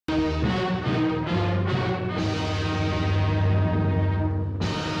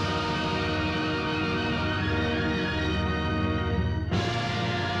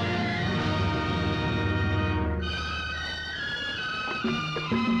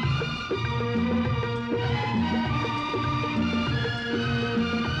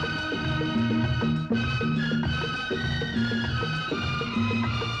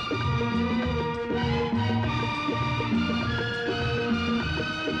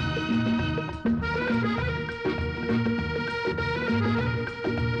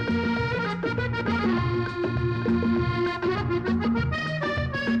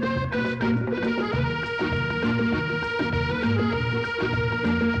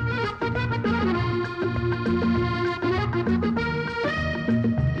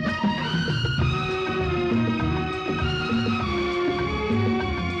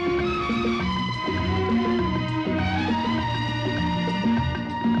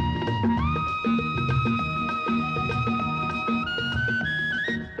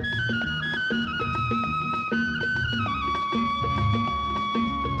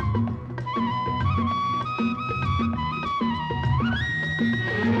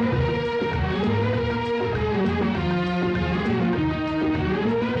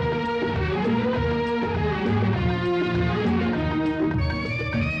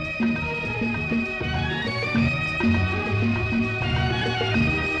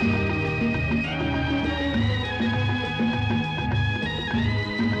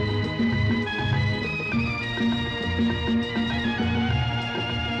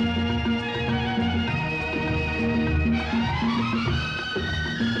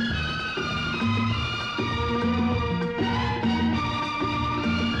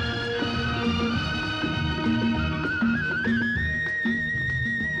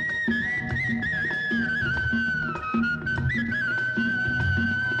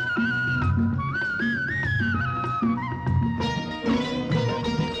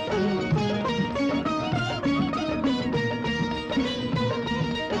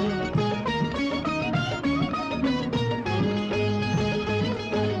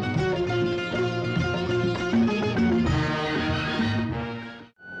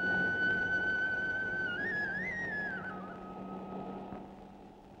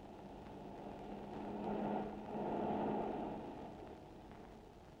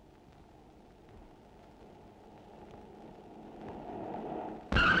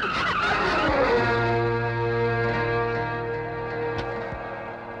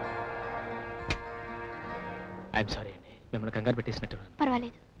I'm sorry అండి, మిమ్మల్ని కంగారు పెట్టేసినట్టు.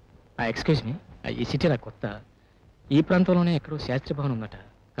 పర్వాలేదు. ఎక్స్క్యూజ్ మీ, ఈ సిటీ నాకు కొత్త. ఈ ప్రాంతంలోనే ఎక్కడో శాస్త్రి భవన్ ఉందట,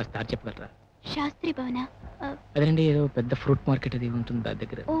 కాస్త దారి చెప్పగలరా? శాస్త్రి భవనా? అదేనండి, ఏదో పెద్ద ఫ్రూట్ మార్కెట్ అది ఉంటుంది దాని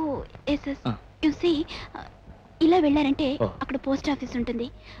దగ్గర. ఓ ఎస్ ఎస్. యు సీ, ఇలా వెళ్ళారంటే అక్కడ పోస్ట్ ఆఫీస్ ఉంటుంది,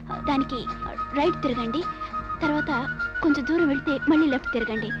 దానికి రైట్ తిరగండి, తర్వాత కొంచెం దూరం వెళ్తే మళ్ళీ లెఫ్ట్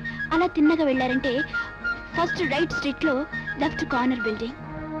తిరగండి. అలా తిన్నగా వెళ్ళారంటే ఫస్ట్ రైట్ స్ట్రీట్ లో లెఫ్ట్ కార్నర్ బిల్డింగ్.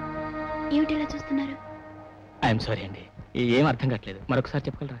 ఏమిటి ఇలా చూస్తున్నారు? ఐఎమ్ సారీ అండి, ఏం అర్థం కావట్లేదు, మరొకసారి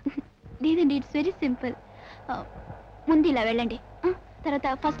చెప్పగలరా? లేదండి, ఇట్స్ వెరీ సింపుల్. ముందు ఇలా వెళ్ళండి, తర్వాత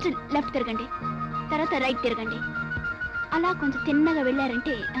ఫస్ట్ లెఫ్ట్ తిరగండి, తర్వాత రైట్ తిరగండి. అలా కొంచెం తిన్నగా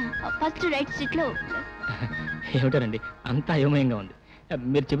వెళ్ళారంటే ఫస్ట్ రైట్ స్ట్రీట్ లో. ఏమిటారండి, అంతా అయోమయంగా ఉంది.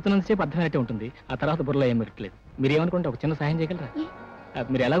 మీరు చెబుతున్నంతసేపు అర్థమైనట్టే ఉంటుంది, ఆ తర్వాత బుర్రలో ఏం పెట్టలేదు. మీరు ఏమనుకుంటే ఒక చిన్న సహాయం చేయగలరా?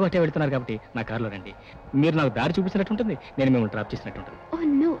 మీరు ఎలాగో అట్టే వెళ్తున్నారు కాబట్టి నా కారులో రండి. మీరు నాకు దారి చూపించినట్టు ఉంటుంది, నేను మిమ్మల్ని డ్రాప్ చేసినట్టు ఉంటుంది.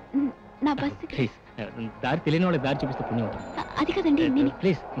 నా బస్సు ప్లీజ్, దారి తెలియని వాళ్ళకి దారి చూపిస్తే పుణ్యం ఉంటుంది. అది కదండి.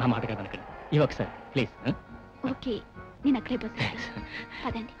 ప్లీజ్ నా మాట కాదనకండి, ఇవి ఒకసారి ప్లీజ్. ఓకే, నేను అక్కడే బస్సు.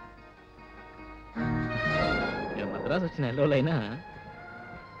 పదండి. మద్రాసు వచ్చిన ఎల్లోలైనా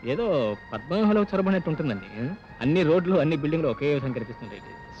ఏదో పద్మవ్యూహంలో చొరబడినట్టు ఉంటుందండి. అన్ని రోడ్లు అన్ని బిల్డింగ్లు ఒకే విధంగా కనిపిస్తుంటాయి.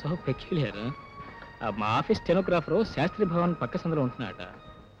 So peculiar. మా ఆఫీస్ స్టెనోగ్రాఫరు శాస్త్రి భవన్ పక్క సందులో ఉంటున్నాట,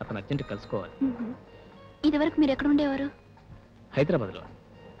 అతను అర్జెంట్ కలుసుకోవాలి. ఇదివరకు మీరు ఎక్కడ ఉండేవారు? హైదరాబాద్లో.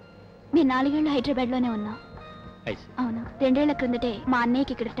 మీరు 4 ఏళ్ళు హైదరాబాద్ లోనే ఉన్నా? అవును, 2 ఏళ్ల క్రిందటే మా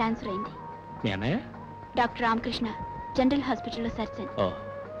అన్నయ్యకి ఇక్కడ ట్రాన్స్ఫర్ అయింది. మీ అన్నయ్య? డాక్టర్ రామకృష్ణ, జనరల్ హాస్పిటల్లో సర్జన్.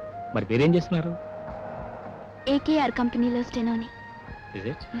 మరి మీరేం చేస్తున్నారు? ఏకేఆర్ కంపెనీలో స్టెనోని. ఈ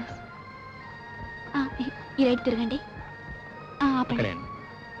రైట్ తిరగండి.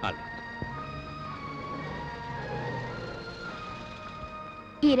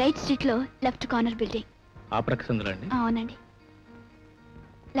 ఈ రైట్ స్ట్రీట్ లో లెఫ్ట్ కార్నర్ బిల్డింగ్. ఆ ప్రక్క సందులో అండి? అవునండి,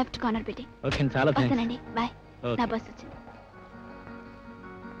 లెఫ్ట్ కార్నర్ బిల్డింగ్. ఓకే, చాలా వస్తానండి, బాయ్. నా బస్ వచ్చింది.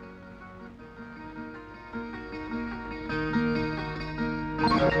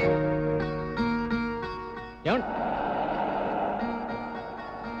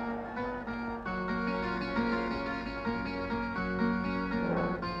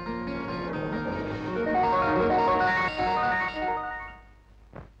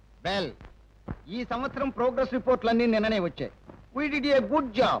 వెల్, ఈ సంవత్సరం ప్రోగ్రెస్ రిపోర్ట్లన్నీ నిన్ననే వచ్చాయి. We did a good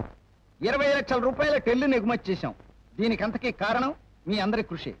job. 20 లక్షల రూపాయల టెల్లుని ఎగుమతి చేశాం. దీనికంతకీ కారణం మీ అందరి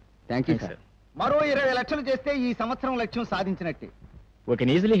కృషి. Thank you sir. మరో 20 లక్షలు చేస్తే ఈ సంవత్సరం లక్ష్యం సాధించినట్టే. We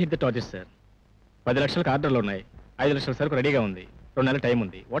can easily hit the target sir. 10 లక్షలకు ఆర్డర్లు ఉన్నాయి, 5 లక్షల సరుకు రెడీగా ఉంది, 2 నెలల టైం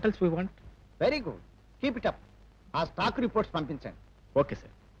ఉంది. What else we want? Very good, keep it up. ఆ స్టాక్ రిపోర్ట్స్ పంపించండి. ఓకే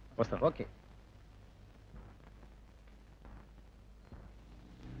సార్, వస్తాను. ఓకే.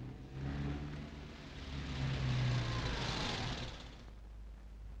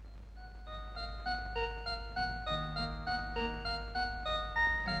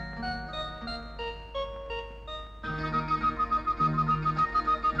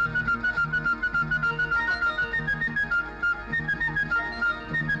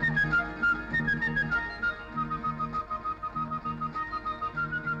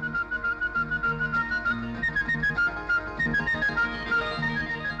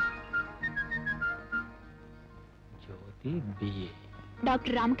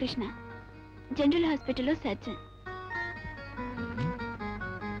 డాక్టర్ రామకృష్ణ, జనరల్ హాస్పిటల్లో surgeon.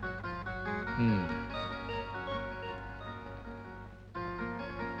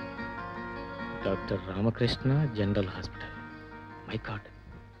 Doctor Ramakrishna, general hospital. My God,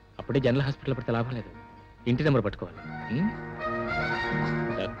 అప్పుడే జనరల్ హాస్పిటల్ పడితే లాభం లేదు. ఇంటి నెంబర్ పట్టుకోవాలి.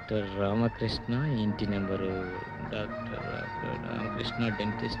 డాక్టర్ రామకృష్ణ ఇంటి number. Doctor Ramakrishna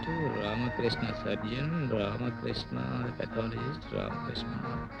dentist, Ramakrishna surgeon, Ramakrishna pathologist, Ramakrishna.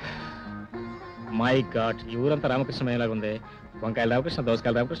 My God, ఈ ఊరంతా రామకృష్ణ మయలాగా ఉంది. వంకాయల రామకృష్ణ,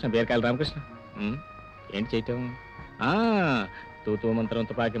 దోసకాయల రామకృష్ణ, బీరకాయల రామకృష్ణ. ఏంటి చేయటం? తూతూ మంత్రం,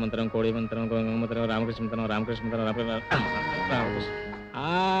 తుపాకీ మంత్రం, కోడి మంత్రం, గోంగ మంత్రం, రామకృష్ణ మంత్రం, రామకృష్ణ మంత్రం, రామకృష్ణ.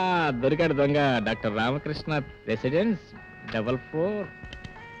 దొరికాడు దొంగ. Doctor Ramakrishna residence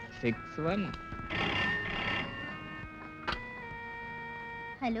 4461.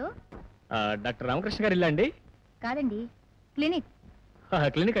 Hello, doctor Ramakrishna గారు ఇల్లా అండి? కాదండి, క్లినిక్.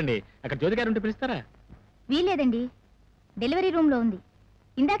 క్లినిక్ అండి. అక్కడ జ్యోతి గారు ఉంటే పిలుస్తారా? వీల్లేదండి, డెలివరీ రూమ్ లో ఉంది.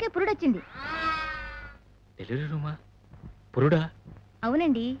 ఇందాకే పురుడొచ్చింది. డెలివరీ రూమా? పురుడా?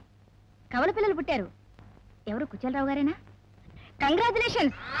 అవునండి, కవల పిల్లలు పుట్టారు. ఎవరు, కుచలరావు గారేనా?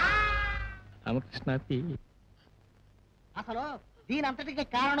 కంగ్రాచులేషన్స్. రామకృష్ణ అసలు దీనంతటికి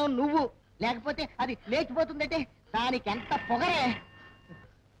కారణం నువ్వు, లేకపోతే అది లేచిపోతుందంటే దానికి ఎంత పొగరే.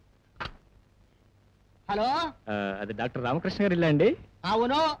 హలో, అది డాక్టర్ రామకృష్ణ గారు ఇల్లా అండి?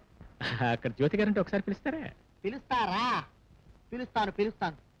 అవును. అక్కడ జ్యోతి గారు ఉంటే ఒకసారి పిలుస్తారా? పిలుస్తారా? పిలుస్తాను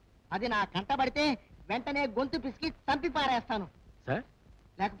పిలుస్తాను. అది నా కంటబడితే వెంటనే గొంతు పిసికి చంపి పారేస్తాను సార్.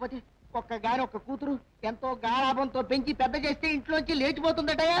 లేకపోతే ఒక్క కూతురు ఎంతో గారాభంతో పెంచి పెద్ద చేస్తే ఇంట్లోంచి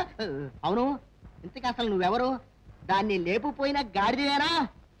లేచిపోతుందటయా. అవును, ఇంతకీ అసలు నువ్వెవరు? దాన్ని లేపుపోయిన గాడిదేనా?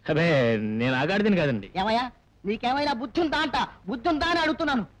 అదే, నేను ఆ గాడిదని కాదండి. ఏమయ్యా, నీకేమైనా బుద్ధుందా అంట? బుద్ధుందా అని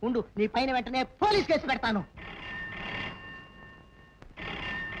అడుగుతున్నాను. ఉండు, నీ పైన వెంటనే పోలీస్ కేసు పెడతాను.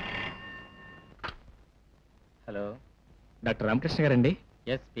 హలో, డాక్టర్ రామకృష్ణ గారండి?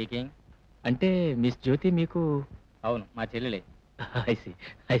 Yes, speaking. అంటే మిస్ జ్యోతి మీకు? అవును, మా చెల్లెలే. IC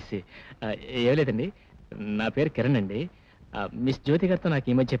IC. ఏం లేదండి, నా పేరు కిరణ్ అండి. మిస్ జ్యోతి గారితో నాకు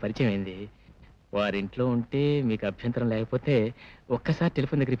ఈ మధ్య పరిచయం అయింది. వారింట్లో ఉంటే మీకు అభ్యంతరం లేకపోతే ఒక్కసారి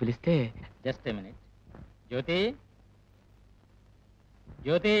టెలిఫోన్ దగ్గర పిలిస్తే. Just a minute. జ్యోతి,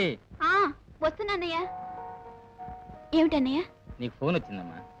 జ్యోతి, వస్తున్నానయ్య. ఏమిటన్నయ్య? నీకు ఫోన్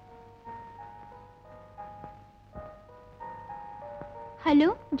వచ్చిందమ్మా. Hello,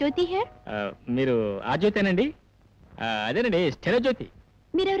 Jyothi here. మీరు ఆ జ్యోతేనండి? అదేనండి, స్టెలో జ్యోతి.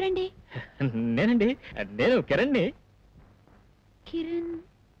 మీరెవరండి? నేనండి, నేను కిరణ్ని. కిరణ్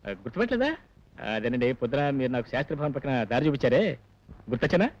గుర్తుపట్టలేదా? అదేనండి, పొద్దున మీరు నాకు శాస్త్రి భవన్ పక్కన దారి చూపించారే,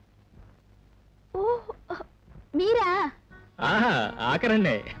 గుర్తొచ్చానా? ఓ, మీరా?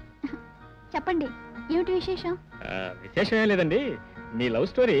 ఆఖరండి. చెప్పండి, ఏమిటి విశేషం? విశేషం ఏం లేదండి, మీ లవ్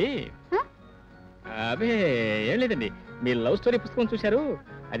స్టోరీ. అదే ఏం లేదండి, మీ లవ్ స్టోరీ పుస్తకం చూశారు,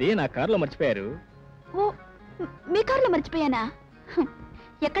 అది నా కారులో మర్చిపోయారు. ఓ, మీ కారులో మర్చిపోయానా?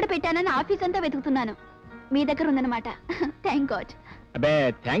 ఎక్కడ పెట్టానని ఆఫీస్ అంతా వెతుకుతున్నాను. మీ దగ్గర ఉందన్నమాట. Thank God. అబ్బే,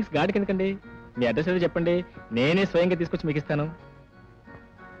 థ్యాంక్స్ గాడ్కి ఎందుకండి? మీ అడ్రస్ ఏదో చెప్పండి, నేనే స్వయంగా తీసుకొచ్చి మీకు ఇస్తాను.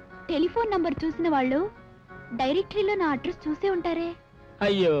 టెలిఫోన్ నంబర్ చూసిన వాళ్ళు డైరెక్టరీలో నా అడ్రస్ చూసే ఉంటారే.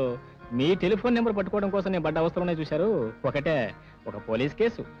 అయ్యో, మీ టెలిఫోన్ నెంబర్ పట్టుకోవడం కోసం నేను పడ్డ అవసరంలో చూశారు. ఒకటే, ఒక పోలీస్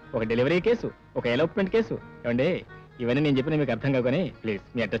కేసు, ఒక డెలివరీ కేసు, ఒక ఎలోప్మెంట్ కేసు. ఏమండి, ఇవన్నీ నేను చెప్పిన మీకు అర్థం కాకని ప్లీజ్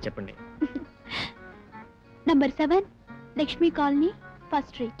మీ అడ్రస్ చెప్పండి. Number 7 Lakshmi colony,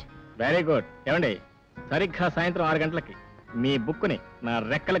 first street. Very good. ఏమండి, సరిగ్గా సాయంత్రం 6 గంటలకి మీ బుక్ని నా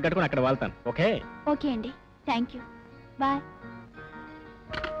రెక్కలకు కట్టుకుని అక్కడ వాళ్తాను. ఓకే? ఓకే అండి, థ్యాంక్ యూ, బాయ్.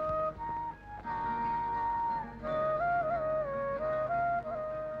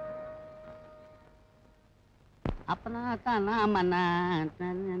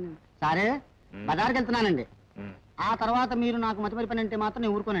 సరే, బజార్కి వెళ్తున్నానండి. ఆ తర్వాత మీరు నాకు మతిమరి పని అంటే మాత్రం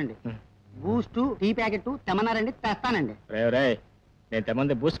నేను ఊరుకోనండి. Boost tea packet తెమ్మన్నారండి, తెస్తానండి. రే నేను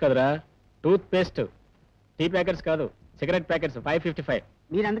తెమ్మంది బూస్ట్ కదరా, టూత్ పేస్ట్. టీ ప్యాకెట్స్ కాదు, సిగరెట్ ప్యాకెట్స్ 555.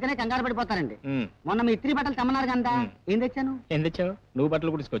 మీరు అందుకనే కంగారు పడిపోతారండి. మొన్న మీ ఇస్త్రీ బట్టలు తెమ్మన్నారు కదా, ఏం తెచ్చాను? ఏం తెచ్చావు? నువ్వు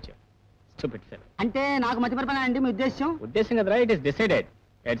బట్టలు కుడుచుకొచ్చావు. అంటే నాకు మతిమరి పని అండి మీ ఉద్దేశం? ఉద్దేశం కదరా, ఇట్ ఇస్ డిసైడెడ్.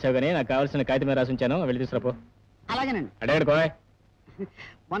 ఏడ్చావు కానీ నాకు కావాల్సిన కాగితం మీద రాసి ఉంచాను, వెళ్ళి తీసుకురాపో. అలాగేనండి. అడగడు కోయ్.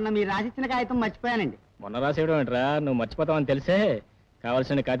 మొన్న మీరు రాసిచ్చిన కాగితం మర్చిపోయానండి. మొన్న రాసేయడం ఏంట్రా, నువ్వు మర్చిపోతావని తెలిసే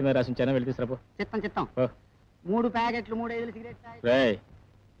కావాల్సిన కాగితం మీద రాసి ఉంచాను, వెళ్ళి తీసుకురాపో. చిత్తం 3 ప్యాకెట్లు 3 ఐదులు సిగరెట్. రే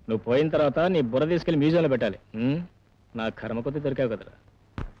నువ్వు పోయిన తర్వాత నీ బుర్ర తీసుకెళ్లి మ్యూజియంలో పెట్టాలి. నా కర్మ కొద్ది దొరికావు కదరా.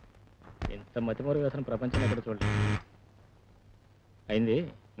 ఎంత మతిమరు వేసిన ప్రపంచం ఎక్కడ చూడలేదు. అయింది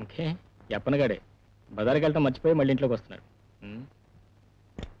ఇంకే ఎప్పనగాడే బజార్కి వెళ్తాం మర్చిపోయి మళ్ళీ ఇంట్లోకి వస్తున్నాడు.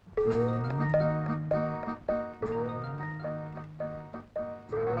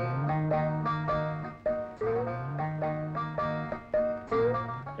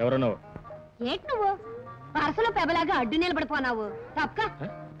 ఎవరు నువ్వు? ఏంటి నువ్వు పరసలో పెబలాగా అడ్డు నిలబడిపోనావు? తప్పక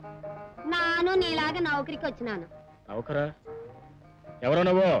నాను నీలాగా నౌకరికి వచ్చినాను. నౌకరా? ఎవరు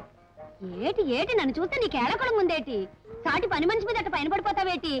నువ్వు? ఏటి నన్ను చూస్తే నీకు ఏలకొడం ఉందేటి? సాటి పని మనిషి మీద అట్ట పైన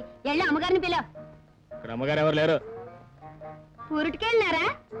పడిపోతావేటి? వెళ్ళి అమ్మగారిని పిల్ల. ఇక్కడ అమ్మగారు ఎవరు లేరు. ఊరుటికెళ్ళినారా?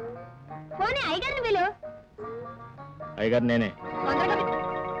 పోనీ అయ్యగారిని పిలు. అయ్యగారు నేనే.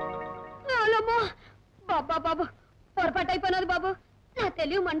 బాబు పొరపాటు అయిపోయినది బాబు. నా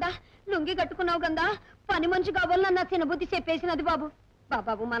తెలివి మండ లుంగి కట్టుకున్నావు కదా, పని మనిషి కావాలని నా చిన్న బుద్ధి చెప్పేసినది బాబు.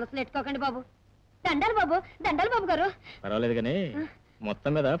 బాబు మనసులో ఎట్టుకోకండి బాబు. దండాలు బాబు గారు. పర్వాలేదు కానీ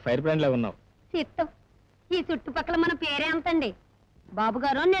మొత్తం మీద ఫైర్ బ్రాండ్ లాగా ఉన్నావు. చిత్తం. ఈ చుట్టుపక్కల మన పేరే అంతండి. బాబు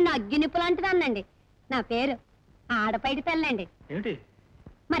గారు నేను అగ్గి నిప్పు లాంటిదాన్నండి. నా పేరు ఆడపైటి తల్లండి. ఏంటి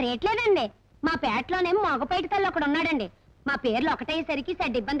మరేట్లేదండి, మా పేటలోనే మగపైటి తల్లి ఒకడు ఉన్నాడండి. మా పేర్లు ఒకటయ్యేసరికి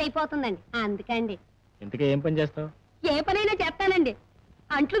సెడ్ ఇబ్బంది అయిపోతుందండి, అందుకండి. ఇంతకీ ఏం పని చేస్తావు? ఏ పనైనా చేస్తానండి.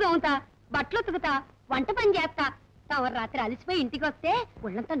 అంట్లు దోముతా, బట్టలు ఉతుకుతా, వంట పని చేస్తా. తమరు రాత్రి అలసిపోయి ఇంటికి వస్తే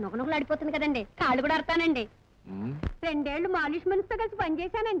ఒళ్ళంతా నొగనొగలాడిపోతుంది కదండి, కాళ్ళు కూడా ఆడతానండి. 2 ఏళ్లు మాలిష్ మనిషితో కలిసి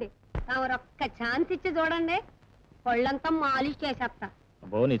పనిచేశానండి. తమరు ఒక్క ఛాన్స్ ఇచ్చి చూడండి, ఒళ్ళంతా మాలిష్ చేసేస్తా.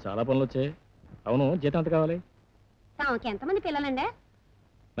 అబ్బో నీ చాలా పనులు వచ్చాయి. అవును జీతం ఎంత కావాలి? తమకి ఎంతమంది పిల్లలండి?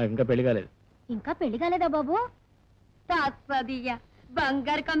 నాకు ఇంకా పెళ్లి కాలేదు. ఇంకా పెళ్లి కాలేదా బాబు? తాత్పదియ్య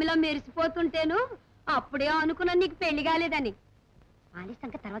బంగారు కమిలా మెరిసిపోతుంటేను అప్పుడే అనుకున్నా నీకు పెళ్లి కాలేదని. మాలిష్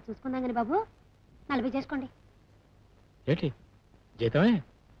సంక తర్వాత చూసుకుందాం కానీ బాబు 40 చేసుకోండి. ఏంటి జీతమే?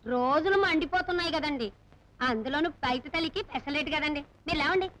 రోజులు మండిపోతున్నాయి కదండి, అందులోను బయట తల్లికి పెసలేట్ కదండి. మీరు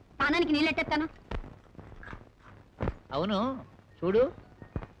లేవండి, తానానికి నీళ్ళెట్టేస్తాను. అవును చూడు,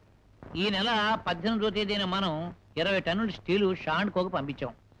 ఈ నెల 18వ తేదీన మనం 20 టన్నుల స్టీలు షాండ్కోకు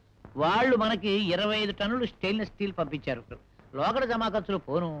పంపించాం. వాళ్ళు మనకి 25 టన్నులు స్టెయిన్లెస్ స్టీల్ పంపించారు. లోకడ జమా ఖర్చులు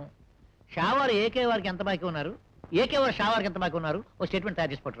పోను. షావారు ఏకే వారికి ఎంత బాకీ ఉన్నారు, ఏకే వారు షావారికి ఎంత బాకీ ఉన్నారు, ఓ స్టేట్మెంట్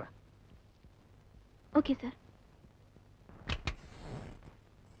తయారు చేసి పట్టురా. Okay sir.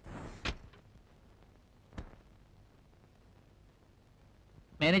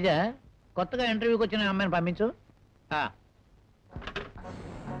 మేనేజర్, కొత్తగా ఇంటర్వ్యూకి వచ్చిన అమ్మాయిని పంపించు.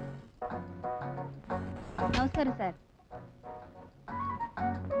 నమస్కారం సార్.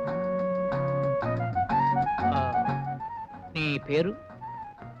 నీ పేరు?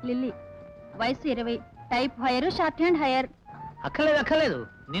 లిల్లీ, వయసు 20, type hire, short hand hire. అక్కర్లేదు.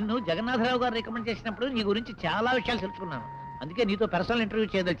 నిన్ను జగన్నాథరావు గారు రికమెండ్ చేసినప్పుడు నీ గురించి చాలా విషయాలు తెలుసుకున్నాను, అందుకే నీతో పర్సనల్ ఇంటర్వ్యూ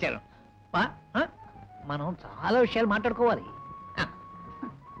చేయదలిచాను. మనం చాలా విషయాలు మాట్లాడుకోవాలి.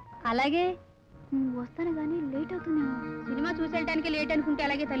 అలాగే వస్తాను కానీ లేట్ అవుతుందేమో. సినిమా చూసి వెళ్ళటానికి లేట్ అనుకుంటే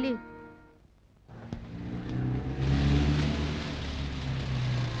అలాగే తల్లి.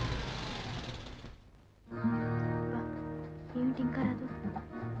 ఏంటి ఇంకా రాదు?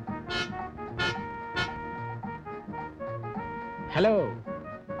 హలో.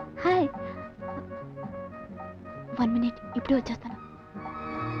 హాయ్, 1 మినిట్, ఇప్పుడే వచ్చేస్తాను.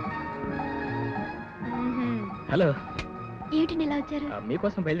 హలో. ఏంటి ఇలా వచ్చారు?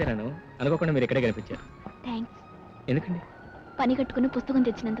 మీకోసం బయలుదేరాను, అనుకోకుండా మీరు ఇక్కడే కనిపించారు. థ్యాంక్స్. ఎందుకండి? పని కట్టుకుని పుస్తకం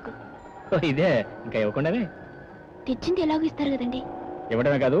తెచ్చినందుకు. ఇదే ఇంకా ఇవ్వకుండానే? తెచ్చింది ఎలాగో ఇస్తారు కదండి.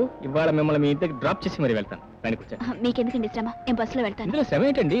 ఇవ్వడమే కాదు, ఇవాళ మిమ్మల్ని మీ ఇంటికి డ్రాప్ చేసి మరి వెళ్తాను. పైన కూర్చోండి. మీకెందుకండి శ్రమ, నేను బస్సులో వెళ్తాను. ఇందులో శ్రమ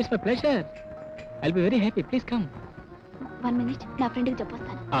ఏంటండి? It's my pleasure. I'll be very happy. Please come. 1 minute, నా ఫ్రెండ్కి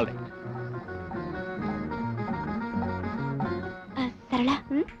చెప్పొస్తాను. All right. సరళ,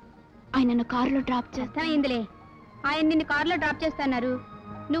 ఆయన నన్ను కారులో డ్రాప్ చేస్తా. ఇందులే ఆయన నిన్ను కారులో డ్రాప్ చేస్తున్నారు,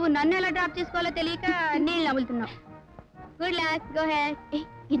 నువ్వు నన్ను ఎలా డ్రాప్ చేసుకోవాలో తెలియక నేను నవ్వులుతున్నావు. Good luck, go head.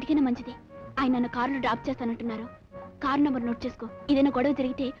 ఎందుకైనా మంచిది, ఆయన నన్ను కారులో డ్రాప్ చేస్తానంటున్నారు. కారు నెంబర్ నోట్ చేసుకో. ఏదైనా గొడవ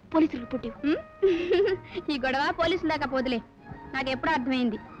జరిగితే పోలీసులకు పుట్టివు. ఈ గొడవ పోలీసులు దాకా పోదులే, నాకు ఎప్పుడు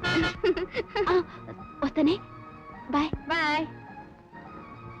అర్థమైంది. వస్తానే. బాయ్. బాయ్.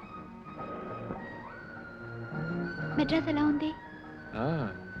 మెడ్రాస్ ఎలా ఉంది?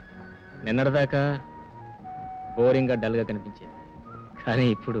 నిన్నటిదాకా బోరింగ్గా డల్గా కనిపించేది, కానీ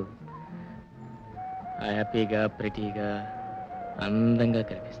ఇప్పుడు హ్యాపీగా ప్రిటీగా అందంగా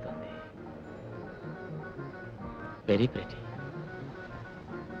కనిపిస్తుంది. Very pretty.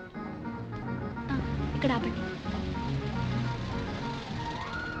 ఇక్కడ ఆపండి.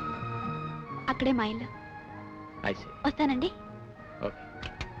 అక్కడే మా ఇల్లు. వస్తానండి. Okay,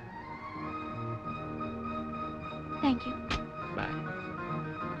 thank you. Bye.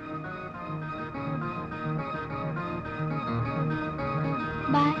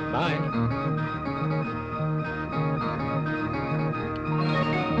 Bye. Bye.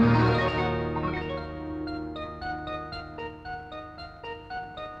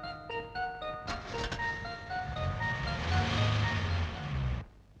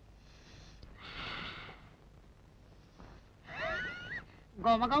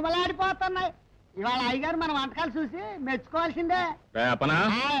 గుమగుమలాడిపోతున్నాయి. ఇవాళ అయ్యగారు మన వంటకాలు చూసి మెచ్చుకోవాల్సిందే.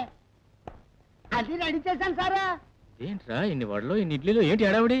 అది రెడీ చేశాను సారా. ఏంట్రా ఇన్ని వడలో ఇన్ని ఇడ్లీలో ఏంటి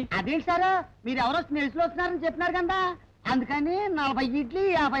హడావుడి? అదేంటి సారా, మీరు ఎవరో స్నేహితులు లో వస్తున్నారని చెప్పినారు కదా, అందుకని 40 ఇడ్లీ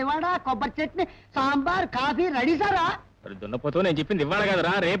 50 వడ కొబ్బరి చట్నీ సాంబార్ కాఫీ రెడీ సారా. దున్నపోతూ నేను చెప్పింది ఇవ్వాలి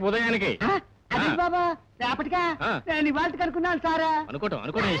కదరా, రేపు ఉదయానికి. అది బాబా రేపటిగా నేను ఇవాళ కనుక్కున్నాను సారా.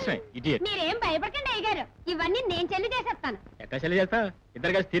 అనుకోవటం ఇష్టమే. ఇడియట్. మీరేం భయపడకండి అయ్యగారు, ఇవన్నీ నేను చెల్లి చేసేస్తాను. ఎట్లా చెల్లి చేస్తా?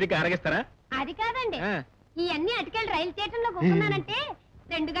 ఇద్దరు కలిసి తీరిక అరగిస్తారా? అది కాదండి, ఇవన్నీ అటుకెళ్ళి రైలు స్టేషన్ లో కూర్చున్నానంటే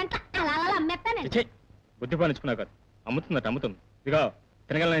 2 గంటలు అలా అమ్మేస్తానండి. బుద్ధి పాలించుకున్నా కాదు, అమ్ముతుంది. ఇదిగో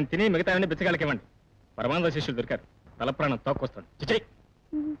తినగల తిని మిగతా బిచ్చగాళ్ళకి ఇవ్వండి. పరమానంద శిష్యులు దొరికారు, తల ప్రాణం తోక్కొస్తాడు.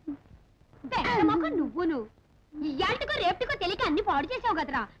 నువ్వును ఇయాటికో రేపటికో తెలియక అన్ని పాడు చేసావు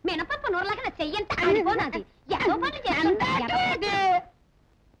కదరా. మినపప్పు నూరలాగా నా చెయ్యంత అడిపోనాది. ఏదో పనులు చేస్తుంటే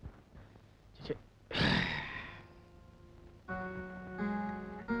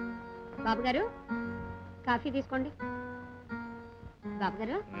బాబు గారు కాఫీ తీసుకోండి. బాబు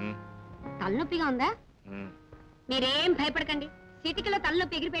గారు తలనొప్పిగా ఉందా? మీరేం భయపడకండి, సిటికలో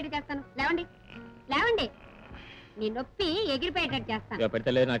తలనొప్పి ఎగిరిపోయేట చేస్తాను. లేవండి లేవండి, నీ నొప్పి ఎగిరిపోయేటట్టు చేస్తాను.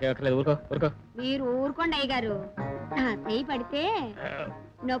 మీరు ఊరుకోండి అయ్యగారు, చెయ్యి పడితే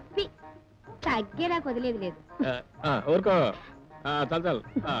నొప్పి తగ్గేలా వదిలేదు లేదు. ఊరుకో, చాలు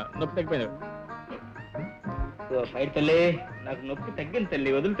నొప్పి తగ్గిపోయింది. తల్లి నాకు నొప్పి తగ్గింది తల్లి,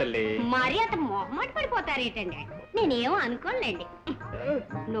 వదులు తల్లి. మరి అంత మొహమాట పడిపోతారేటండి, నేనేమో అనుకోనులేండి.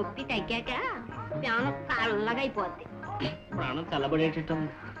 నొప్పి తగ్గాక ప్రాణం చల్లగా అయిపోద్ది. ప్రాణం చల్లబడేటట్టు.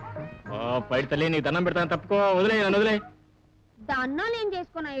 పైడి తల్లి నీకు దండం పెడతాను, తప్పుకో, వదిలే నన్ను వదిలే. దన్నాలు ఏం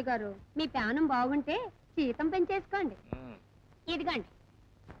చేసుకోను అయ్యగారు, మీ ప్రాణం బాగుంటే జీతం పెంచేసుకోండి. ఇదిగండి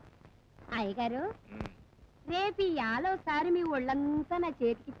అయ్యగారు, రేపు యాలోసారి మీ ఒళ్ళంతా నా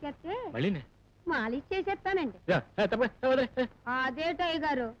చేతికిచ్చేస్తే మాలిష్ చేసేస్తానండి. అదేటో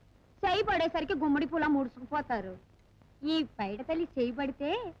అయ్యగారు, చెయ్యి పడేసరికి గుమ్మడి పూల ముడుచుకుపోతారు. ఈ పైడ తల్లి చెయ్యి పడితే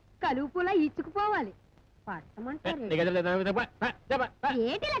కలువు పూల ఇచ్చుకుపోవాలి. పట్టమంటారు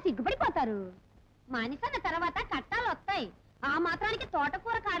ఏటిలా సిగ్గుపడిపోతారు? మనిషన్న తర్వాత కట్టాలు వస్తాయి, ఆ మాత్రానికి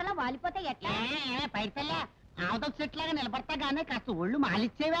తోటకూర కాడలా వాలిపోతే ఎట్లా? పైడితల్లి ఆవత చెట్లాగా నిలబడతా గానే కాస్త ఒళ్ళు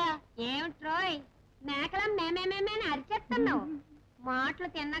మాలిచ్చేవా? ఏమిట్రోయ్ మేకలం మేమేమేమే అరిచేస్తున్నావు? మాటలు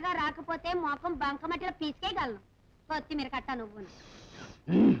తిన్నగా రాకపోతే మొఖం బంకమట్టిలో పీసుకేయగలను. కొత్తిమీర కట్టా నువ్వు.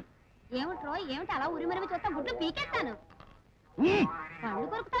 ఏమిట్రోయ్ ఏమిటి అలా ఉరిమరిమి చూస్తా గుడ్లు పీకేస్తాను. పళ్ళు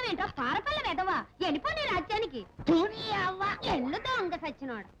కొరుకుతావేంటో పారపల్ల వెదవా, వెళ్ళిపో నీ రాజ్యానికి. ఎల్లు దొంగ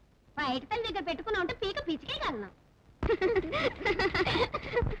సచ్చినోడు, బయట తల్లి దగ్గర పెట్టుకున్నా ఉంటే పీక పిచ్చికేయగలను.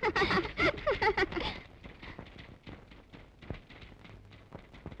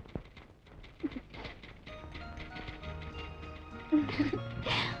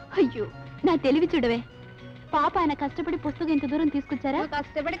 అయ్యో నా తెలివి చూడవే, పాప ఆయన కష్టపడి పుస్తకం ఇంత దూరం తీసుకొచ్చారా?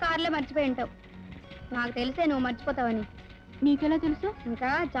 కష్టపడి కారులో మర్చిపోయి ఉంటావు. నాకు తెలిసే నువ్వు మర్చిపోతావని. నీకెలా తెలుసు? ఇంకా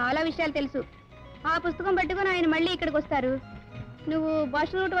చాలా విషయాలు తెలుసు. ఆ పుస్తకం పట్టుకొని ఆయన మళ్ళీ ఇక్కడికి వస్తారు, నువ్వు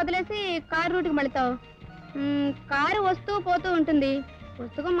బస్ రూట్ వదిలేసి కారు రూట్కి మళ్ళతావు. కారు వస్తూ పోతూ ఉంటుంది,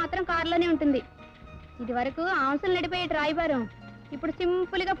 పుస్తకం మాత్రం కారులోనే ఉంటుంది. ఇది వరకు ఆంసలు నడిపోయే రాయిబారం ఇప్పుడు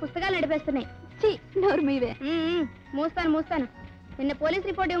సింపుల్ గా పుస్తకాలు నడిపేస్తున్నాయి. నోరు మీవే. మూస్తాను. నిన్న పోలీస్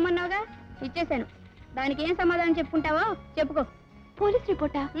రిపోర్ట్ ఇవ్వమన్నావుగా, ఇచ్చేశాను. దానికి ఏం సమాధానం చెప్పుకుంటావో చెప్పుకో. పోలీస్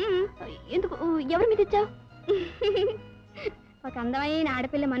రిపోర్టా? ఎందుకు? ఎవరి మీద ఇచ్చావు? ఒక అందమైన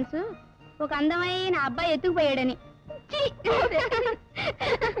ఆడపిల్ల మనసు ఒక అందమైన అబ్బాయి ఎత్తుకుపోయాడని.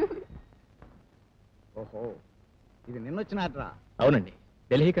 ఓహో, ఇది నిన్నొచ్చినట్రా? అవునండి,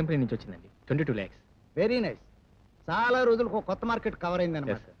 ఢిల్లీ కంపెనీ నుంచి వచ్చిందండి. 22 lakhs. Very nice. చాలా రోజులకు ఒక కొత్త మార్కెట్ కవర్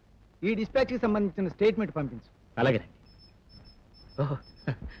అయిందన్నమాట. ఈ డిస్పాచ్ కి సంబంధించిన స్టేట్మెంట్ పంపించు. అలాగేనండి. ఓహో,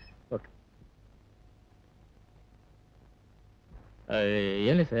 ఓకే.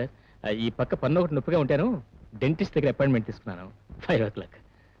 ఏం లేదు సార్, ఈ పక్క పన్ను ఒకటి నొప్పిగా ఉంటాను, డెంటిస్ట్ దగ్గర అపాయింట్మెంట్ తీసుకున్నాను 5 o'clock.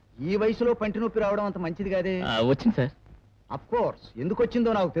 ఈ వయసులో పంటి నొప్పి రావడం అంత మంచిది కాదే. వచ్చింది సార్. అఫ్ కోర్స్, ఎందుకు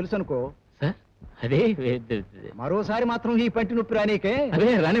వచ్చిందో నాకు తెలుసు అనుకో. సార్ అదే మరోసారి మాత్రం ఈ పంటి నొప్పి రానీకే. అదే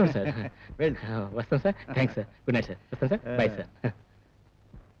రానివ్వండి సార్. వెళ్ళు. వస్తాను sir. Thanks sir. Good night sir. వస్తాను సార్. Bye sir.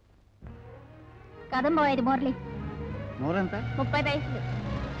 కదమ్మా 5 మోర్లీ. నోరంతా 30 పైసలు.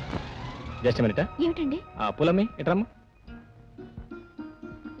 Just minute. ఏమిటండి? పూలమ్మి ఎట్రమ్మా?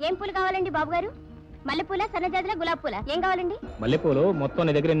 ఏం పూలు కావాలండి బాబు గారు? మల్లెపూల, సన్నజాజుల, గులాబీ పూల, ఏం కావాలండి? మల్లెపూలు మొత్తం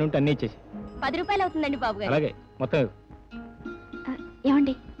నీ దగ్గర ఎన్ని ఉంటే అన్ని ఇచ్చేసి. 10 రూపాయలు అవుతుందండి బాబు గారు. అలాగే మొత్తం.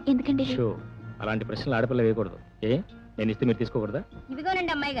 ఏమండి, ఎందుకండి? షో, అలాంటి ప్రశ్నలు ఆడపిల్ల వేయకూడదు. నేను ఇస్తే మీరు తీసుకోకూడదా?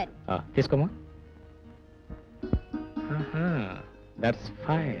 ఇదిగోనండి అమ్మాయి గారు. తీసుకోమా. That's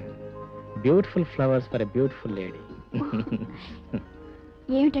fine. Beautiful flowers for a beautiful lady.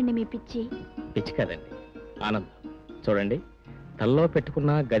 ఏమిటండి మీ పిచ్చి? పిచ్చి కదండి, ఆనందం. చూడండి, తల్లో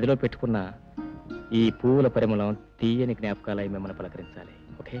పెట్టుకున్నా గదిలో పెట్టుకున్నా ఈ పువ్వుల పరిమళం తీయని జ్ఞాపకాలై మిమ్మల్ని పలకరించాలి.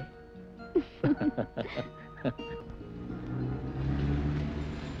 ఓకే?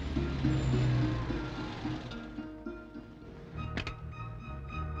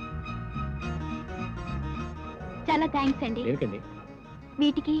 చాలా థ్యాంక్స్ అండి. ఎందుకండి?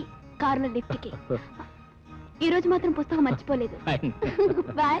 వీటికి, కారులో లిఫ్ట్కి. ఈ రోజు మాత్రం పుస్తకం మర్చిపోలేదు.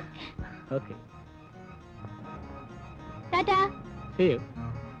 Bye. Okay, Tata. See you.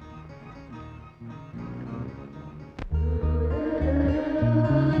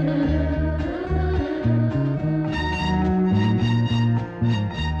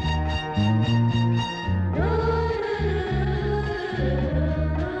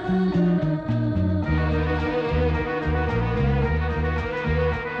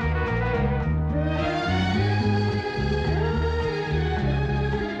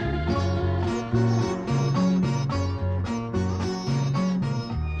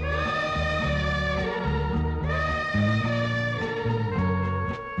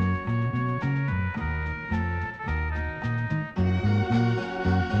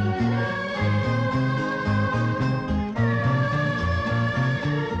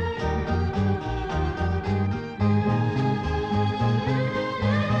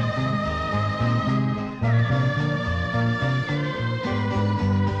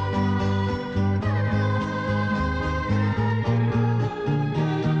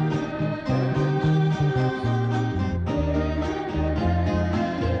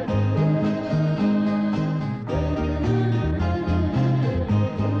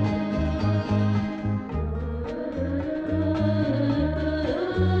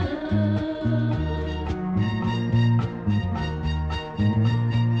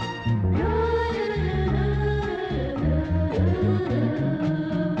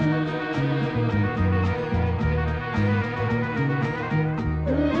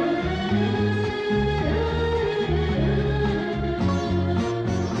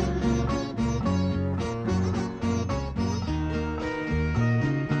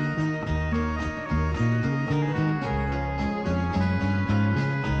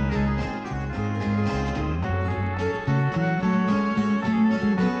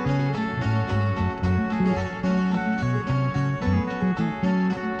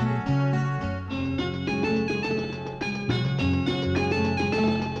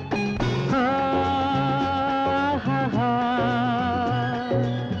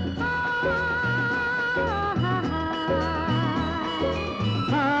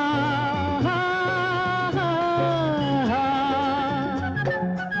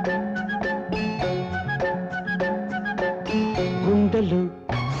 గుండెలు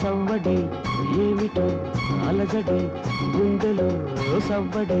సవ్వడి ఏమిటో అలజడి, గుండెలు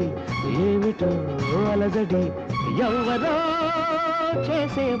సవ్వడి ఏమిటో అలజడి, ఎవరో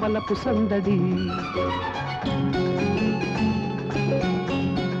చేసే వలపు సందడి.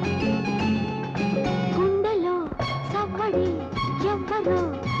 గుండెలో సవ్వడి ఎవ్వరో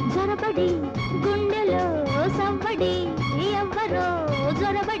జొరబడి, గుండెలో సవ్వడి ఎవ్వరో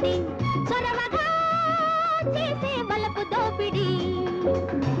జొరబడి, చొరవగా చేసే వలపు దోపిడి.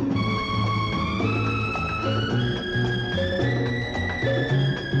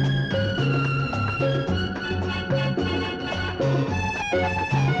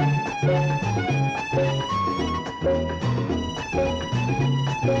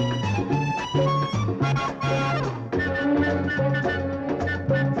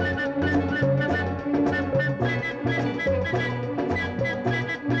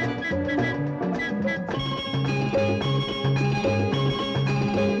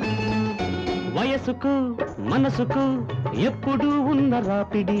 వయసుకు మనసుకు ఎప్పుడు ఉన్న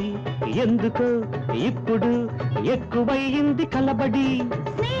రాపిడి, ఎందుకు ఇప్పుడు ఎక్కువయింది కలబడి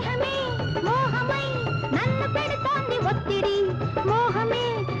స్నేహమే మోహమై నన్ను పెడుతోంది ఒత్తిడి మోహమే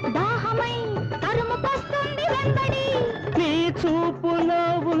దాహమై తరుముకొస్తుంది వెంబడి నీ చూపులో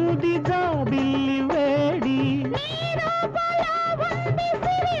ఉంది జాబిల్లి వేడి నీ రూపులో ఉంది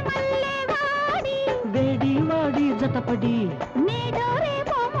సిరిమల్లె వాడి వేడి వాడి జతపడి నేడో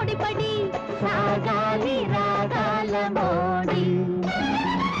రేపో ముడిపడి సాగాలి రాగాల మోడి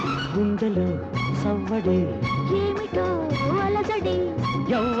గుండెలో సవ్వడి ఏమిటో అలజడి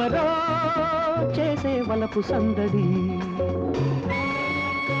ఎవ్వరో చేసే వలపు సందడి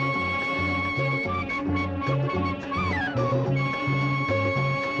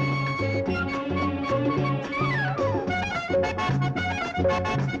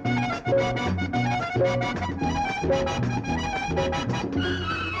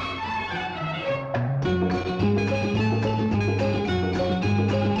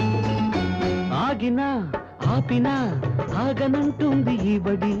ఆగినా ఆపినా ఆగనంటుంది ఈ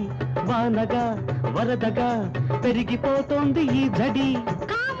బడి వానగా వరదగా పెరిగిపోతోంది ఈ జడి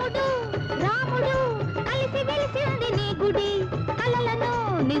కాముడు రాముడు కలిసి వెలిసింది నీ గుడి కలలను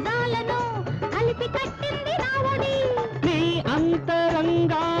నిజాలను కలిపి కట్టింది నావుడి నీ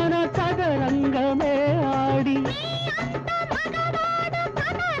అంతరంగాన చదరంగమే ఆడి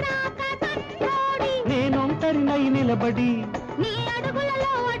నేనొంటరినై నిలబడి నీ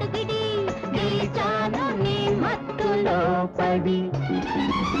అడుగులలో అడుగిడి నిలిచాను నీ మత్తులో పడి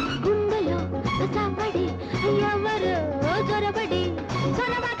గుండెలో సవ్వడి ఎవరు జొరబడి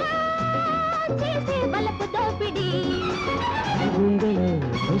సొరవగా చేసే బలపు దోపిడి గుండెలో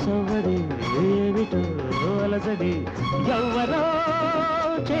సవ్వడి ఏమిటో అలసడి ఎవ్వరో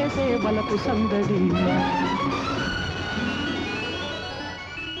చేసే బలపు సందడి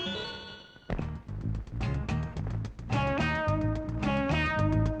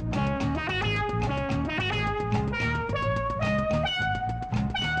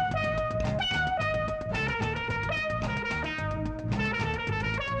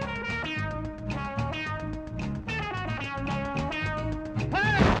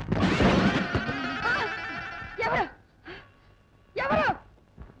ఎవరు ఎవరు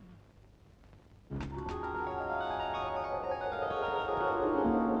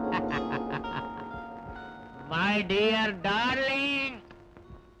మై డియర్ డార్లింగ్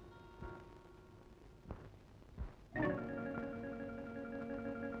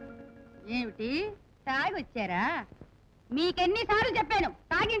ఏమిటి తాగి వచ్చారా మీకెన్నిసార్లు చెప్పాను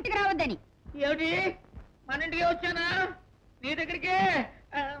తాగి ఇంటికి రావద్దని ఏమిటి మన ఇంటికి వచ్చానా నీ దగ్గరికి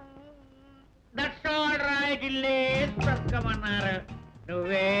దట్స్ ఆల్ రైట్ ఇల్లే తక్కమన్నారు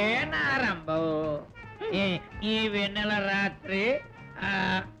నువ్వే నారంభవు ఈ వెన్నెల రాత్రి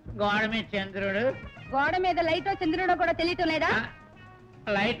గోడ మీద చంద్రుడు గోడ మీద లైటో చంద్రుడో కూడా తెలియటం లేదా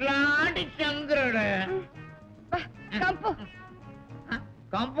లైట్ లాంటి చంద్రుడు బా, కంపు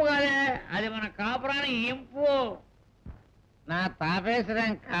కంపు కాదే అది మన కాపురానికి ఇంపు నా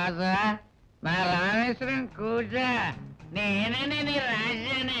తాపేశ్వరం కాజా నా రామేశ్వరం కూజ నేనే నీ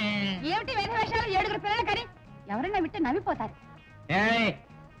రాజానే ఏమిటి వేషాలు 7 పిల్లలు కానీ ఎవరైనా వింటే నవ్విపోతారు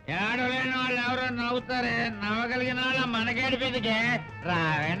ఏడలేని వాళ్ళు ఎవరో నవ్వుతారే నవ్వగలిగిన వాళ్ళు మనకేడిపోయిందికే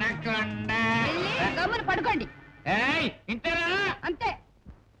రావెనకొండ వెళ్ళి గమ్మున పడుకోండి ఇంతేనా అంతే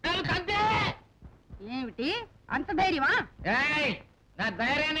అంతే ఏమిటి అంత ధైర్యమా నా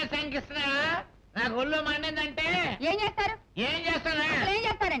ధైర్యాన్ని శంకిస్తున్నా నాకు ఒళ్ళు మండిందంటే ఏం చేస్తారు ఏం చేస్తానా అసలు ఏం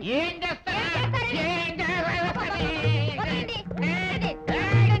చేస్తారండి ఏం చేస్తానా ఏం వదలండి. ఏమిటి?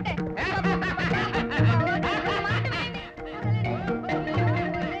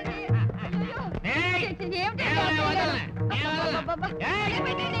 అబ్బబ్బబ్బా.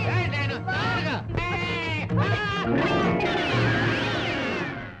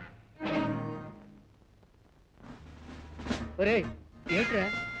 ఏంట్రా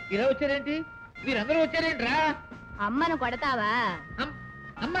ఇలా వచ్చారేంటి మీరందరూ వచ్చారేంట్రా అమ్మను కొడతావా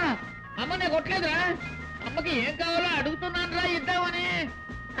అమ్మా అమ్మ నేను కొట్టలేదురా అమ్మకి ఏం కావాలో అడుగుతున్నాను రా ఇద్దామని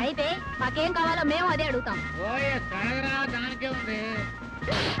అయితే మాకేం కావాలో మేము అదే అడుగుతాం ఓయే సరగరా దానికే ఉంది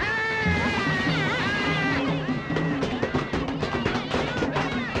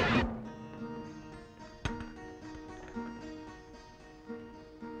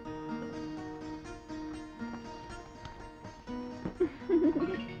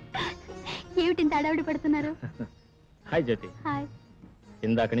ఏమిటి ఇంత అడవిడి పడుతున్నారు? హాయ్ జ్యోతి. హాయ్.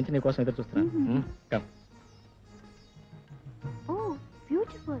 ఇందాక నుంచి నీకోసం ఎదురు చూస్తున్నాను. కమ్. Oh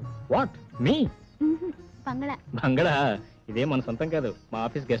beautiful. వాట్ మీ? బంగళా. బంగళా ఇదే మన సొంతం కాదు, మా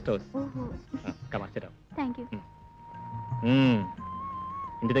ఆఫీస్ గెస్ట్ హౌస్. ఓహో. కమ్ వచ్చేరా. థాంక్యూ.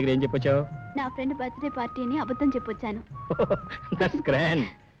 ఇంటి దగ్గర ఏం చెప్పొచ్చావు? నా ఫ్రెండ్ బర్త్డే పార్టీ అని అబద్ధం చెప్పొచ్చాను. That's grand.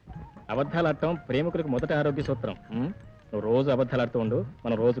 అబద్ధాలు ఆడటం ప్రేమికులకు మొదటి ఆరోగ్య సూత్రం. నువ్వు రోజు అబద్ధాలు ఆడుతూ ఉండు,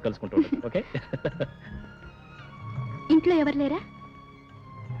 మనం రోజు కలుసుకుంటూ ఉండు. ఓకే? ఇంట్లో ఎవరు లేరా?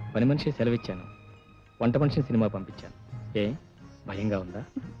 పని మనిషి సెలవిచ్చాను, వంట మనిషిని సినిమా పంపించాను. ఏ భయంగా ఉందా?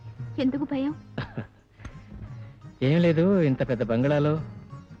 ఎందుకు భయం? ఏం లేదు, ఇంత పెద్ద బంగళాలో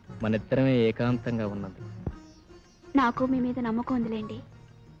మన ఇద్దరమే ఏకాంతంగా ఉన్నది. నాకు మీ మీద నమ్మకం ఉందిలేండి.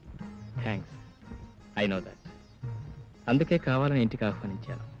 Thanks, I know that. అందుకే కావాలని ఇంటికి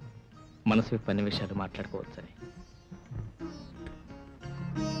ఆహ్వానించాను, మనసు పని విషయాలు మాట్లాడుకోవచ్చని.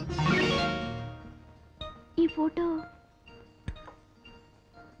 ఈ ఫోటో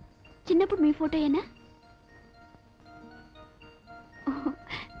చిన్నప్పుడు మీ ఫోటోయేనా?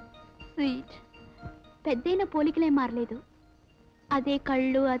 స్వీట్. పెద్దయిన పోలికలే మారలేదు. అదే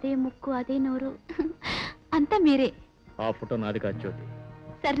కళ్ళు, అదే ముక్కు, అదే నోరు, అంతా మీరే. ఆ ఫోటో నాది కాదు జ్యోతి.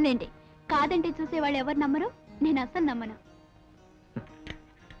 సర్లేండి, కాదంటే చూసేవాళ్ళు ఎవరు నమ్మరు, నేను అస్సలు నమ్మను.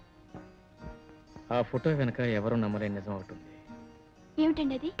 ఆ ఫోటో వెనక ఎవరు నమ్మలేని నిజం అవుతుంది.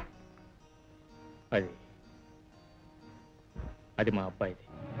 ఏమిటండి అది? అది మా అబ్బాయిది.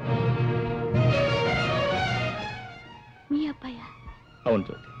 మీ అబ్బాయా? అవును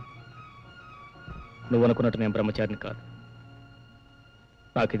జ్యోతి, నువ్వు అనుకున్నట్టు నేను బ్రహ్మచారిని కాదు.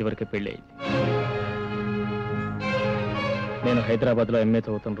 నాకు ఇదివరకే పెళ్ళి అయింది. నేను హైదరాబాద్లో ఎంఏ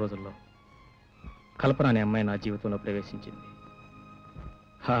చదువుతున్న రోజుల్లో కల్పన అనే అమ్మాయి నా జీవితంలో ప్రవేశించింది.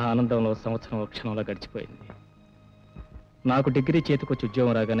 ఆ ఆనందంలో సంవత్సరం ఒక క్షణంలో గడిచిపోయింది. నాకు డిగ్రీ చేతికొచ్చి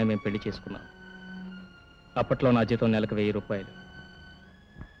ఉద్యోగం రాగానే మేము పెళ్లి చేసుకున్నాం. అప్పట్లో నా జీతం నెలకు 1000 రూపాయలు.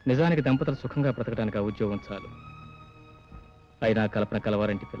 నిజానికి దంపతులు సుఖంగా బ్రతకడానికి ఆ ఉద్యోగం చాలు. అయినా కల్పన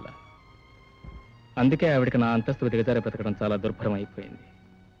కలవారింటి పిల్ల. అందుకే ఆవిడికి నా అంతస్తుకు దిగజారి బ్రతకడం చాలా దుర్భరం అయిపోయింది.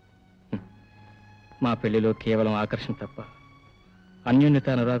 మా పెళ్లిలో కేవలం ఆకర్షణ తప్ప అన్యోన్యత,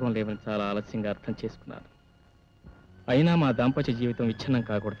 అనురాగం లేవని చాలా ఆలస్యంగా అర్థం చేసుకున్నాను. అయినా మా దాంపత్య జీవితం విచ్ఛిన్నం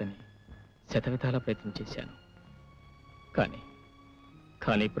కాకూడదని శతవిధాలా ప్రయత్నం చేశాను.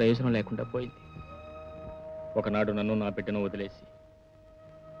 కానీ ప్రయోజనం లేకుండా పోయింది. ఒకనాడు నన్ను, నా బిడ్డను వదిలేసి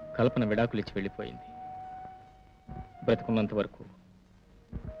కల్పన విడాకులిచ్చి వెళ్ళిపోయింది. బ్రతుకున్నంత వరకు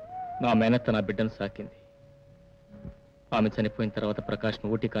నా మేనత్త నా బిడ్డను సాకింది. ఆమె చనిపోయిన తర్వాత ప్రకాష్ను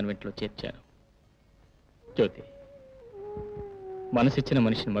ఊటీ కాన్వెంట్లో చేర్చాను. జ్యోతి, మనసిచ్చిన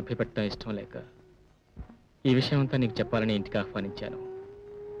మనిషిని మభ్యపెట్టడం ఇష్టం లేక ఈ విషయం అంతా నీకు చెప్పాలని ఇంటికి ఆహ్వానించాను.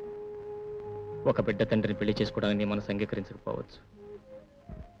 ఒక బిడ్డ తండ్రిని పెళ్లి చేసుకోవడానికి నీ మనసు అంగీకరించకపోవచ్చు.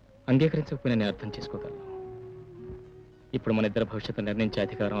 అంగీకరించకపోయినా నేను అర్థం చేసుకోగలను. ఇప్పుడు మన ఇద్దరు భవిష్యత్తు నిర్ణయించే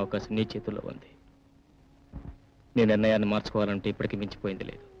అధికారం, అవకాశం నీ చేతుల్లో ఉంది. నీ నిర్ణయాన్ని మార్చుకోవాలంటే ఇప్పటికీ మించిపోయింది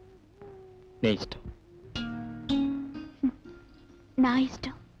లేదు. నీ ఇష్టం. నా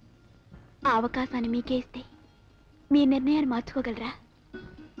ఇష్టం. ఆ అవకాశాన్ని మీకే ఇస్తే మీ నిర్ణయాన్ని మార్చుకోగలరా?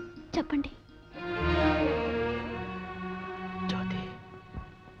 చెప్పండి. జ్యోతి,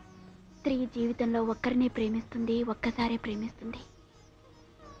 స్త్రీ జీవితంలో ఒక్కరినే ప్రేమిస్తుంది, ఒక్కసారే ప్రేమిస్తుంది.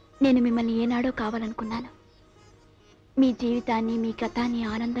 నేను మిమ్మల్ని ఏనాడో కావాలనుకున్నాను. మీ జీవితాన్ని, మీ గతాన్ని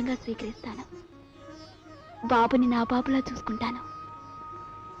ఆనందంగా స్వీకరిస్తాను. బాబుని నా బాబులా చూసుకుంటాను.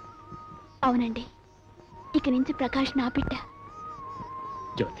 అవునండి, ఇక నుంచి ప్రకాష్ నా బిడ్డ.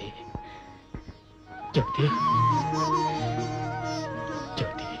 జ్యోతి, జ్యోతి,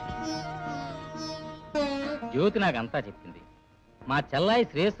 జ్యోతి. జ్యోతి నాకు అంతా చెప్పింది. మా చెల్లాయి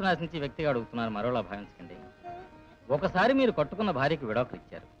శ్రేయస్సు నాశించి వ్యక్తిగా అడుగుతున్నారు, మరోలా భావించకండి. ఒకసారి మీరు కట్టుకున్న భార్యకి విడాకులు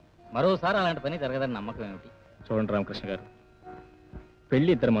ఇచ్చారు, మరోసారి అలాంటి పని జరగదని నమ్మకం ఏమిటి? చూడండి రామకృష్ణ గారు,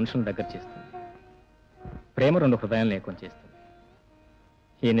 పెళ్లి ఇద్దరు మనుషులను దగ్గర చేస్తుంది. ప్రేమ 2 హృదయాలను ఏకం చేస్తుంది.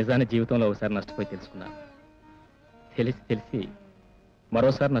 ఈ నిజాన్ని జీవితంలో ఒకసారి నష్టపోయి తెలుసుకున్నాను. తెలిసి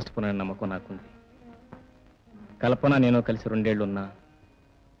మరోసారి నష్టపోయిన నమ్మకం నాకుంది. కల్పన నేను కలిసి 2 ఏళ్ళు ఉన్నా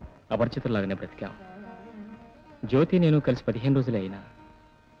అపరిచితుల్లాగానే బ్రతికాం. జ్యోతి నేను కలిసి 15 రోజులే అయినా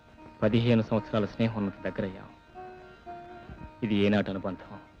 15 సంవత్సరాల స్నేహం ఉన్నంత దగ్గరయ్యాం. ఇది ఏనాటి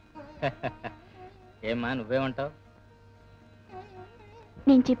అనుబంధం? ఏమ్మా, నువ్వేమంటావు?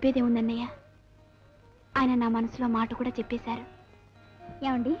 నేను చెప్పేది ఉందన్నయ్య. ఆయన నా మనసులో మాట కూడా చెప్పేశారు.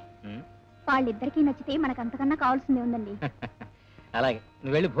 ఏమండి, వాళ్ళిద్దరికీ నచ్చితే మనకు అంతకన్నా కావాల్సిందే ఉందండి. అలాగే,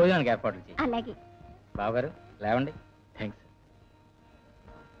 నువ్వు వెళ్ళి భోజనానికి ఏర్పాట్లు చేయి. అలాగే. బావగారు లేవండి. థ్యాంక్స్.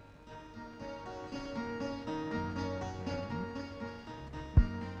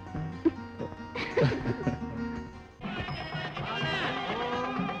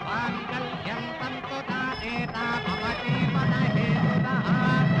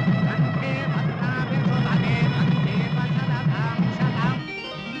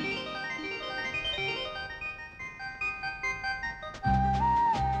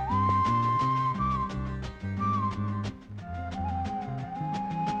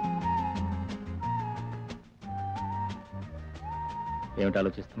 ఏమిటి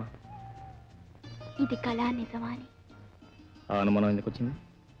ఆలోచిస్తున్నా? ఇది కళా నిజమా అని. ఆ అనుమానం ఎందుకు వచ్చింది?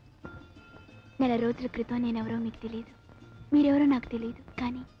 నెల రోజుల క్రితం నేనెవరో మీకు తెలియదు, మీరెవరో నాకు తెలియదు,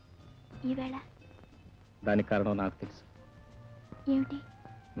 కానీ ఈవేళ దానికి కారణం నాకు తెలుసు. ఏమిటి?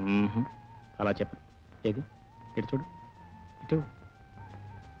 అలా చెప్పు. ఏది? ఇటు చూడు, ఇటు.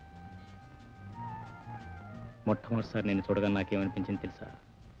 మొట్టమొదటిసారి నేను చూడగా నాకేమనిపించింది తెలుసా?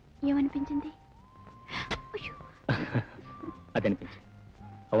 ఏమనిపించింది? అది అనిపించింది.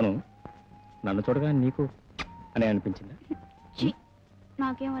 అవును, నన్ను చూడగా నీకు అని అనిపించిందా?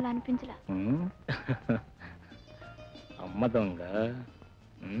 నాకేం అలా అనిపించలా. అమ్మ దొంగ,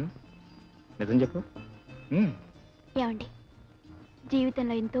 నిజం చెప్పు. ఏమండి,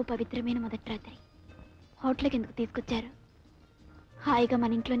 జీవితంలో ఎంతో పవిత్రమైన మొదటి రాత్రి హోటల్కి ఎందుకు తీసుకొచ్చారు? హాయిగా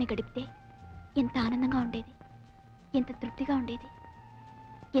మన ఇంట్లోనే గడిపితే ఎంత ఆనందంగా ఉండేది, ఎంత తృప్తిగా ఉండేది.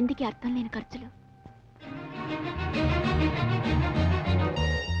 ఎందుకు అర్థం లేని ఖర్చులు?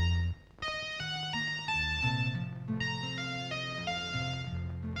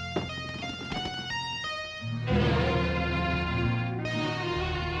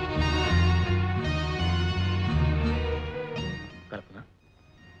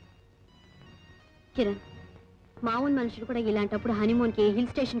 కిరణ్, మామూలు మనుషులు కూడా ఇలాంటప్పుడు హనీమూన్కి హిల్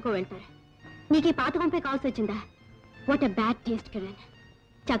స్టేషన్కో వెళ్తారు. నీకు ఈ పాత కొంపే కావాల్సి వచ్చిందా? What a bad taste Kiran.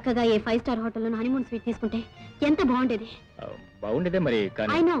 చక్కగా ఏ 5 స్టార్ హోటల్లో హనీమూన్ స్వీట్ తీసుకుంటే ఎంత బాగుండేది. బాగుండేదే మరి.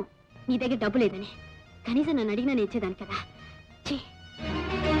 ఐ నో నీ దగ్గర డబ్బు లేదని, కనీసం నన్ను అడిగినా నేను ఇచ్చేదాన్ని కదా.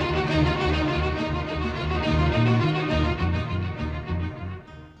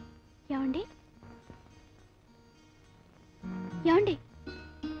 ఏమండి, ఏమండి,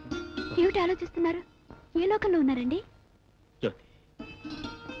 ఏమిటి ఆలోచిస్తున్నారు? ఏ లోకంలో ఉన్నారండి? జ్యోతి,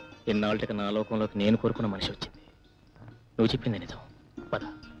 ఎన్నాళ్ళకి నా లోకంలోకి నేను కోరుకున్న మనిషి వచ్చింది. నువ్వు చెప్పింది నిజం. పద,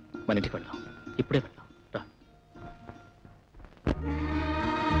 మన ఇంటికి వెళ్దాం. ఇప్పుడే వెళ్దాం. రా.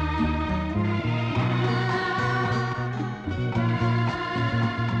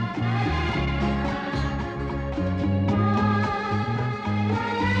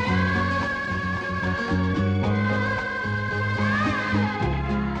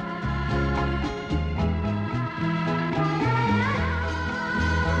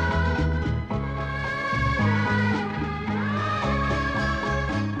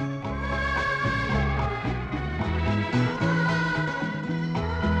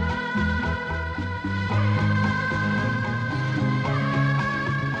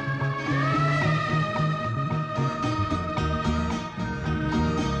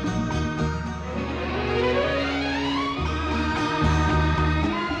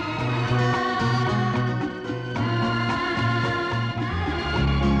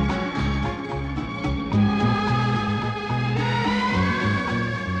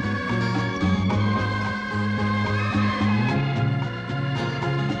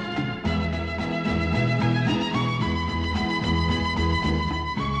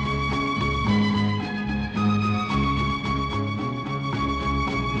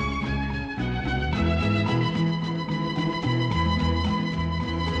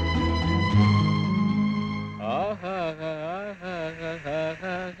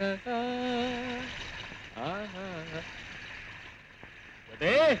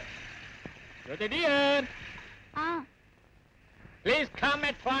 Please come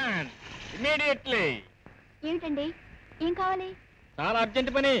at once, immediately. ఏమిటండి, ఏం కావాలి? చాలా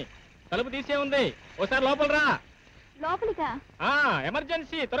అర్జెంట్ పని. తలుపు తీసే ఉంది, ఒకసారి లోపల రా. లోపలికా?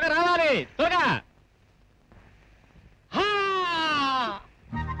 ఎమర్జెన్సీ, త్వరగా రావాలి, త్వరగా.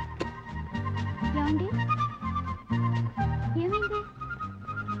 ఏమండి, ఏమైంది?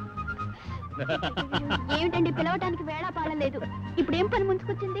 ఏమిటండి, పిలవటానికి వేళ పాడలేదు. ఇప్పుడు ఏం పని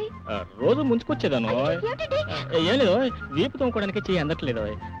ముంచుకొచ్చింది? రోజు ముంచుకొచ్చేదాను. ఏమిటండి? ఏం లేదు, వీపు తోముకోవడానికి చెయ్యి అందట్లేదు.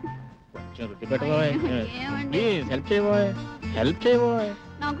 కొంచెం రుద్ది పెట్టబోయ్. Please help చేయబోయ్, help చేయబోయ్.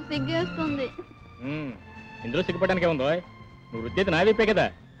 నాకు సిగ్గేస్తుంది. ఇందులో సిగ్గుపడడానికి ఏముందో? నువ్వు రుద్దేది నా వీపే కదా,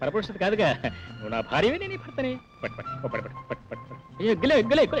 పరపురుషుడు కాదుగా. నువ్వు నా భార్యవే, నేను పడతానే. పట్ పట్ పట్ పట్ పట్ పట్ పట్. గిలే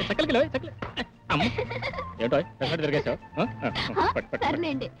గిలే చక్కలు గిలే చక్కలే. ఏంటో తిరిగేసావు.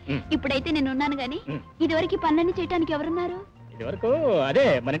 సర్లేండి, ఇప్పుడైతే నేను ఉన్నాను గాని ఇదివరకు పనులన్నీ చేయడానికి ఎవరున్నారు? ఇదివరకు అదే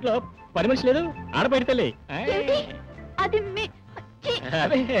మన ఇంట్లో పని మనిషి లేదు, ఆడబయట తల్లి. అది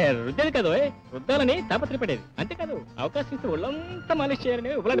అదే రుద్దేది కాదు, రుద్దాలని తాపత్రపడేది. అంతేకాదు, అవకాశం ఇస్తే ఒళ్ళంతా మాలిష్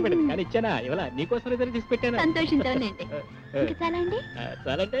చేయాలని ఉపలాట పడేది. కానీ ఇచ్చానా ఇవాళ నీకోసం రిజర్వ్ చేసి పెట్టాను. సంతోషించండి. చాలా అండి.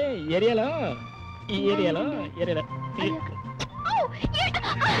 చాలా అంటే ఈ ఏరియాలో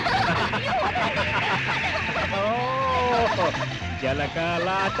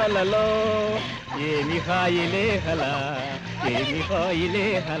జలకాలాటలలో ఏమి హాయిలే హలా, ఏమి హాయిలే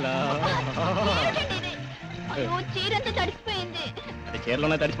హలా. చీరంతా తడిసిపోయింది. అది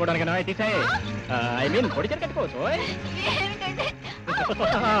చీరలోనే తడిసిపోవడానికి తీసాయి. ఐ మీన్ పొడి చీర కట్టుకోవచ్చు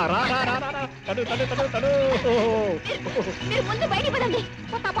మీరు ముందు బయటికి పదండి.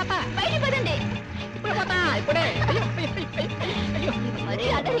 బయటికి పదండి. ఇప్పుడే మరీ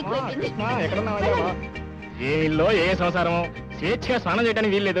అదే ఎక్కువైపోయింది. ఏ ఇల్లు ఏ సంసారం స్వేచ్ఛగా స్నానం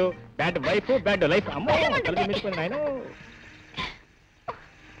చేయడానికి వీల్లేదు. Bad wife bad life. అమ్మో ఆయన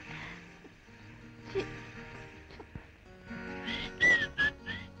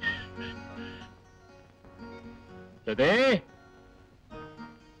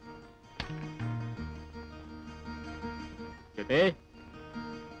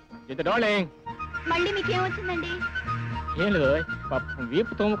డార్లింగ్. మళ్ళీ మీకేమొచ్చిందండి? ఏం లేదు, పాపం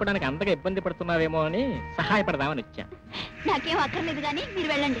వీపు తోముకోవడానికి అంతగా ఇబ్బంది పడుతున్నావేమో అని సహాయపడదామని వచ్చా. నాకేం అక్కర్లేదు కానీ మీరు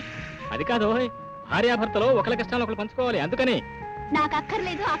వెళ్ళండి. అది కాదు, భార్యాభర్తలో ఒకరి కష్టాలు ఒకరు పంచుకోవాలి, అందుకని. నాకు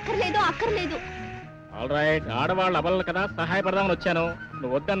అక్కర్లేదు అక్కర్లేదు అక్కర్లేదు. ఆల్ రైట్, ఆడవాళ్ళు అబలలు కదా, సహాయపడదామని వచ్చాను.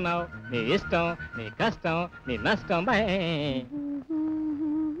 నువ్వు వద్దన్నావు. నీ ఇష్టం, నీ కష్టం, నీ నష్టం. బాయ్.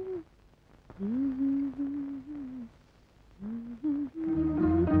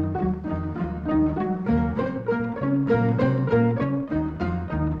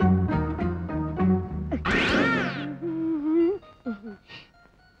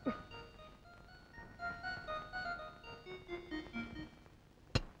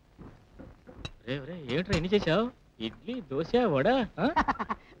 ఏమిట్రా ఎన్ని చేసావు? ఇడ్లీ, దోశ, వడ.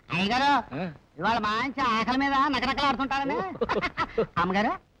 అయ్యగారు ఇవాళ మంచి ఆకలి మీద నకనకలాడుతుంటారని.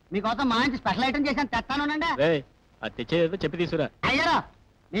 అమ్మగారు మీకోసం మంచి స్పెషల్ ఐటమ్ చేశాను, తెస్తానుండండి. అది తెచ్చేదో చెప్పి తీసుకురా. అయ్యారు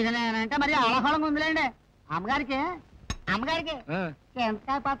మీకు నేనంటే మరి ఆహ్లాదంగా ఉందిలేండి. అమ్మగారికి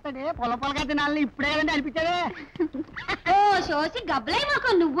ఎంతకాయ పచ్చడి పొల పొలగా తినాలని ఇప్పుడే కదండి అనిపించేది. ఓ శోసి గబ్బలై మాకు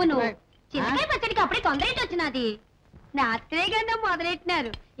నువ్వును. చింతకాయ పచ్చడికి అప్పుడే తొందర వచ్చినది. రాత్రే గంట మొదలెట్టినారు,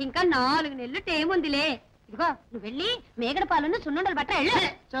 ఇంకా 4 నెలలు టైం ఉందిలే. ఇదిగో నువ్వు వెళ్ళి మేగడ పాలను సున్నుండలు బట్ట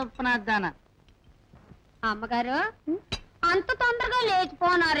చెప్పునాదాన. అమ్మగారు అంత తొందరగా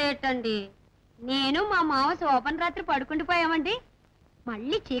లేచిపోనారేటండి. నేను మా మామ శోభన్ రాత్రి పడుకుండిపోయామండి.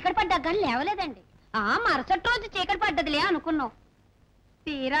 మళ్ళీ చీకటి పడ్డాక కానీ లేవలేదండి. మరుసటి రోజు చీకటి పడ్డదిలే అనుకున్నాం.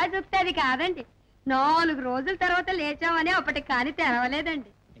 తీరా చూస్తే అది కాదండి. 4 రోజుల తర్వాత లేచామని అప్పటికి కానీ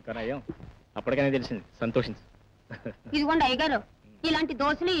తెరవలేదండి. అప్పటికైనా తెలిసింది, సంతోషించు. ఇదిగోండి అయ్యగారు, ఇలాంటి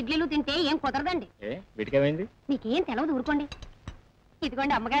దోశలు ఇడ్లీలు తింటే ఏం కుదరదండి. వీటికేమైంది? మీకేం తెలవదు, ఊరుకోండి.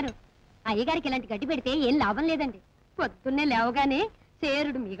 ఇదిగోండి అమ్మగారు, అయ్యగారికి ఇలాంటి గడ్డి పెడితే ఏం లాభం లేదండి. పొద్దున్నే లేవగానే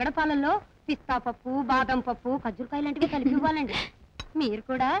సేరుడు మిగడ పాలల్లో పిస్తా పప్పు, బాదం పప్పు, ఖర్జూరకాయ లాంటివి కలిపి ఇవ్వాలండి. మీరు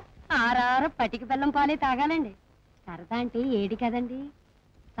కూడా ఆరార పటికి బెల్లం పాలే తాగాలండి. సరదా అంటే ఏడి కదండి.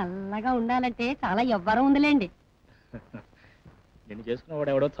 చల్లగా ఉండాలంటే చాలా ఎవ్వరం ఉందిలేండి. నేను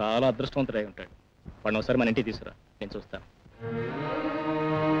చేసుకున్నవాడు ఎవడో చాలా అదృష్టవంతుడై ఉంటాడు. వాడిని ఒకసారి మన ఇంటికి తీసుకురా, నేను చూస్తాను.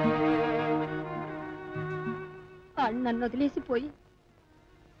 నన్ను వదిలేసిపోయి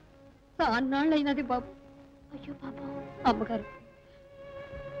అన్నాళ్ళైనది బాబు. అయ్యో బాబు. అమ్మగారు,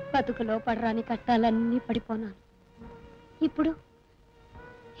 బతుకులో పడరాని కట్టాలన్నీ పడిపోనాను. ఇప్పుడు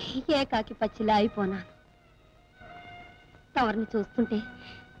ఏకాకి పచ్చిలా అయిపోనాను. తవరిని చూస్తుంటే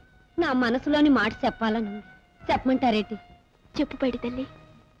నా మనసులోని మాట చెప్పాలని చెప్పమంటారేటి? చెప్పు పడి తల్లి.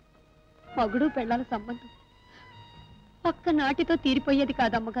 మగుడు పెళ్ళాల సంబంధం ఒక్క నాటితో తీరిపోయేది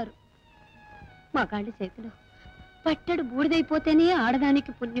కాదమ్మగారు. మగాళ్ళ చేతిలో పట్టడు బూడిదైపోతేనే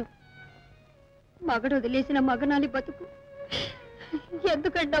ఆడదానికి పుణ్యం. మగడు వదిలేసిన మగనాలి బతుకు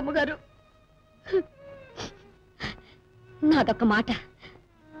ఎందుకండి అమ్మగారు? నాదొక్క మాట.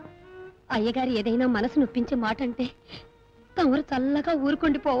 అయ్యగారు ఏదైనా మనసు నొప్పించే మాట అంటే తమరు చల్లగా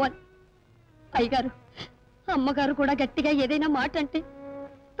ఊరుకుండిపోవాలి. అయ్యగారు, అమ్మగారు కూడా గట్టిగా ఏదైనా మాట అంటే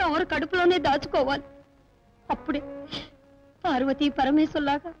తమరు కడుపులోనే దాచుకోవాలి. అప్పుడే పార్వతీ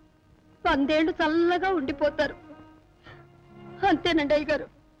పరమేశ్వరులాగా 100 ఏళ్ళు చల్లగా ఉండిపోతారు. అంతేనండి అయ్యగారు,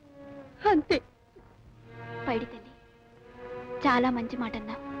 అంతే. పైడి తల్లి, చాలా మంచి మాట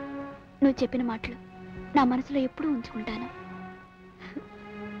అన్నావు. నువ్వు చెప్పిన మాటలు నా మనసులో ఎప్పుడూ ఉంచుకుంటాను.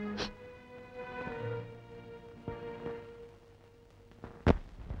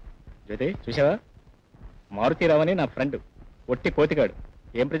 జ్యోతి, చూసావా? మారుతీరావు అని నా ఫ్రెండ్, ఒట్టి కోతిగాడు.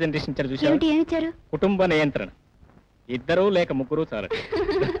 ఏం ప్రెజెంటేషన్ ఇచ్చారు చూసావా? కుటుంబ నియంత్రణ. 2 లేక 3 చాలు.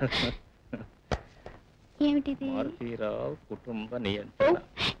 ఏమిటిది? మారుతీరావు కుటుంబ నియంత్రణ.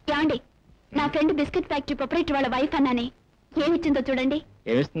 ఏమండి, నా ఫ్రెండ్ బిస్కెట్ ఫ్యాక్టరీ ప్రొపరేటర్ వాళ్ళ వైఫ్ అన్నానే, ఏమిచ్చిందో చూడండి.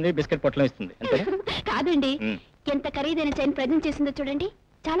 ఏమిస్తుంది? బిస్కెట్ పొట్లం ఇస్తుంది. కాదండి, ఎంత ఖరీదైన చైన్ ప్రజెంట్ చేసిందో చూడండి.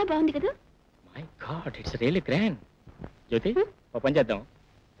 చాలా బాగుంది కదా. My God, it's really grand. జ్యోతి, ఓ పని చేద్దాం.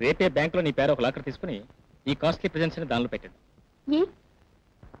 రేపే బ్యాంక్ లో నీ పేరు ఒక లాకర్ తీసుకుని ఈ కాస్ట్లీ ప్రెజెంట్స్ ని దానిలో పెట్టండి. ఏ,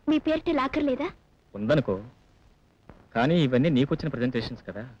 మీ పేరుటే లాకర్ లేదా? ఉందనుకో, కానీ ఇవన్నీ నీకు వచ్చిన ప్రెజెంటేషన్స్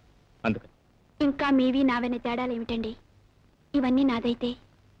కదా, అందుకని. ఇంకా మీవి నావనే తేడాలు ఏమిటండి? ఇవన్నీ నాదైతే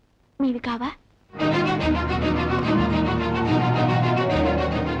మీవి కావా?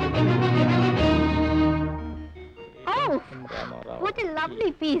 Lovely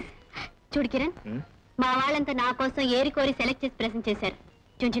piece. చూడు కిరణ్, మా వాళ్ళంతా నా కోసం ఏరి కోరి సెలెక్ట్ చేసి ప్రెజెంట్ చేశారు.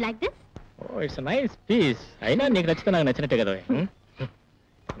 Don't you like this? It's nice piece. అయినా నీకు నచ్చితే నాకు నచ్చినట్టే కదా.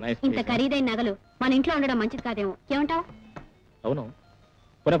 ఇంత ఖరీదైన నగలు మన ఇంట్లో ఉండడం మంచిది కాదేమో, ఏమంటావు? అవును,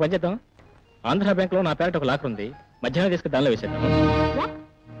 పునః పని చేద్దాం. ఆంధ్ర బ్యాంక్ లో నా పేరట ఒక లాకర్ ఉంది, మధ్యాహ్నం తీసుకుని దానిలో వేసేద్దాం.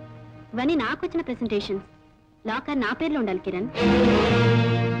 ఇవన్నీ నాకు వచ్చిన ప్రెజెంటేషన్స్. లాకర్ నా పేర్లో ఉండాలి కిరణ్.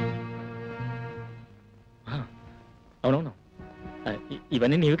 అవునవును,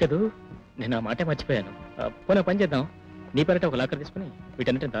 ఇవన్నీ నీవి కదూ, నేను ఆ మాటే మర్చిపోయాను. పునః పని చేద్దాం, నీ పేరట ఒక లాకర్ తీసుకుని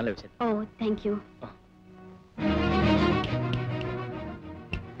వీటన్నిటిని దానిలో వేసేద్దాం. ఓ థ్యాంక్ యూ.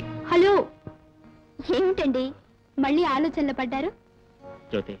 హలో, ఏమిటండి మళ్ళీ ఆలోచనలో పడ్డారు?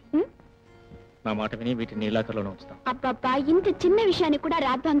 జ్యోతి, నా మాట విని వీటిని నీ లాకర్లోనే ఉంచుతాం. అబ్బబ్బా, ఇంత చిన్న విషయానికి కూడా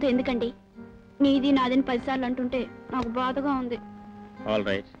రాద్దాంతో ఎందుకండి? నీది నాదని 10 సార్లు అంటుంటే నాకు బాధగా ఉంది. ఆల్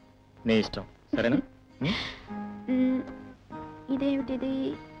రైట్, నీ ఇష్టం, సరేనా? ఇదేమిటిది?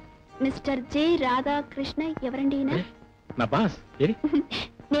 మిస్టర్ జె రాధాకృష్ణ ఎవరండి ఈయన? నా బాస్.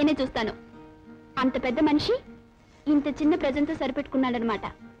 నేనే చూస్తాను. అంత పెద్ద మనిషి ఇంత చిన్న ప్రజెంట్తో సరిపెట్టుకున్నాడనమాట.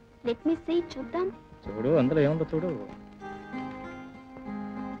 లెట్ మీ సీ, చూద్దాం. చూడు, అందులో ఏముందో చూడు.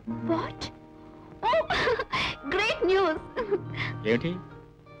 వాట్? Oh great news. ఏమిటి?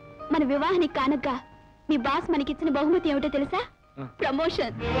 మన వివాహానికి కానుక మీ బాస్ మనకిచ్చిన బహుమతి ఏమిటో తెలుసా?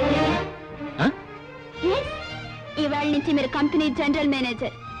 ప్రమోషన్. ఇవాళ నుంచి మీరు కంపెనీ జనరల్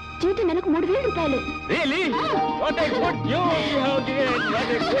మేనేజర్. జీతం నెలకు 3,000 రూపాయలు. Really? What a good news you have given!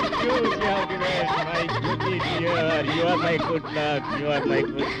 What a good news you have given! My Judy dear, you are my good luck. You are my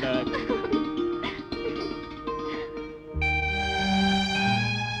good luck.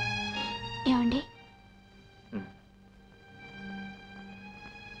 ఏమండి?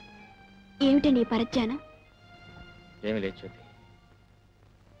 ఏమిటండి ఈ పరిచయానం? ఏమి లేదు జ్యోతి,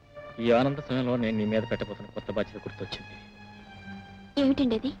 ఈ ఆనంద సమయంలో నేను నీ మీద పెట్టబోతున్న కొత్త బాధ్యత గుర్తొచ్చింది.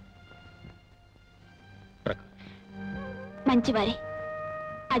 ఏమిటండి అది? మంచివారే,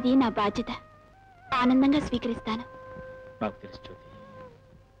 అది నా బాధ్యత. ఆనందంగా స్వీకరిస్తాను. నాకు తెలుసు జ్యోతి,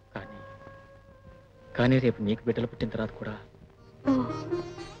 కానీ రేపు నీకు బిడ్డలు పుట్టిన తర్వాత కూడా. ఓ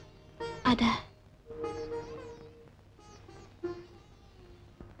అదా?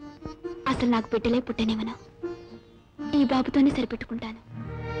 అసలు నాకు బిడ్డలే పుట్టనివ్వను. ఈ బాబుతోనే సరిపెట్టుకుంటాను.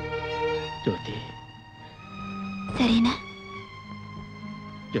 జ్యోతి, సరేనా?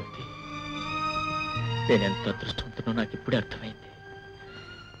 జ్యోతి, నేనెంత అదృష్టవంతునో నాకు ఇప్పుడే అర్థమైంది.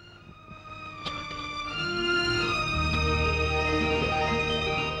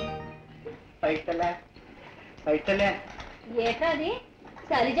 ఏటాది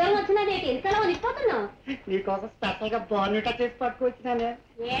చలిజాము వచ్చినది? ఇంతలో వణికిపోతున్నావు? నీకోసం స్పెషల్ గా బాగున్నట్టు చేసి పట్టుకొచ్చినానే.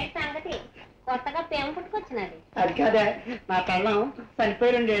 ఏ సంగతి? కొత్తగా పేమ పుట్టుకొచ్చినది? అది కాదా, నా కళ్ళం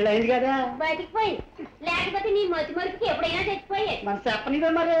చనిపోయి 2 ఏళ్ళు అయింది కదా. బయటికి పోయి, లేకపోతే నీ మతి మరుపుకి ఎప్పుడైనా చచ్చిపోయే. మన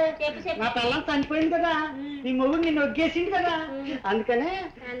చెప్పనిదా మరి? నా పిల్లం చనిపోయింది కదా, నీ మొగుడు నిన్ను ఒగ్గేసింది కదా. అందుకనే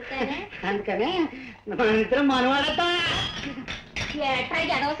మన ఇద్దరం మనవాడతా. ఏట్రా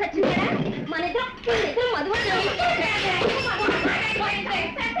ఎదవ సచ్చినాడా? మన ఇద్దరం మధువాడు.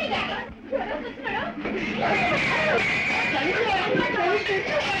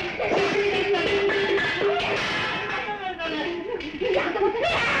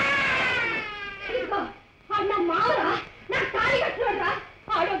 అన్న మావరా, నాకు తాళి కట్టుకోడరా.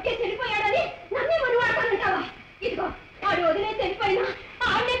 ఆడొక్కే చనిపోయాడని నన్నే మనవాడతానంటావా? ఇదిగో ఆడు వదిలే చనిపోయినా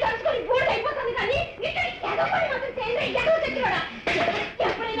ఆడనే తలుచుకొని బోర్డు అయిపోతుంది. కానీ ఇక్కడికి ఏదో పని మాత్రం చేయండి. ఎదవ చచ్చివాడా?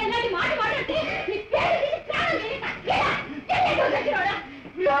 ఎప్పుడైనా ఇలాంటి మాట మాట్లాడితే నీ పేరు తీసి ప్రాణం చచ్చివాడా?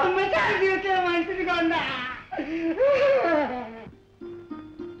 మంచిదిగా ఉందా?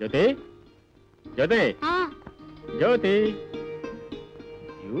 జ్యోతి, జ్యోతి, జ్యోతి,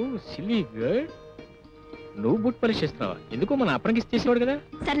 యూ సిల్లీ గర్ల్, నువ్వు బుట్ పాలిష్ చేస్తున్నావా? ఎందుకో మన అప్పటికి చేసేవాడు కదా.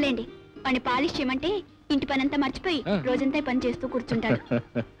 సర్లేండి, వాడిని పాలిష్ చేయమంటే ఇంటి పనంతా మర్చిపోయి రోజంతా పని చేస్తూ కూర్చుంటాడు.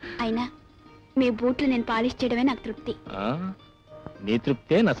 అయినా మీ బూట్లు నేను పాలిష్ చేయడమే నాకు తృప్తి. నీ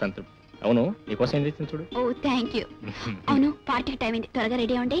తృప్తే నా సంతృప్తి. అవును, నీకోసం ఏం చేసింది చూడు. ఓ థ్యాంక్ యూ. అవును, పార్టీకి టైం అయింది, త్వరగా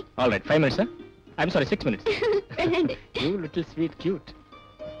రెడీ అవ్వండి. All right, 5 minutes. I'm sorry, 6 minutes. వెళ్ళండి. You little sweet cute.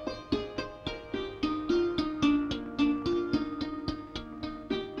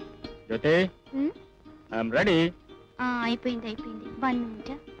 Jyothi, I'm ready. అయిపోయింది. 1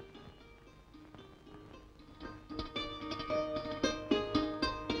 minute.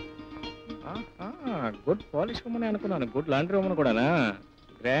 గుడ్ పాలిష్ రూమ్ అని అనుకున్నాను. గుడ్ లాండ్రీ రూమ్ కూడానా?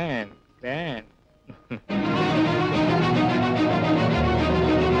 Grand grand.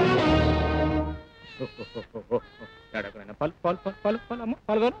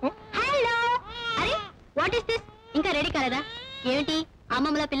 Hello, what is this? ఇంకా రెడీ కాలేదా? ఏమిటి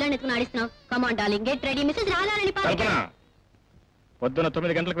అమ్మమ్మలా పిల్లని ఎత్తుకుని ఆడిస్తున్నావు? Come on darling, get ready. Missus Radharani పొద్దున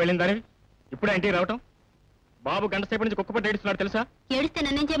 9 గంటలకు వెళ్ళిందని ఇప్పుడే ఇంటికి రావటం? బాబు గంట సేపు నుంచి కుక్కపట్టి ఏడుస్తున్నాడు తెలుసా? ఏడిస్తే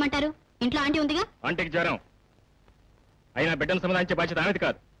నన్నేం చేయమంటారు? ఇంట్లో ఆంటీ ఉందిగా. ఆంటీకి జ్వరం అయినా బిడ్డను సమాధానించే బాధ్యత ఆమెది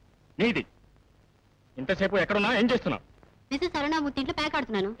కాదు, నీది. ఇంతసేపు ఎక్కడున్నా ఏం చేస్తున్నావు? మిస్సెస్ అరుణామూర్తి ఇంట్లో ప్యాక్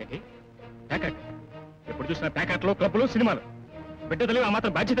ఆడుతున్నాను. ప్యాకెట్? ఎప్పుడు చూసినా ప్యాకెట్లు, క్లబ్లు, సినిమాలు. బిడ్డ తెలివి ఆ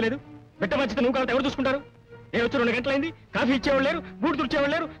మాత్రం బాధ్యత లేదు. బిడ్డ బాధ్యత నువ్వు కావాలి ఎవరు చూసుకుంటారు? నేను వచ్చి 2 గంటలైంది, కాఫీ ఇచ్చేవాళ్ళు లేరు, బూట్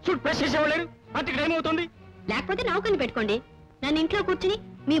తుడిచేవాళ్ళు లేరు, సూట్ ప్రెస్ చేసేవాళ్ళు లేరు. ఆంటీకి టైం అవుతుంది. లేకపోతే నౌకని పెట్టుకోండి. నన్ను ఇంట్లో కూర్చుని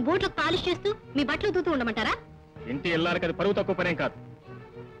మీ బూట్లకు పాలిష్ చేస్తూ మీ బట్టలు తూతూ ఉండమంటారా? ఇంటి ఇల్లాలకి అది పరువు తక్కువ పనేం కాదు.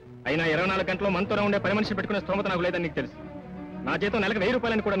 అయినా 24 గంటలు మనతోనే ఉండే పని మనిషి పెట్టుకునే స్తోమత నాకు లేదని నీకు తెలుసు. నా జీతం నెలకు 1000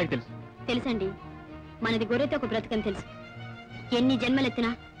 రూపాయలని కూడా నీకు తెలుసు. తెలుసండి, మనది గొర్రెతో ఒక బ్రతకని తెలుసు. ఎన్ని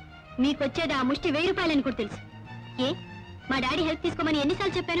జన్మలెత్తినా మీకొచ్చేది ఆ ముష్టి 1000 రూపాయలని కూడా తెలుసు. ఏ మా డాడీ హెల్ప్ తీసుకోమని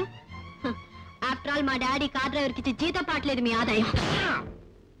ఎన్నిసార్లు చెప్పాను? ఆఫ్టర్ ఆల్ మా డాడీ కార్ డ్రైవర్కి ఇచ్చి జీతం పాటలేదు మీ ఆదాయం.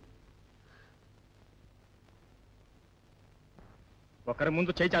 ఒకరి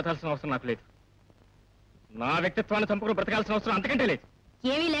ముందు చేయి చాచాల్సిన అవసరం నాకు లేదు. నా వ్యక్తిత్వాన్ని చంపుకుని బ్రతకాల్సిన అవసరం అంతకంటే లేదు.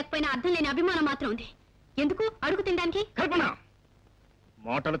 ఏమీ లేకపోయినా అర్థం లేని అభిమానం మాత్రం ఉంది. ఎందుకు అడుగు తినడానికి? కల్పన,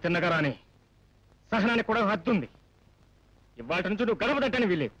 మాటలు తిన్నగా రాని సహనానికి కూడా హద్దుంది. ఇవాళ నుంచి నువ్వు గడప దట్టని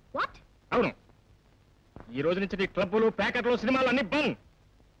వీలేదు. వాట్? అవును, ఈ రోజు నుంచి నీ క్లబ్బులు, ప్యాకెట్లు, సినిమాలు అన్ని బంద్.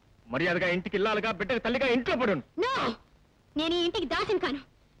 మర్యాదగా ఇంటికి ఇల్లాలుగా, బిడ్డకి తల్లిగా ఇంట్లో పడు. నో, నేను ఈ ఇంటికి దాసిని కాను.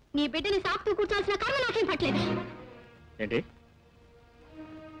 నీ బిడ్డని సాకుతూ కూర్చోాల్సిన కర్మ నాకేం పట్టలేదు. ఏంటి?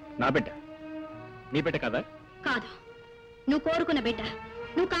 నా బిడ్డ నీ బిడ్డ కదా? కాదు, నువ్వు కోరుకున్న బిడ్డ,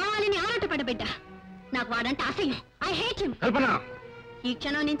 నువ్వు కావాలని ఆరాటపడ్డ బిడ్డ. నాకు వాడంటే అసహ్యం. I hate him. కల్పన, ఈ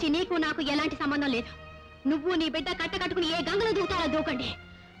క్షణం నుంచి నీకు నాకు ఎలాంటి సంబంధం లేదు. నువ్వు నీ బిడ్డ కట్టుకుని ఏ గంగలో దూకుతారో దూకండి.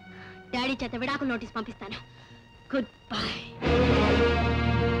 డాడీ చేత విడాకుల నోటీస్ పంపిస్తాను. Good bye.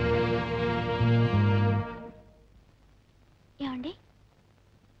 ఏమండి?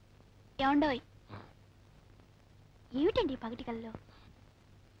 ఏమండోయ్? ఏమిటండి పగటి కల్లో?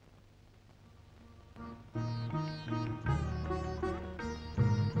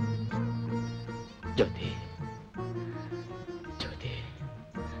 జ్యోతి, జ్యోతి.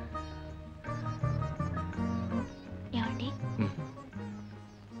 ఏమండి,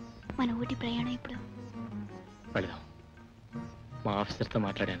 మన ఊటి ప్రయాణం ఇప్పుడు? వెళదాం. మా ఆఫీసర్తో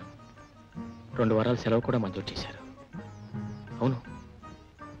మాట్లాడాను. 2 వారాల సెలవు కూడా మంజూరు చేశారు. అవును,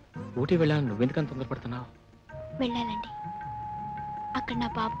 ఊటీ వెళ్ళాను. నువ్వెందుకంత తొందరపడుతున్నావు? వెళ్ళాలండి. అక్కడ నా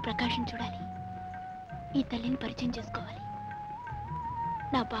బాబు ప్రకాశం చూడాలి. ఈ తల్లిని పరిచయం చేసుకోవాలి.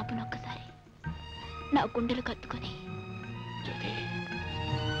 నా బాబును ఒక్కసారి నా గుండెలు కత్తుకొని. జ్యోతి,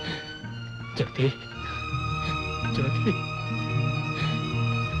 జ్యోతి, జ్యోతి.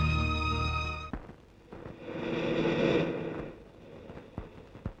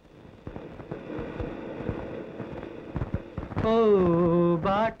 ఓ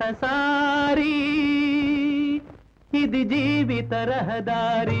బాటసారి, ఇది జీవిత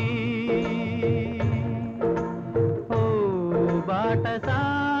రహదారి. ఓ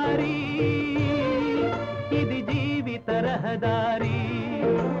బాటసారి, ఇది జీవిత రహదారి.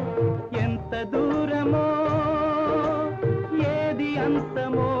 ఎంత దూరమో, ఏది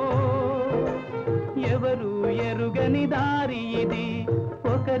అంతమో, ఎవరు ఎరుగని దారి ఇది.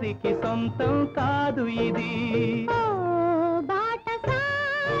 ఒకరికి సొంతం కాదు ఇది.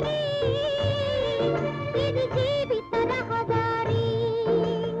 ఇది జీవిత రహదారి.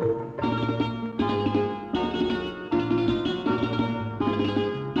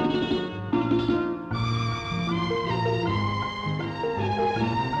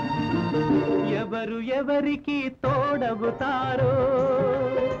 ఎవరు ఎవరికి తోడవుతారో,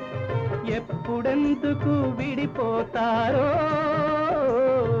 ఎప్పుడెందుకు విడిపోతారో,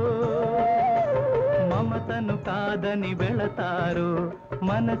 మమతను కాదని వెళతారు,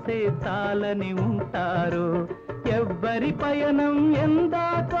 మనసే చాలని ఉంటారు. ఎవ్వరి పయనం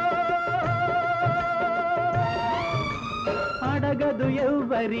ఎందాకో అడగదు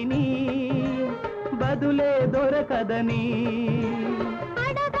ఎవ్వరిని, బదులే దొరకదని.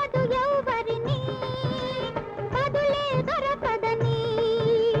 అడగదు ఎవరిని, బదులే దొరకదని.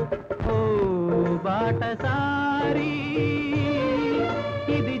 ఓ బాటసారి,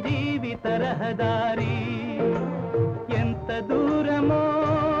 ఇది జీవిత రహదారి. ఎంత దూరమో,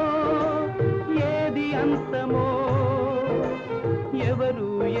 ఏది అంతమో, ఎవరు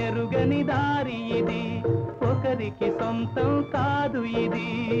ఎరుగని దారి ఇది. ఒకరికి సొంతం కాదు ఇది.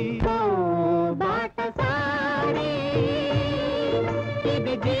 ఓ బాటసారి,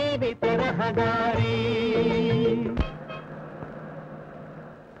 ఇది జీవిత రహదారి.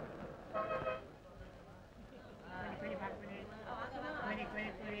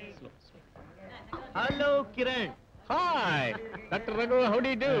 Hello Kiran. Hi doctor Raghu, how do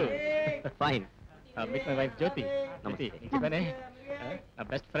you do? Fine. Meet my wife జ్యోతి. నమస్తే. నా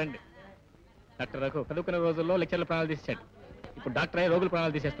బెస్ట్ ఫ్రెండ్ డాక్టర్ రఘు. చదువుకునే రోజుల్లో లెక్చర్ల ప్రాణాలు తీసేశాడు. ఇప్పుడు డాక్టర్ అయ్యి రోగుల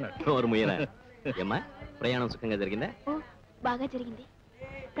ప్రాణాలు తీసేస్తున్నాడు. నోరు ముయ్యరా. ఏమ్మా ప్రయాణం సుఖంగా జరిగిందా? ఓ బాగా జరిగింది.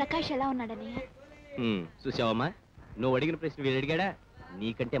 ప్రకాష్ ఎలా ఉన్నాడన్నయ్య? చూసావమ్మా, నువ్వు అడిగిన ప్రశ్న వీడు అడిగాడా?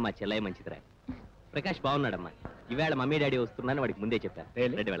 నీకంటే మా చెల్లయ్య మంచిదిరా. ప్రకాష్ బాగున్నాడమ్మా. ఈవేళ మమ్మీ డాడీ వస్తున్నాను వాడికి ముందే చెప్పాను.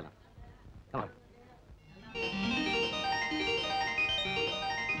 రెడ్డి వెళ్దాం.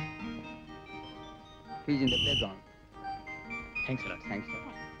 Thanks lot. థ్యాంక్స్.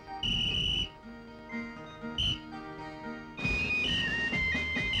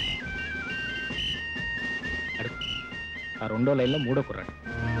 ఆ రెండో లైన్లో మూడో కుర్రాడు.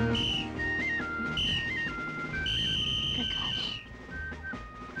 Prakash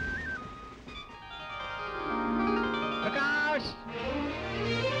Prakash,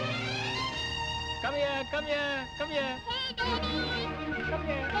 come here, come here, come here. Come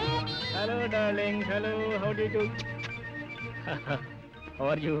here. Hello darling, hello, how do you do? How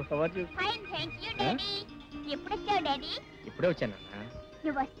are you? How are you? Fine thank you daddy. ఎప్పుడు వచ్చావు డాడీ? ఇప్పుడే వచ్చాను నాన్న.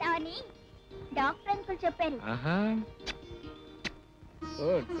 నువ్వు వస్తావని డాక్టర్ అంకుల్ చెప్పారు. ఆహా,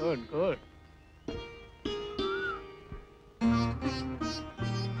 గుడ్ గుడ్ గుడ్.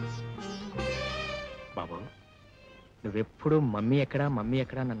 బాబు, నువ్వెప్పుడు మమ్మీ ఎక్కడా మమ్మీ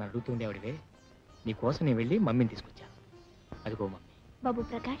ఎక్కడా నన్ను అడుగుతుండేవాడివే. నీకోసం నేను వెళ్ళి మమ్మీని తీసుకొచ్చా. అదిగో మమ్మీ. బాబు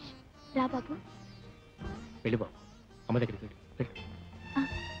ప్రకాష్ రా బాబు. వెళ్ళు బాబు, అమ్మ దగ్గరికి వెళ్ళు. వెళ్ళు.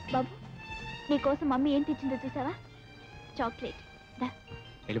 బాబు నీకోసం మమ్మీ ఏం తెచ్చిందో చూసావా? చాక్లెట్. దా.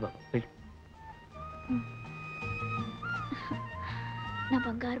 వెళ్ళు బాబు, వెళ్ళు. నా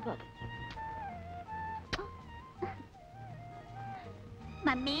బంగారు బాబు.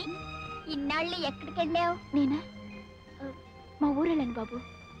 మమ్మీ ఇన్నాళ్ళు ఎక్కడికి వెళ్ళావు? నేనా మా ఊరు వెళ్ళాను బాబు.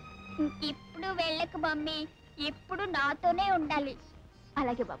 ఇప్పుడు వెళ్ళకు మమ్మీ, ఇప్పుడు నాతోనే ఉండాలి.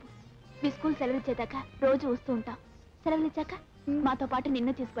 అలాగే బాబు. మీ స్కూల్ సెలవులు ఇచ్చేదాకా రోజు వస్తూ ఉంటాం. సెలవులు ఇచ్చాక మాతో పాటు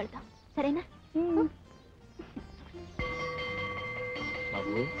నిన్ను తీసుకెళ్తాం, సరేనా?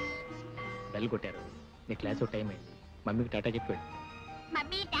 బాబు బెల్ కొట్టారు. నీ క్లాస్ టైం అయింది. మమ్మీకి టాటా చెప్పాడు.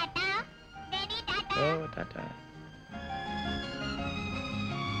 Mummy tata, daddy Tata. ఓ Tata.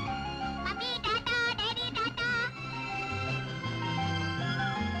 Mummy tata, daddy Tata.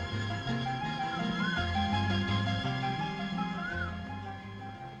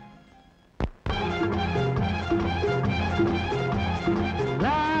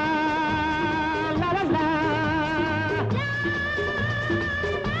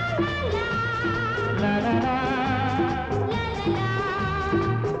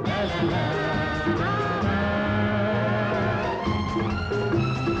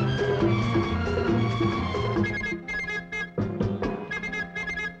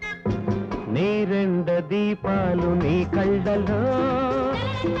 నీ రెండు దీపాలు నీ కళ్ళలో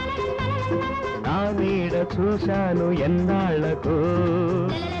నా నీడ చూశాను ఎన్నాళ్లకు.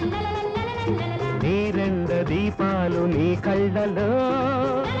 నీ రెండు దీపాలు నీ కళ్ళలో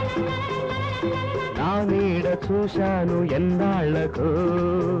నా నీడ చూశాను ఎన్నాళ్లకు.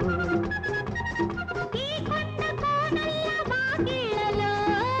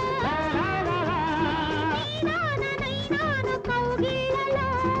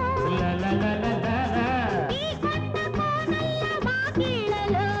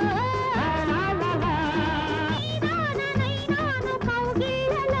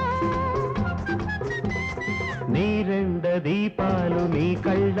 నీ రెండు దీపాలు నీ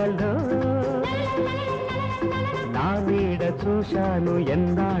కళ్ళలో నా నీడ చూశాను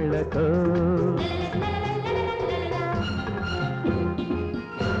ఎన్నాళ్లకు.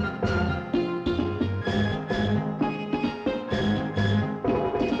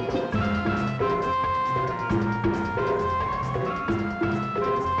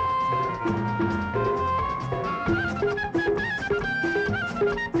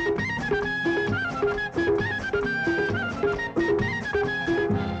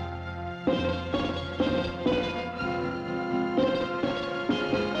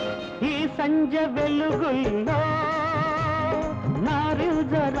 సంజ వెలుగుల్లో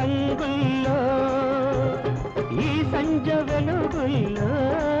నారింజ రంగుల్లో, ఈ సంజ వెలుగుల్లో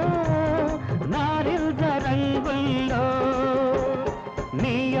నారింజ రంగుల్లో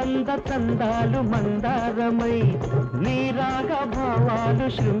నీ అంద చందాలు మందారమై, నీ రాగ భావాలు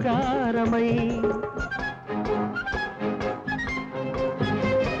శృంగారమై.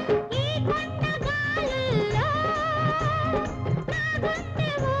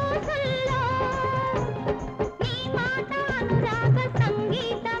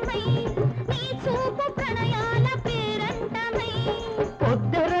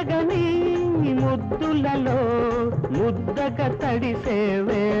 కళ్ళలో ముద్దగా తడిసే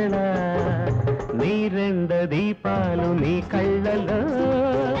వేళ నీ రెండు దీపాలు నీ కళ్ళలో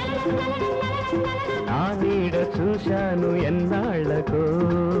నా నీడ చూశాను ఎన్నాళ్లకు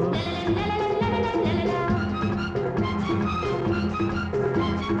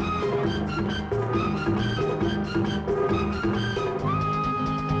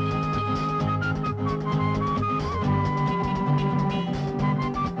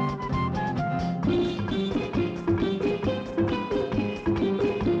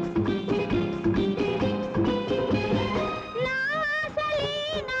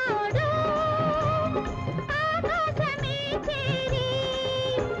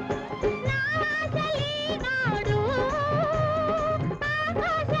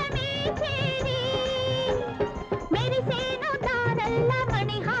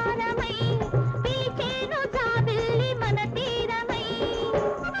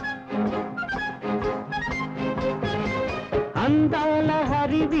అందాల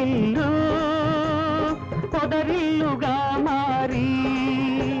హరివిల్లు పొదరిల్లుగా మారి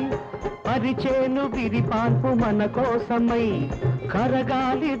పరిచేను విరిపాన్పు మన కోసమై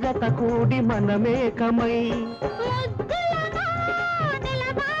కరగాలి జత కూడి మనమేకమై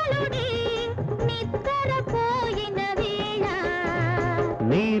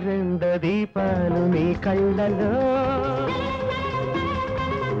నీ రెండు దీపాలు నీ కళ్ళలో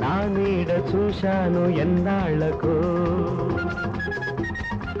నా నీడ చూశాను ఎన్నాళ్లకు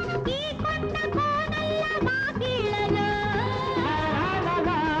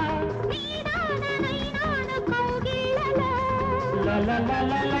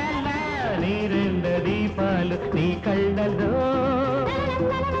నీ రెండు దీపాలు నీ కళ్ళలో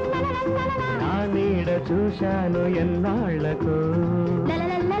నా నీడ చూశాను ఎన్నాళ్లకు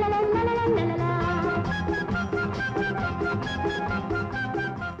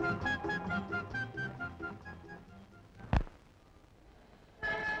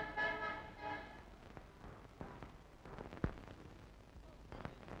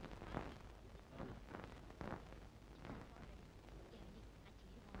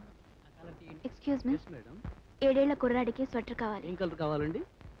ఎక్స్క్యూజ్ మీ, 7 ఏళ్ల కుర్రాడికి స్వెటర్ కావాలి. ఏం కలర్ కావాలండి?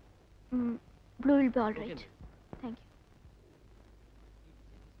 Blue will be all right. Thank you.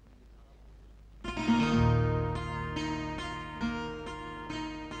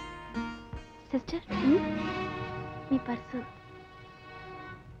 Sister, me purse.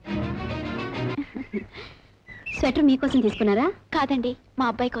 Sweater మీకోసం తీసుకున్నారా? కాదండి, మా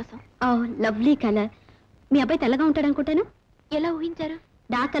అబ్బాయి కోసం. Oh lovely colour. మీ అబ్బాయి తెల్లగా ఉంటాడు అనుకుంటాను. ఎలా ఊహించారు?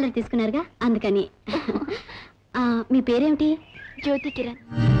 డార్క్ కలర్ తీసుకున్నారుగా అందుకని. మీ పేరేమిటి? జ్యోతి కిరణ్.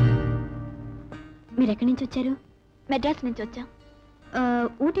 మీరు ఎక్కడి నుంచి వచ్చారు? మెడ్రాస్ నుంచి వచ్చాం.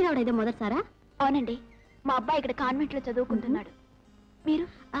 ఊటీ రావడం ఏదో మొదటిసారా? అవునండి, మా అబ్బాయి ఇక్కడ కాన్వెంట్ లో చదువుకుంటున్నాడు. మీరు?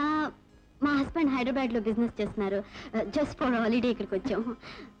 మా హస్బెండ్ హైదరాబాద్ లో బిజినెస్ చేస్తున్నారు. జస్ట్ ఫర్ హాలిడే ఇక్కడికి వచ్చాం.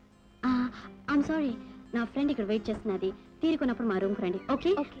 ఐఎమ్ సారీ, నా ఫ్రెండ్ ఇక్కడ వెయిట్ చేస్తున్నది. తీరుకున్నప్పుడు మా రూమ్కి రండి.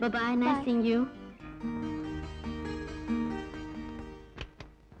 Okay, bye. Nice seeing you.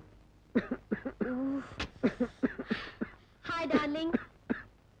 Hi darling.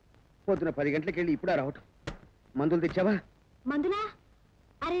 పొద్దున 10 గంటలకు వెళ్ళి ఇప్పుడు రావటం. మందులు తెచ్చావా? మందులా?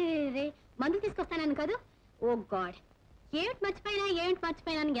 అరే రే, మందులు తీసుకొస్తానని కాదు. ఓ గాడ్, ఏమిటి మర్చిపోయినా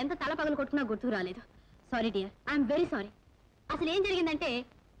ఎంత తల పగలు కొట్టుకున్నా గుర్తుకు రాలేదు. Sorry dear, I'm very sorry. అసలు ఏం జరిగిందంటే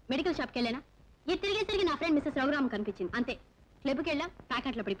మెడికల్ షాప్కి వెళ్ళానా, ఇది తిరిగేసరికి నా ఫ్రెండ్ మిస్సెస్ రఘురామ్ కనిపించింది. అంతే, క్లబ్కి వెళ్ళాం,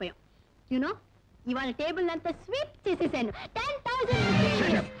 ప్యాకెట్లో పడిపోయాం. యూనో, ఇవాళ టేబుల్ అంతా స్వీప్ చేసేసాను.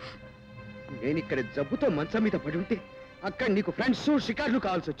 10,000. నేను ఇక్కడ జబ్బుతో మంచం మీద పడి ఉంటే అక్కడ నీకు ఫ్రెండ్స్ షికార్లు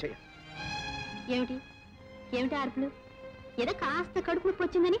కావాల్సి వచ్చాయి. ఏమిటి అరుపులు? ఏదో కాస్త కడుపు నొప్పి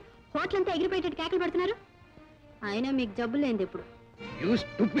వచ్చిందని హోటల్ అంతా ఎగిరిపోయేటట్టు కేకలు పెడుతున్నారు. అయినా మీకు జబ్బు లేనిది ఇప్పుడు. You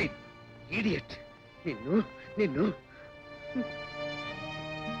stupid idiot. నిన్ను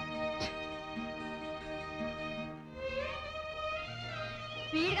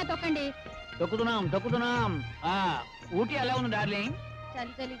స్పీడ్గా తొక్కండి. తొక్కుతున్నాం. ఊటీ ఎలా ఉంది డార్లింగ్?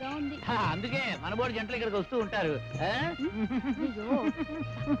 చలిగా ఉంది. అందుకే మన బోర్డు జంటలు ఇక్కడికి వస్తూ ఉంటారు.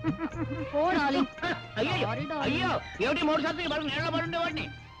 అయ్యో ఏమిటి 3 శాతం నీళ్ళ పడుండేవాడిని.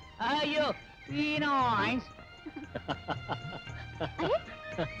 అయ్యో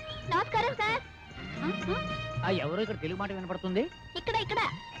నమస్కారం సార్. ఎవరో ఇక్కడ తెలుగు మాట వినపడుతుంది. ఇక్కడ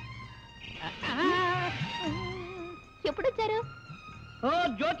ఎప్పుడు వచ్చారు? ఓ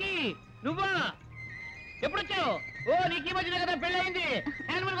జ్యోతి, నువ్వా? ఎప్పుడొచ్చావు? ఓ నీకు ఈ మధ్యన కదా పెళ్ళయింది.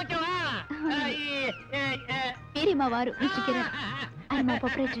 వచ్చావా? మీరే మా వారు మిస్టర్ కిరణ్. ఆయన మా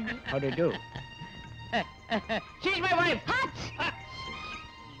ప్రొపరేటర్ అండి. How do you do? She is my wife.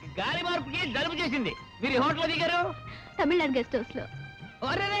 గాలి మార్పుకి జలుబు చేసింది. మీరు హోటల్లో దిగారు? తమిళనాడు గెస్ట్ హౌస్ లో.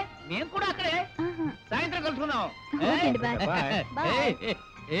 అరే మేము కూడా అక్కడే. సాయంత్రం కలుసుకుందాం. Okay, bye. బాయ్.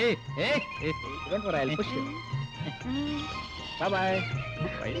 బాయ్.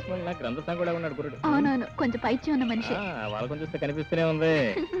 వయసు మళ్ళీ నాకు గ్రంథస్థం కూడా ఉన్నాడు గురుడు. అవునవును, కొంచెం పైచ్యం ఉన్న మనిషి. వాళ్ళ చూస్తే కనిపిస్తూనే ఉంది.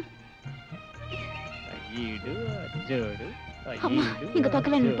 అయ్యడు అజ్జోడు ఇంకా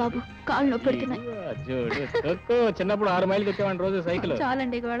తొక్కలేండి బాబు, కాళ్ళు నొప్పి పెడుతున్నాయి. అజ్జోడు తొక్కు. చిన్నప్పుడు 6 మైళ్ళు తొక్కేవాడి రోజు సైకిల్.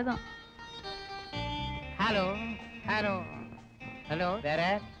 చాలండి, ఇక వెళదాం. Hello hello hello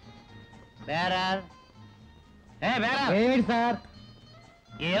bearer bearer ఏమిటి సార్?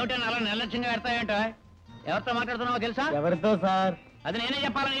 ఏమిటని అలా నిర్లక్ష్యంగా పెడతావేంటో? ఎవరితో మాట్లాడుతున్నావో తెలుసా? ఎవరితో సార్? అది నేనే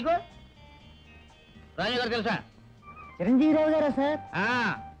చెప్పాలా నీకు? రాజు గారు తెలుసా? చిరంజీవిరావు గారా సార్?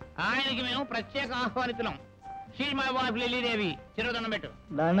 ఆయనకి మేము ప్రత్యేక ఆహ్వానితున్నాం. She my wife Lilidevi. చిరుదండం పెట్టు.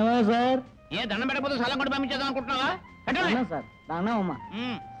 దండమా సార్? ఏ దండం పెట్టకపోతే సలం కూడా పంపించేద్దాం అనుకుంటున్నావా? సార్ దండమమ్మా.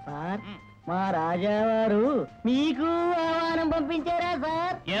 సార్, మా రాజావారు మీకు ఆహ్వానం పంపించారా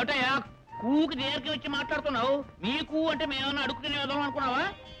సార్? ఏమిటయ్యా కూకి దేనికి వచ్చి మాట్లాడుతున్నావు? మీకు అంటే మేమన్నా అడుక్కునే విధం అనుకున్నావా?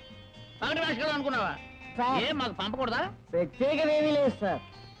 పగటి వేషకాలు అనుకున్నావా? ఏం మాకు పంపకూడదా? ప్రత్యేకమేమీ లేదు సార్,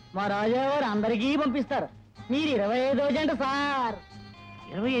 మా రాజావారు అందరికీ పంపిస్తారు. మీరు 25వ జంట సార్.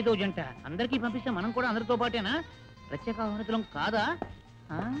 25వ జంట అందరికీ పంపిస్తే మనం కూడా అందరితో పాటేనా? ప్రత్యేక ఆహ్వానితులం కాదా?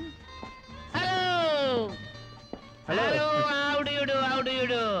 Hello hello ఆవిడయుడు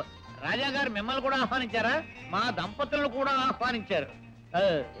ఆవిడయుడు. రాజా గారు మిమ్మల్ని కూడా ఆహ్వానించారా? మా దంపతులను కూడా ఆహ్వానించారు.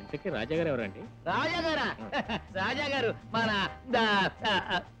 ఇంతకీ రాజాగారు ఎవరండి? రాజాగారా? రాజాగారు మన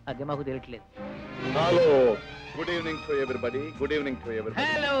అదే మాకు తెలియట్లేదు. Hello, good evening to everybody. Good evening to everybody.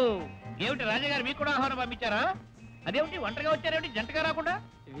 Hello. ఏమిటి రాజాగారు మీకు కూడా ఆహ్వానం పంపించారా? అదేమిటి ఒంటరిగా వచ్చారేమిటి, జంటగా రాకుండా?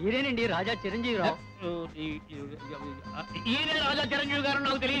 వీరేనండి రాజా చిరంజీవిరావు. ఈయనే రాజా చిరంజీవి గారు.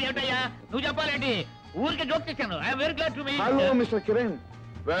 నాకు తెలియదు ఏమిటయ్యా, నువ్వు చెప్పాలేంటి? ఊరికే జోక్ చేశాను. I'm very glad to meet. Hello mister Kiran.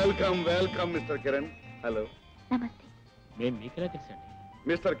 Welcome welcome mister Kiran. Hello. నమస్తే. మేము మీకెలా తెలుసండి?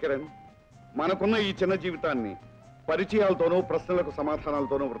 మిస్టర్ కిరణ్, మనకున్న ఈ చిన్న జీవితాన్ని పరిచయాలతోనూ ప్రశ్నలకు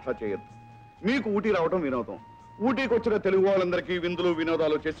సమాధానాలతోనూ వృధా చేయొద్దు. మీకు ఊటీ రావడం వినోదం. ఊటీకి వచ్చిన తెలుగు వాళ్ళందరికీ విందులు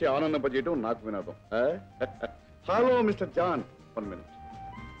వినోదాలు చేసి ఆనందింపజేయడం నాకు వినోదం. Hello mister John, 1 minute.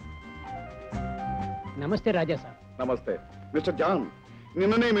 నమస్తే రాజా సార్. నమస్తే మిస్టర్ జాన్.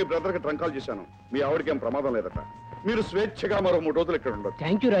 నిన్ననే మీ బ్రదర్కి ట్రంక్ కాల్ చేశాను. మీ ఆవిడకి ఏం ప్రమాదం లేదట. మీరు స్వేచ్ఛగా మరో 3 రోజులు ఇక్కడ ఉండొచ్చు.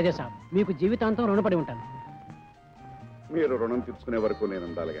 థ్యాంక్ యూ రాజా సార్, మీకు జీవితాంతం రుణపడి ఉంటాను. మీరు రుణం తీర్చుకునే వరకు నేను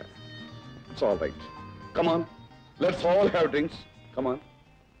ఉండాలిగా. It's all right. Come on, let's all have drinks. Come on.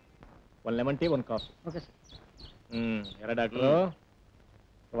 1 lemon tea 1 coffee. Okay sir. ఎరా డాక్టర్,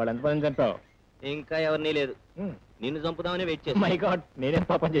 వాళ్ళు ఎంతమంది చంపావు? ఇంకా ఎవరినీ లేదు. నిన్ను చంపుదామని వెయిట్ చేస్తా. మై గాడ్, నేనేం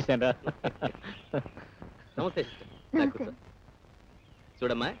పాపం చేశాను రా. నమస్తే సిస్టర్.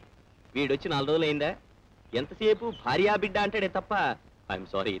 చూడమ్మా, వీడొచ్చి 4 రోజులు అయిందా? ఎంతసేపు భార్యా బిడ్డ అంటాడే తప్ప ఐఎమ్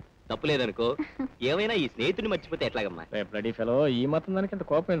సారీ తప్పులేదనుకో. ఏమైనా ఈ స్నేహితుడిని మర్చిపోతే ఎట్లాగమ్మా? బ్లడీ ఫెలో, ఈ మాత్రం దానికి ఎంత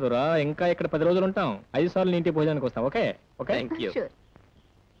కోపం ఎందురా? ఇంకా ఇక్కడ 10 రోజులు ఉంటాం. 5 సార్లు ఇంటికి భోజనానికి వస్తాం. Okay okay. Thank you.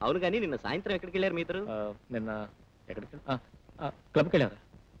 అవును కానీ నిన్న సాయంత్రం ఎక్కడికి వెళ్ళారు మీ ఇద్దరు? నిన్న ఎక్కడికి క్లబ్కి వెళ్ళారా?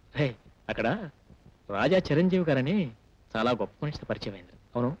 రే, అక్కడ రాజా చిరంజీవి గారని చాలా గొప్ప మనిషితో పరిచయం అయింది.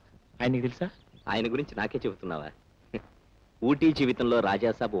 అవును, ఆయన నీకు తెలుసా? ఆయన గురించి నాకే చెబుతున్నావా? ఊటీ జీవితంలో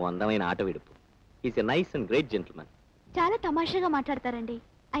రాజాసాబు అందమైన ఆట విడుపు. Is a nice and great gentleman. చాలా తమాషాగా మాట్లాడతారండి.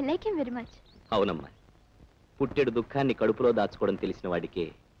 I like him very much. అవునమ్మా, పుట్టెడు దుఃఖాన్ని కడుపులో దాచుకోవడం తెలిసిన వాడికే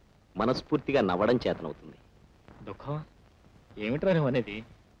మనస్ఫూర్తిగా నవ్వడం చేతనవుతుంది. దుఃఖం ఏమిట్రా నువ్వు అనేది?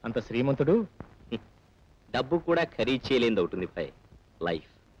 అంత శ్రీమంతుడు. డబ్బు కూడా ఖరీదు చేయలేనిది అవుతుంది పై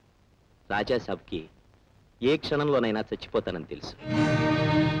లైఫ్. రాజాసాబ్కి ఏ క్షణంలోనైనా చచ్చిపోతానని తెలుసు.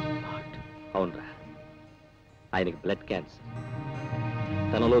 అవునరా, ఆయనకి బ్లడ్ క్యాన్సర్.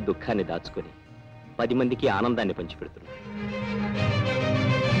 తనలో దుఃఖాన్ని దాచుకొని 10 మందికి ఆనందాన్ని పంచిపెడుతున్నాడు.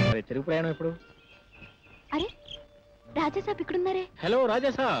 తిరుగు ప్రయాణం ఎప్పుడు? అరే, Raja Saab ఇక్కడున్నారే. Hello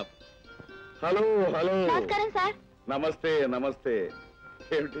Raja Saab. Hello hello. నమస్కారం సార్. నమస్తే నమస్తే.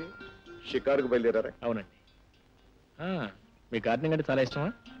 ఏమిటి షికారుకు బయలుదేరారా? అవునండి. మీ గార్డెనింగ్ అంటే చాలా ఇష్టమా?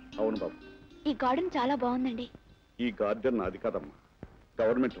 అవును బాబు. ఈ గార్డెన్ చాలా బాగుందండి. ఈ గార్డెన్ నాది కాదమ్మా,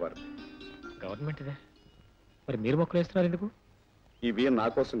 గవర్నమెంట్ వారిది. గవర్నమెంట్ ఇదే? మరి మీరు మొక్కలు వేస్తున్నారు ఎందుకు? ఇవి నా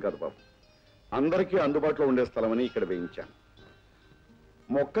కోసం కాదు బాబు, అందరికీ అందుబాటులో ఉండే స్థలమని ఇక్కడ వేయించాను.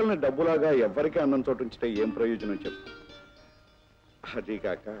 మొక్కల్ని డబ్బులాగా ఎవ్వరికీ అందం చోటు ఉంచితే ఏం ప్రయోజనం చెప్పు.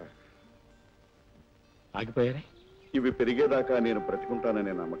 అదీకాక ఆగిపోయారే. ఇవి పెరిగేదాకా నేను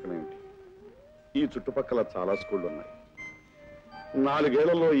బ్రతికుంటాననే నమ్మకం ఏమిటి? ఈ చుట్టుపక్కల చాలా స్కూళ్ళు ఉన్నాయి. 4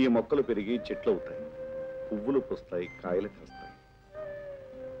 ఏళ్లలో ఈ మొక్కలు పెరిగి చెట్లు అవుతాయి, పువ్వులు పూస్తాయి, కాయలు కాస్తాయి.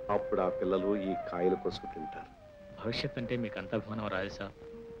 అప్పుడు ఆ పిల్లలు ఈ కాయలు కోసుకు తింటారు. భవిష్యత్ అంటే మీకు అంత అభిమానం రాజాసాబ్?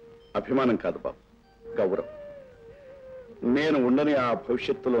 అభిమానం కాదు బాబు, గౌరవం. నేను ఉండని ఆ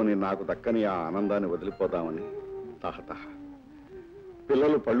భవిష్యత్తులోని నాకు దక్కని ఆ ఆనందాన్ని వదిలిపోదామని తహతహ.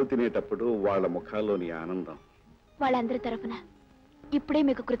 పిల్లలు పళ్ళు తినేటప్పుడు వాళ్ళ ముఖాల్లోని ఆనందం. వాళ్ళందరి తరఫున ఇప్పుడే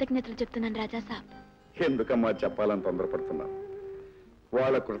మీకు కృతజ్ఞతలు చెప్తున్నాను రాజా సాబ్. ఎందుకమ్మా చెప్పాలని తొందరపడుతున్నాను?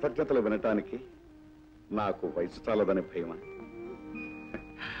 వాళ్ళ కృతజ్ఞతలు వినటానికి నాకు వయసు చాలదని భయమా?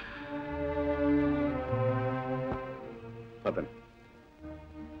 పదండి.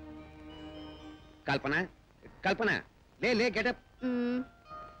 కల్పన, కల్పన, లే గెటప్.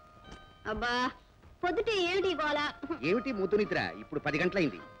 అబ్బా పొద్దుటే ఏమిటి గోల? ఏమిటి ముద్దు నిద్ర? ఇప్పుడు 10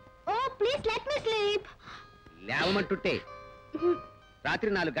 గంటలైంది. ఓ ప్లీజ్ లెట్ మీ స్లీప్. లేవమంటుంటే రాత్రి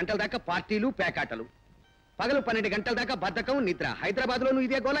 4 గంటల దాకా పార్టీలు పేకాటలు, పగలు 12 గంటల దాకా బద్ధకం నిద్ర. హైదరాబాద్ లోను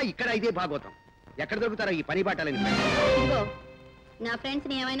ఇదే గోల, ఇక్కడ ఇదే భాగోతం. ఎక్కడ దొరుకుతారో ఈ పని బాటలని? ఇదిగో నా ఫ్రెండ్స్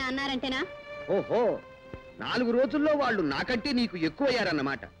ని ఏమైనా అన్నారంటేనా? ఓహో, 4 రోజుల్లో వాళ్ళు నాకంటే నీకు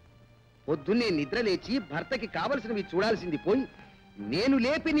ఎక్కువయ్యారన్నమాట. పొద్దున్నే నిద్ర లేచి భర్తకి కావలసినవి చూడాల్సింది పోయి నేను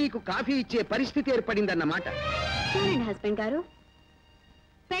లేపి నీకు కాఫీ ఇచ్చే పరిస్థితి ఏర్పడిందన్నమాట. చూడండి హస్బెండ్ గారు,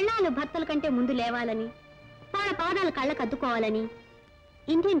 పెళ్ళాలు భర్తల కంటే ముందు లేవాలని, వాళ్ళ పాదాలు కళ్ళకు అద్దుకోవాలని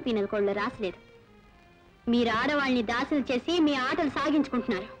ఇండియన్ పీనల్ కోడ్లో రాసలేదు. మీరు ఆడవాళ్ళని దాసులు చేసి మీ ఆటలు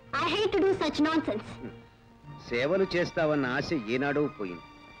సాగించుకుంటున్నారు. I hate to do such nonsense. సేవలు చేస్తావన్న ఆశ ఏనాడో పోయింది.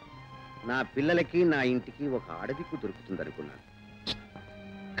 నా పిల్లలకి నా ఇంటికి ఒక ఆడదిక్కు దొరుకుతుందనుకున్నాను,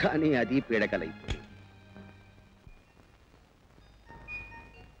 కానీ అది పీడకలైపోయింది.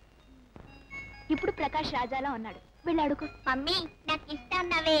 ఇప్పుడు ప్రకాష్ రాజాలా ఉన్నాడు. వెళ్ళాడుకో. మమ్మీ నాకు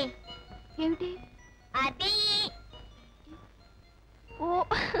ఇస్తాన్నవే. ఏమిటి అది? ఓ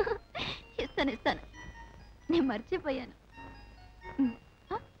ఇస్తాను ఇస్తాను, నేను మర్చిపోయాను.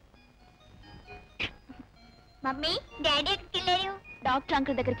 మమ్మీ డాడీ ఎక్కడికి వెళ్ళారు? డాక్టర్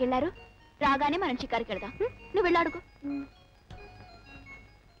అంకుల్ దగ్గరికి వెళ్ళారు. రాగానే మనం షికారుకి వెళ్దాం. నువ్వు వెళ్ళాడుకో.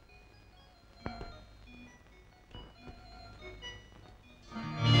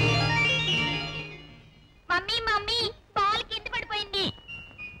 మమ్మీ మమ్మీ బాల్ కింద పడిపోయింది.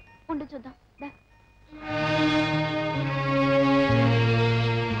 ఉండు చూద్దాం.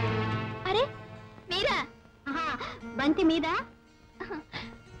 అరే మీరా? బంతి మీద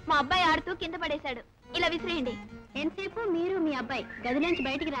మా అబ్బాయి ఆడుతూ కింద పడేశాడు. ఇలా విసిరేయండి. ఎంతసేపు మీరు మీ అబ్బాయి గదిలోంచి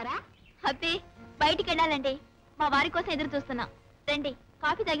బయటికి రారా? అబ్బే బయటికి వెళ్ళాలండి. మా వారి కోసం ఎదురు చూస్తున్నాం. రండి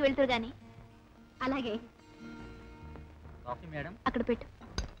కాఫీ తాగి వెళ్తారు గాని. అలాగే. Coffee madam. అక్కడ పెట్టు.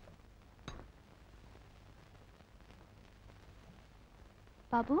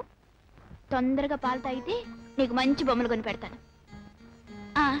 బాబు తొందరగా పాలు తాగితే నీకు మంచి బొమ్మలు కొని పెడతాను.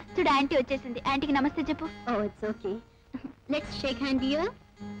 చూడు ఆంటీ వచ్చేసింది. ఆంటీకి నమస్తే చెప్పు. Oh it's okay. Let's shake hand dear.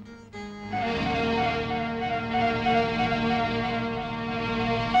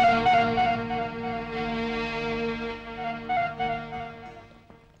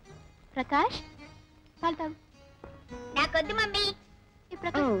 Prakash పాలు తాగు. నాకొద్దు మమ్మీ.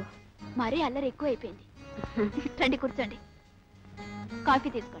 మరీ అల్లరి ఎక్కువ అయిపోయింది. రండి కూర్చోండి, కాఫీ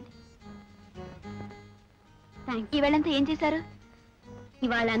తీసుకోండి. ఈవేళంతా ఏం చేశారు?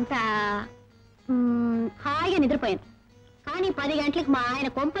 ఇవాళంతా హాయిగా నిద్రపోయాను. కానీ 10 గంటలకు మా ఆయన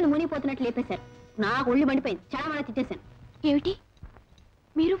కొంపలు మునిగిపోతున్నట్లు లేపేశారు. నాకు ఒళ్ళు మండిపోయింది. చాలా తిట్టేశాను. ఏమిటి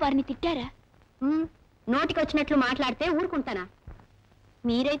మీరు వారిని తిట్టారా? నోటికి వచ్చినట్లు మాట్లాడితే ఊరుకుంటానా?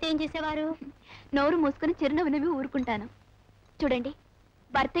 మీరైతే ఏం చేసేవారు? నోరు మూసుకుని చిరునవ్వు నవ్వి ఊరుకుంటాను. చూడండి,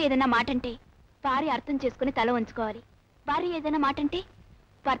 భర్త ఏదైనా మాటంటే భార్య అర్థం చేసుకుని తల వంచుకోవాలి. భార్య ఏదైనా మాటంటే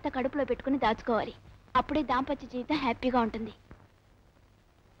భర్త కడుపులో పెట్టుకుని దాచుకోవాలి. అప్పుడే దాంపత్య జీవితం హ్యాపీగా ఉంటుంది.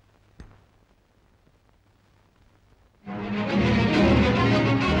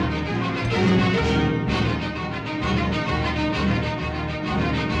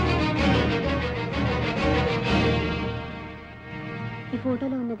 ఈ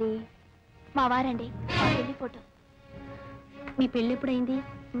ఫోటోలో ఉన్నది మా వారండి. మా పెళ్లి ఫోటో. మీ పెళ్ళి ఎప్పుడైంది?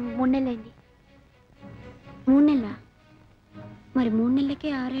 3 నెలలైంది. 3 నెలల? మరి 3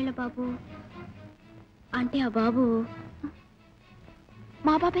 నెలలకే 6 ఏళ్ల బాబు అంటే ఆ బాబు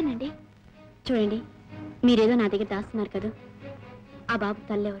మా బాబేనండి. చూడండి, మీరేదో నా దగ్గర దాస్తున్నారు కదా. ఆ బాబు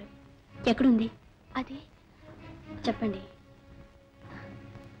తల్లెవరు? ఎక్కడుంది? అది చెప్పండి.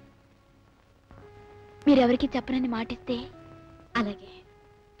 మీరెవరికి చెప్పనని మాటిస్తే. అలాగే,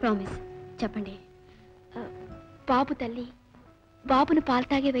 ప్రామిస్. చెప్పండి. బాబు తల్లి బాబును పాలు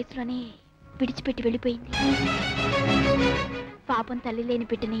తాగే వయసులోనే విడిచిపెట్టి వెళ్ళిపోయింది. పాపం తల్లి లేని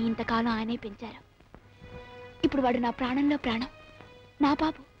బిడ్డని ఇంతకాలం ఆయనే పెంచారు. ఇప్పుడు వాడు నా ప్రాణంలో ప్రాణం, నా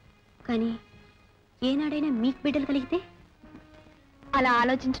బాబు. కానీ ఏనాడైనా మీకు బిడ్డలు కలిగితే? అలా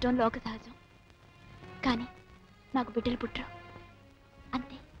ఆలోచించడం లోక సహజం. కానీ నాకు బిడ్డలు పుట్టరు,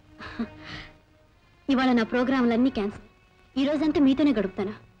 అంతే. ఇవాళ నా ప్రోగ్రాంలన్నీ క్యాన్సిల్. ఈ రోజంతా మీతోనే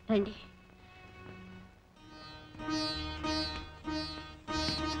గడుపుతాను. రండి.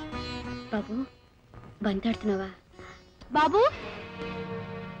 బాబు, బంతాడుతున్నావా? బాబు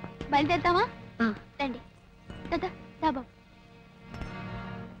బయలుదేరుతావా? రండి బాబు.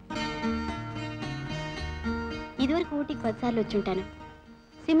 ఇదివరకు ఊటీకి 10 సార్లు వచ్చి ఉంటాను.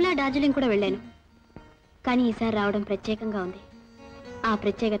 సిమ్లా, డార్జిలింగ్ కూడా వెళ్ళాను. కానీ ఈసారి రావడం ప్రత్యేకంగా ఉంది. ఆ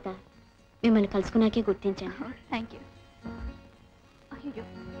ప్రత్యేకత మిమ్మల్ని కలుసుకున్నాకే గుర్తించాను. Thank you. అయ్యో,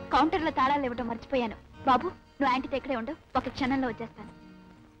 కౌంటర్లో తాళాలు ఇవ్వడం మర్చిపోయాను. బాబు, నువ్వు యాంటీతో ఇక్కడే ఉండు, ఒక క్షణంలో వచ్చేస్తాను.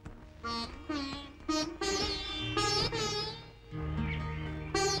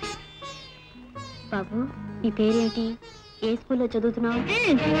 బాబు, నీ పేరేంటి? ఏ స్కూల్లో చదువుతున్నావు?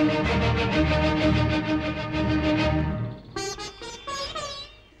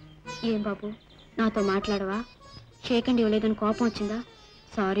 ఏం బాబు, నాతో మాట్లాడవా? షేక్ అండ్ ఇవ్వలేదని కోపం వచ్చిందా?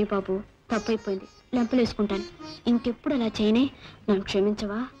 సారీ బాబు, తప్పైపోయింది. లెంపలు వేసుకుంటాను. ఇంకెప్పుడు అలా చేయనే, నన్ను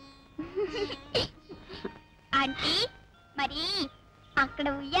క్షమించవా? ఆంటీ, మరి అక్కడ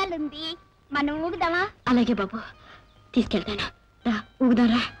ఉయ్యాలుంది, మనం ఊగుదామా? అలాగే బాబు, తీసుకెళ్తాను. రా,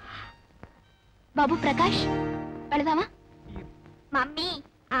 ఊగుదారా. బాబు ప్రకాష్, వెళదామా? మమ్మీ,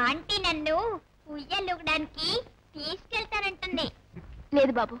 ఆంటీ నన్ను ఉయ్యాలు ఊగడానికి తీసుకెళ్తానంటుంది.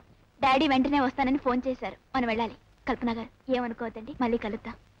 లేదు బాబు, డాడీ వెంటనే వస్తానని ఫోన్ చేశారు. మనం వెళ్ళాలి. కల్పన గారు, ఏమనుకోవద్దండి, మళ్ళీ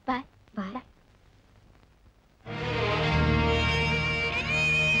కలుద్దాం. Bye bye.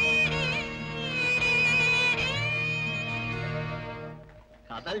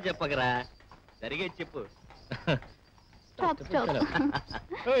 కథలు చెప్పకరా, జరిగేది చెప్పు.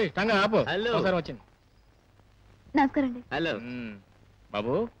 హలో. వచ్చింది. నమస్కారం అండి. హలో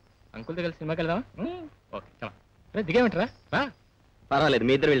బాబు, అంకుల్తో కలిసి సినిమాకి వెళ్దామా? ఓకే, చలో. దిగేమంటారా? రా. పర్వాలేదు,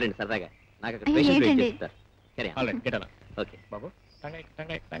 మీ ఇద్దరు వెళ్ళండి సరదాగా. నాకు అక్కడ అయ్యో, పేషెంట్ వెయిట్ ఏంటండి? చేస్తారు. ఆల్రైట్, గెట్ అలా. ఓకే బాబు, టంగాయ్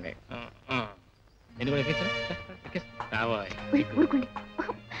టంగాయ్ టంగాయ్. నేను కూడా ఎక్కించాను. రాబోయ్. ఊరుకోండి.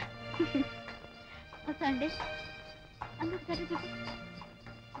 వస్తా అండి. అందరూ సరే చెప్పు.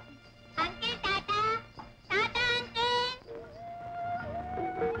 Uncle Tata, Tata uncle.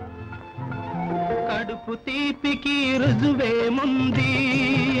 కడుపు తీపికి రుజువేముంది,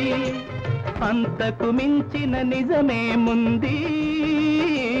 అంతకు మించిన నిజమేముంది.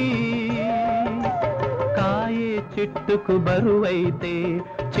 కాయే చెట్టుకు బరువైతే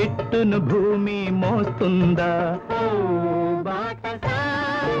చెట్టును భూమి మోస్తుందా? ఓ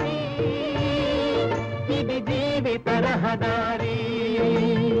బాటసారి, ఇది జీవిత రహదారి.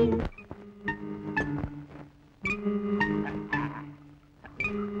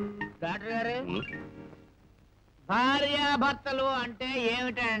 డాక్టర్ గారు, భార్యాభర్తలు అంటే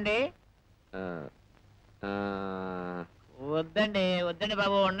ఏమిటండి? వద్దండి వద్దండి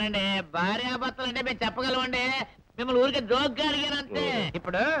బాబు, ఉండండి. భార్యాభర్తలు అంటే మేము చెప్పగలమండి, మిమ్మల్ని ఊరికే జోక్గా అడిగానంతే.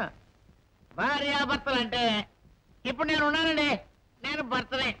 ఇప్పుడు భార్యాభర్తలు అంటే, ఇప్పుడు నేను ఉన్నానండి, నేను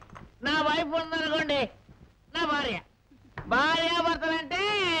భర్తనే, నా వైఫ్ ఉందనుకోండి, నా భార్య. భార్యాభర్తలు అంటే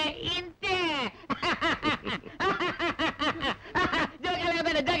ఇంతే.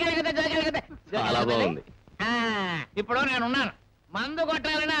 చాలా బాగుంది. ఇప్పుడు నేను ఉన్నాను, మందు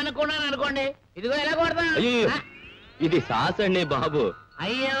కొట్టాలని అనుకున్నాను అనుకోండి, ఇదిగో ఎలా కొడతాను. అయ్యో, ఇది సాస్ అండి బాబు.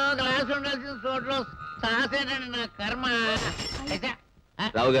 అయ్యో, గ్లాస్ ఉండాల్సిన చోట్లో సాస్ ఏంటండి, నా కర్మ.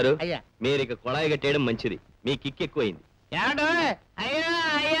 రావు గారు, అయ్యా, మీరు ఇక కొళాయి కట్టేయడం మంచిది, మీ కిక్ ఎక్కువైంది. ఏమంటో? అయ్యా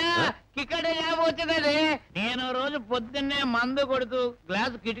అయ్యా, కిక్కడే వచ్చిందండి. నేను రోజు పొద్దున్నే మందు కొడుతూ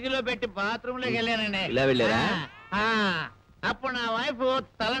గ్లాసు కిటికీలో పెట్టి బాత్రూమ్ లోకి వెళ్ళానండి. ఇలా వెళ్ళారా? అప్పుడు నా వైఫ్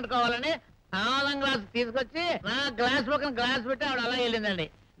తలంటుకోవాలని ఆమదం గ్లాస్ తీసుకొచ్చి నా గ్లాస్ పక్కన గ్లాస్ పెట్టి ఆవిడ అలా వెళ్ళిందండి.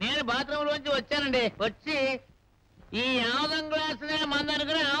 నేను బాత్రూమ్ లోంచి వచ్చానండి, వచ్చి ఈ ఆమదం గ్లాస్ నే మందు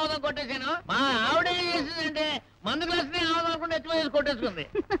అనుకుని ఆమదం కొట్టేశాను. మా ఆవిడ ఏం చేసిందంటే మందు గ్లాస్ ని ఆమదం అనుకుంటే ఎత్తుకొని కొట్టేసుకుంది.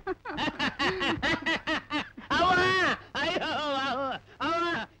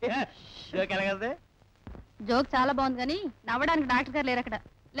 జోక్ చాలా బాగుంది, కానీ నవ్వడానికి డాక్టర్ గారు లేరు అక్కడ.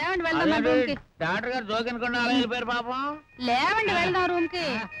 లేవండి వెళ్దాం రూమ్ కి. డాక్టర్ గారు జోక్ అనుకోండి అలా వెళ్ళిపోయారు పాపం. లేవండి వెళ్దాం రూమ్ కి.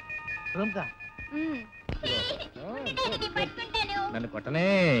 రూమ్ కా? నన్ను కొట్టనే.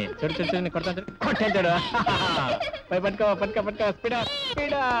 చూడు చూడు చూడు, కొడతాను. కొట్టాడు. పట్టుకో పట్టుకో పట్టుకో. Speed up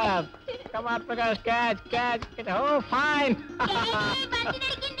speed up. Come on Prakash, catch catch. Oh fine.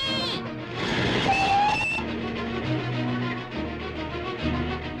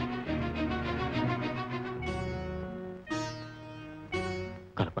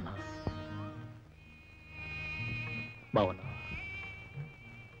 కల్పన, బాగున్నా?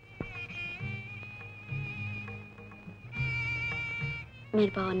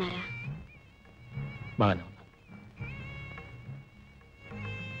 మీరు బాగున్నారా? బాగానే ఉన్నా.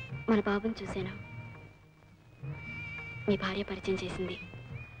 మన బాబుని చూశాను, మీ భార్య పరిచయం చేసింది.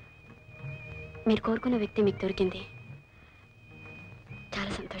 మీరు కోరుకున్న వ్యక్తి మీకు దొరికింది.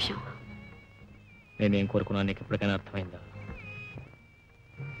 చాలా సంతోషం. నేనేం కోరుకున్నా నీకు ఎప్పటికైనా అర్థమైందా?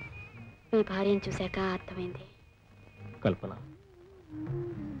 మీ భార్యను చూశాక అర్థమైంది. కల్పన,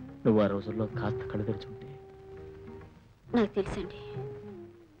 నువ్వు ఆ రోజుల్లో కాస్త కళ్ళు తెరుచుంటే. నాకు తెలుసండి,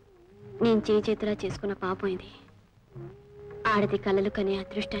 నేను చేతులా చేసుకున్న పాపం ఇది. ఆడది కలలు కనే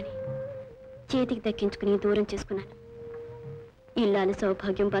అదృష్టాన్ని చేతికి దక్కించుకుని దూరం చేసుకున్నాను. ఇల్లాలి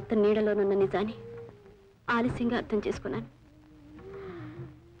సౌభాగ్యం భర్త నీడలోనున్న నిజాన్ని ఆలస్యంగా అర్థం చేసుకున్నాను.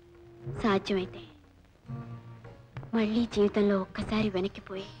 సాధ్యమైతే మళ్ళీ జీవితంలో ఒక్కసారి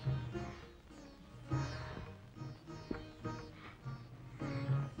వెనక్కిపోయి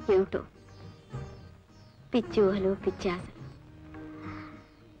ఏమిటో పిచ్చి ఊహలు, పిచ్చి ఆశలు.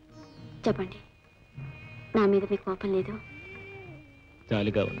 చెప్పండి, నా మీద మీకు కోపం లేదు?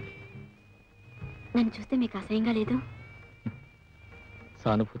 జాలిగా ఉంది. నన్ను చూస్తే మీకు అసహ్యంగా లేదు?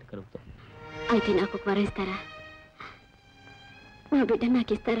 సానుభూతి కలుగుతుంది. అయితే నాకు ఒక వరం ఇస్తారా? నా బిడ్డ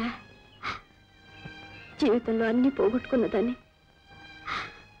నాకు ఇస్తారా? జీవితంలో అన్నీ పోగొట్టుకున్న దాన్ని,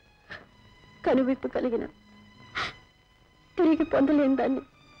 కనువిప్పు కలిగిన తిరిగి పొందలేని దాన్ని,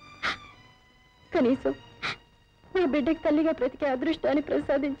 కనీసం నా బిడ్డకి తల్లిగా బ్రతికే అదృష్టాన్ని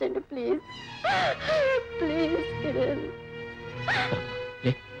ప్రసాదించండి ప్లీజ్. ప్లీజ్ కిరణ్.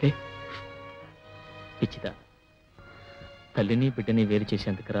 పిచ్చిదా, తల్లిని బిడ్డని వేరు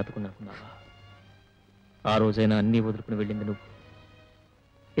చేసేందుకు రాదుకున్నాకున్నావా? ఆ రోజైనా అన్నీ వదులుకుని వెళ్ళింది నువ్వు.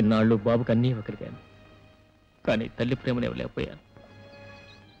 ఇన్నాళ్ళు బాబుకి అన్నీ ఇవ్వగలిగాను, కానీ తల్లి ప్రేమను ఇవ్వలేకపోయాను.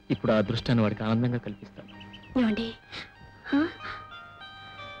 ఇప్పుడు ఆ అదృష్టాన్ని వాడికి ఆనందంగా కల్పిస్తాను. ఏమండి?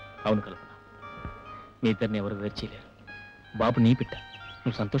 అవును కల్పన, మీ ఇద్దరిని ఎవరు వేరు చేయలేరు. బాబు నీ బిడ్డ,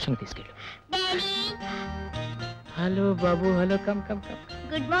 నువ్వు సంతోషంగా తీసుకెళ్ళు. హలో బాబు, hello. Come come come.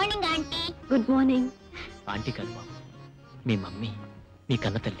 Good morning aunty. Good morning. Aunty కాదు బాబు, మీ మమ్మీ, నీ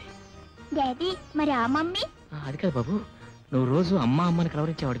కన్న తల్లి. డాడీ, మరి ఆ మమ్మీ? అది కాదు బాబు, నువ్వు రోజు అమ్మ అమ్మని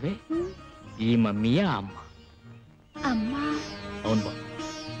కలవరించేవాడివే, ఈ మమ్మీయే ఆ అమ్మ. అమ్మా? అవును బాబు,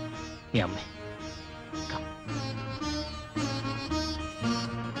 మీ అమ్మాయి.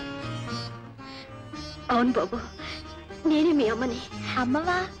 అవును బాబు, నేనే మీ అమ్మని.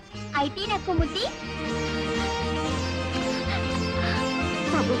 అమ్మవా? అయితే నాకు ముద్ది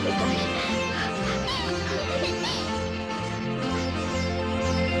బాబు. ప్రకాష్,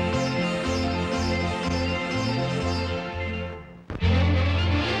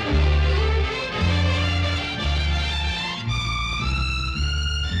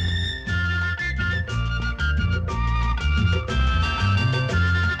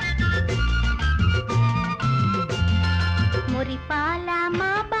 మురిపాల మా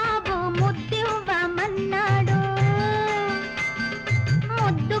బాబు ముద్దివ్వమన్నాడు,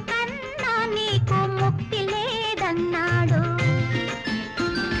 ముద్దు కన్నా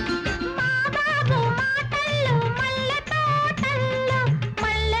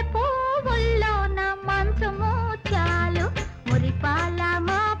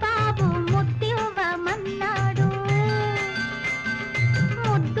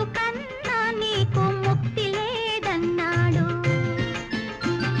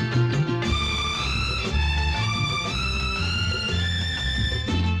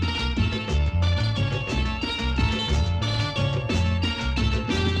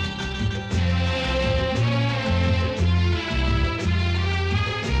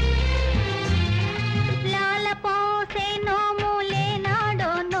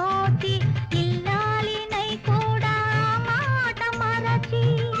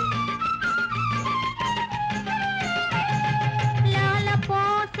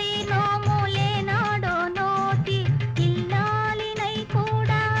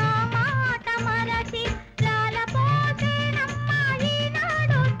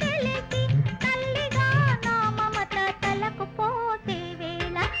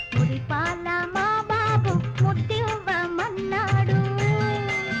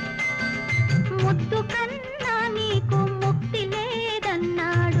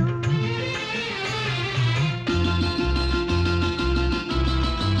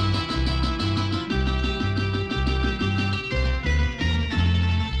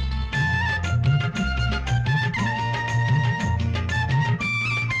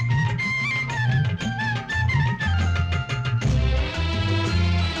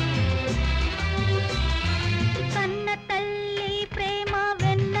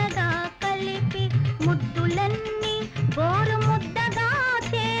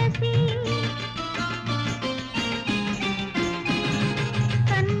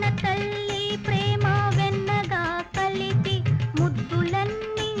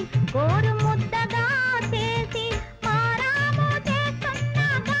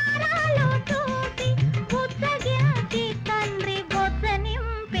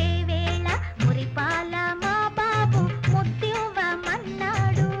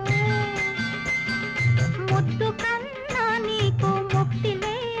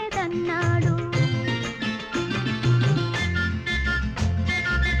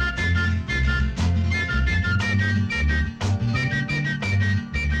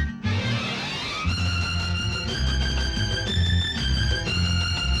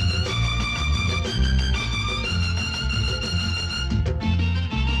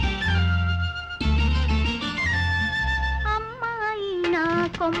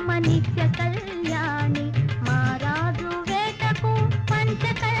కొమ్మ నిత్య కళ్యాణి మా రాజు వేటకు పంచ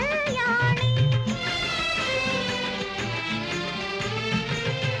కళ్యాణి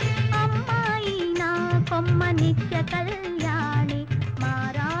అమ్మాయి నా కొమ్మ నిత్య కళ్యాణి మా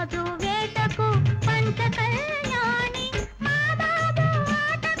రాజు వేటకు పంచ కళ్యాణి మా బాబు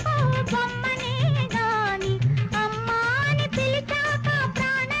ఆటకు బొమ్మనే గాని అమ్మాని పిలిచాక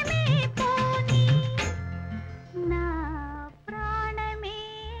ప్రాణమే పోని నా ప్రాణమే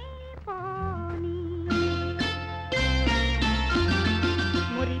పోని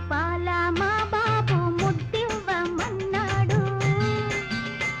మురిపాల మా బాబు ముద్దివ్వమన్నాడు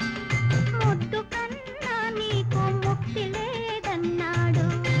ముద్దు కన్నా నీకు ముక్తి లేదన్నాడు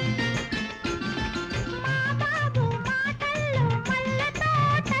మా బాబు మాటల్లో మల్లె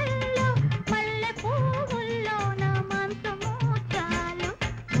తోటల్లో మల్లె పువ్వుల్లోన మంచు ముత్యాలు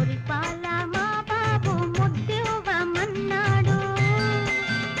మురిపాల మా బాబు ముద్దివ్వమన్నాడు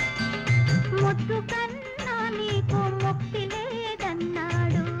ముద్దు కన్నా నీకు ముక్తి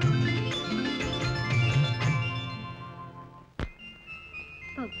లేదన్నాడు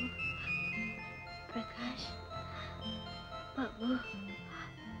బాబు ప్రకాష్ బాబు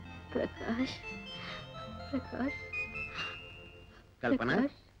ప్రకాష్ ప్రకాష్ కల్పన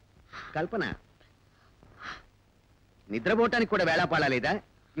కల్పన నిద్రపోవటానికి కూడా వేళాపాళా లేదా?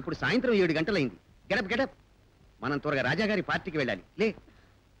 ఇప్పుడు సాయంత్రం 7 గంటలైంది. గెటప్ మనం త్వరగా రాజాగారి పార్టీకి వెళ్ళాలి. లే.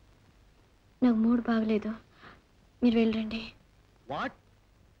 నాకు మూడు బాగలేదు, మీరు వెళ్ళండి. వాట్?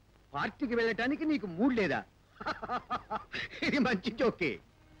 పార్టీకి వెళ్ళటానికి నీకు మూడ్ లేదా? ఇది మంచి జోకే.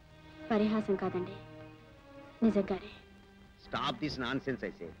 పరిహాసం కాదండి, నిజంగానే. స్టాప్ దిస్ నాన్ సెన్స్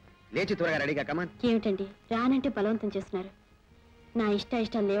అయితే. లేచి త్వరగా రెడీగా కమాన్. ఏమిటండి రానంటే బలవంతం చేస్తున్నారు? నా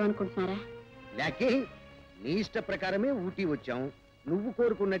ఇష్టాలు లేవనుకుంటున్నారా? లేకే నీ ఇష్ట ప్రకారమే ఊటీ వచ్చాం. నువ్వు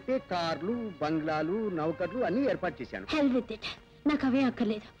కోరుకున్నట్టే కార్లు, బంగ్లాలు, నౌకర్లు అన్ని ఏర్పాటు చేశాను. హెల్ విత్ ఇట్. నాకు అవే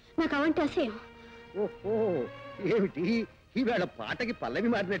అక్కర్లేదు, నాకు అవంటే అసహ్యం. ఓహో, ఏమిటి ఈవేళ పాటకి పల్లవి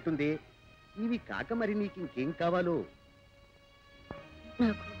మారినట్టుంది. ఇవి కాక మరి నీకు ఇంకేం కావాలో?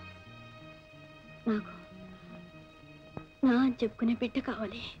 నాకు నాకు నా అని చెప్పుకునే బిడ్డ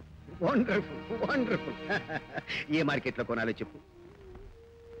కావాలి. Wonderful wonderful. ఏ మార్కెట్లో కొనాలో చెప్పు.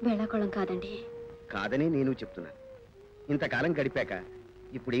 వేళాకోళం కాదండి. కాదని నేను చెప్తున్నా. ఇంతకాలం గడిపాక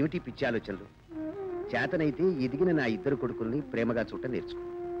ఇప్పుడేమిటి పిచ్చి ఆలోచనలు? చేతనైతే ఎదిగిన నా 2 కొడుకుల్ని ప్రేమగా చూట నేర్చుకో.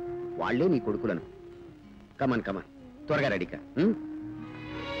 వాళ్లే నీ కొడుకులను. కమన్ కమన్, త్వరగా రెడీకా.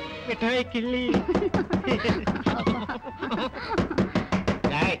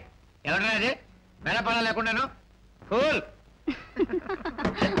 ఎవరా అది? వేళపాళ లేకుండాను కూల్.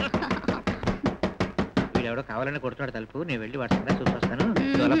 వీడెవడో కావాలని కొడుతున్నాడు తలుపు. నేను వెళ్ళి వాడి సంగతి చూసొస్తాను.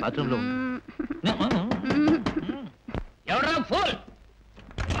 అలా బాత్రూంలో ఎవడరా ఫూల్?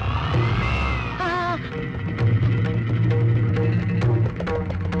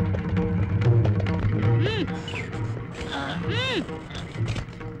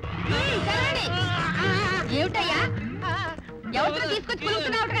 ఏమిటయ్యా ఎవరితో తీసుకొచ్చి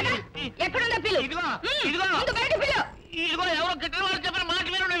పిలుస్తున్నావు కదా? ఎక్కడుందా పిలు? ఇదిగో బయట పిలు. ఇదిగో ఎవరో గిట్టిన వాళ్ళు చెప్పిన మాట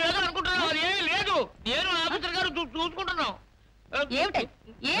మీరు నువ్వు ఏదో అనుకుంటున్నావు. అది ఏమీ లేదు. నేను ఆఫీసర్ గారు చూసుకుంటున్నావు.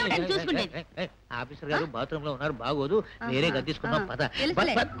 ఏమిటని చూసుకుంటే? ఆఫీసర్ గారు బాత్రూమ్ లో ఉన్నారు, బాగోదు. వేరే గది తీసుకున్నాం, పద.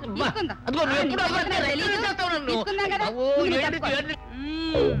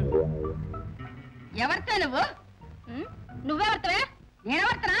 ఎవరితో నువ్వు? నువ్వెవరితోవే?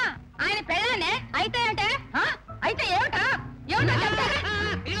 నేనెవరితోనా? ఆయన పెళ్ళానే. అయితే ఏమిటే? అయితే ఏమిటా? ఏమిటా చెప్తారా?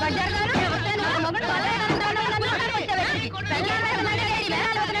 బజార్లోనూ ఎవరితోనూ మొగుడు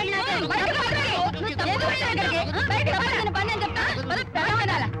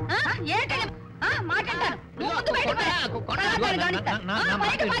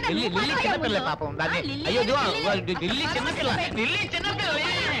చిన్నపిల్ల పాపం దాన్ని. అయ్యో ఢిల్లీ చిన్నపిల్ల, ఢిల్లీ చిన్నపిల్ల.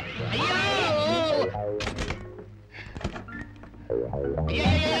 అయ్యో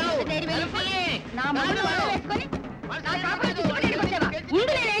నా మొగుడు వేసుకొని నా కాపురం తీసుకొని వచ్చావా?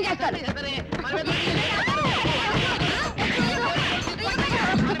 ముందు నేనేం చేస్తాను?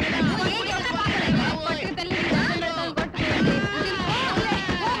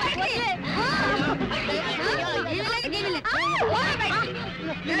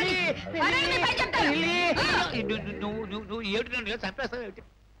 నువ్వు ఏమిటి నన్ను చంపేస్తావు ఏమిటి?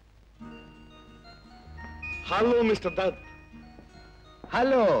 Hello mister Dutt.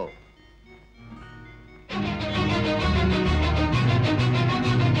 హలో.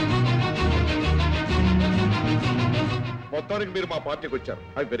 మొత్తానికి మీరు మా పార్టీకి వచ్చారు.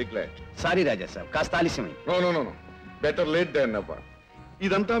 I very glad. సారీ రాజా సాబ్, కాస్త ఆలస్యమైంది. No better late than never.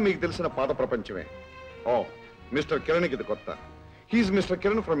 ఇదంతా మీకు తెలిసిన పాత ప్రపంచమే. ఓ మిస్టర్ కిరణ్ ఇది కొత్త. He's mister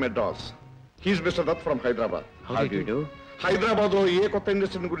Kiran from Madras. He's mister Dutt from Hyderabad. How do you do? Hyderabad లో ఏ కొత్త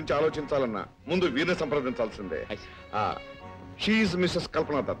ఇండస్ట్రీ గురించి ఆలోచించాలన్నా ముందు వీరిని సంప్రదించాల్సిందే. షీఈ్ మిసెస్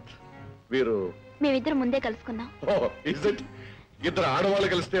కల్పనా దత్. వీరు మేమిద్దరం ముందే కలుసుకున్నాం. ఇద్దరు ఆడవాళ్ళు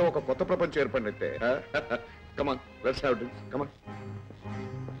కలిస్తే ఒక కొత్త ప్రపంచం ఏర్పడినట్టే. కమాన్, లెట్స్ హావ్ డ్రింక్స్. కమాన్.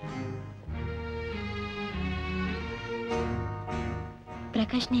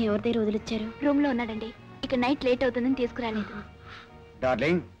 ప్రకాష్ ని ఎవరి దగ్గర వదిలిచ్చారు? రూమ్ లో ఉన్నాడండి. ఇక నైట్ లేట్ అవుతుందని తీసుకురాలేదు.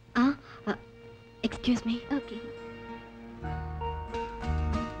 Darling, excuse me. ఓకే.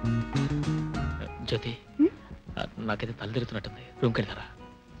 జ్యోతి, నాకైతే తల తిరుగుతున్నట్టుంది. రూమ్కి వెళ్తారా?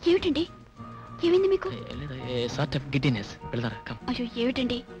 ఏమిటండి, ఏమైంది మీకు? Sort of giddiness. వెళ్తారా? కమ్. అయ్యో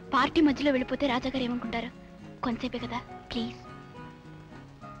ఏమిటండి, పార్టీ మధ్యలో వెళ్ళిపోతే రాజాగారు ఏమనుకుంటారు? కొంతసేపే కదా, ప్లీజ్.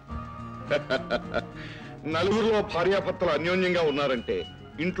 నలుగురిలో భార్యాభర్తలు అన్యోన్యంగా ఉన్నారంటే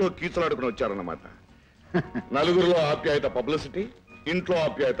ఇంట్లో కీచులాడుకుని వచ్చారన్నమాట. నలుగురిలో ఆప్యాయత పబ్లిసిటీ, ఇంట్లో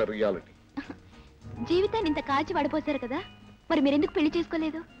ఆప్యాయత రియాలిటీ. జీవితాన్ని ఇంత కాచి పడిపోసారు కదా, మరి మీరెందుకు పెళ్లి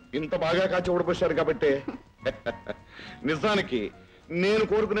చేసుకోలేదు? ఇంత బాగా కాచి ఊడిపోశారు కాబట్టి. నిజానికి నేను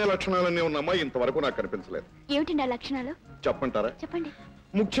కోరుకునే లక్షణాలన్నీ ఉన్న అమ్మాయి ఇంతవరకు నాకు కనిపించలేదు. ఏమిటండి ఆ లక్షణాలు? చెప్పంటారా? చెప్పండి.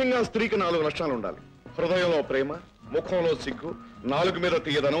 ముఖ్యంగా స్త్రీకి 4 లక్షణాలు ఉండాలి. హృదయంలో ప్రేమ, ముఖంలో సిగ్గు, నాలుగు మీద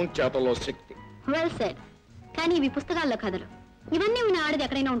తీయదనం, చేతల్లో శక్తి. Well said. కానీ ఇవి పుస్తకాల్లో కథలు. ఇవన్నీ ఉన్న ఆడది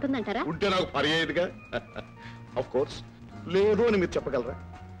ఎక్కడైనా ఉంటుందంటారా? ఉంటే నాకు భార్య అయ్యేదిగా. Of course. లేదు అని మీరు చెప్పగలరా?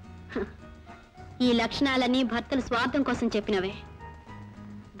 ఈ లక్షణాలన్నీ భర్తలు స్వార్థం కోసం చెప్పినవే.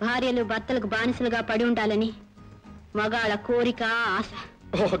 భార్యలు భర్తలకు బానిసలుగా పడి ఉండాలని మగాళ్ళ కోరిక, ఆశ.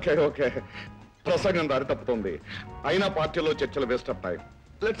 ఓకే ఓకే, ప్రసంగం దారి తప్పుతుంది. అయినా పార్టీలో చర్చలు waste of time.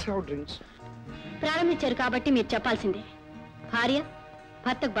 Let's have drinks. ప్రారంభించారు కాబట్టి మీరు చెప్పాల్సిందే. భార్య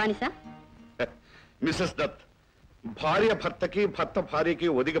భర్తకు బానిస? మిసెస్ దత్, భార్య భర్తకి, భర్త భార్యకి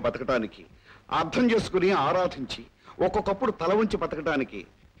ఒదిగి బతకటానికి, అర్థం చేసుకుని ఆరాధించి ఒక్కొక్కప్పుడు తల ఉంచి బతకటానికి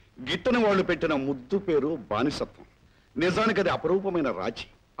గిట్టని వాళ్ళు పెట్టిన ముద్దు పేరు బానిసత్వం. నిజానికి అది అపరూపమైన రాజీ,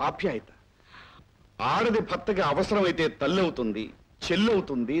 ఆప్యాయత. ఆడది భర్తకి అవసరమైతే తల్లి అవుతుంది, చెల్లి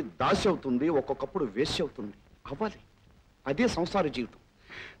అవుతుంది, దాసి అవుతుంది, ఒక్కొక్కప్పుడు వేశ్య అవుతుంది. అవ్వాలి. అదే సంసార జీవితం.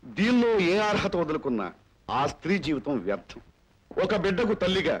 దీనిలో ఏ అర్హత వదులుకున్నా ఆ స్త్రీ జీవితం వ్యర్థం. ఒక బిడ్డకు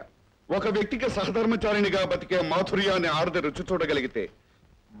తల్లిగా, ఒక వ్యక్తికి సహధర్మచారిణిగా బతికే మాధుర్యాన్ని ఆడది రుచి చూడగలిగితే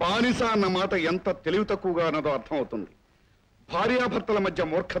బానిస అన్న మాట ఎంత తెలివి తక్కువగా అన్నదో అర్థమవుతుంది. భార్యాభర్తల మధ్య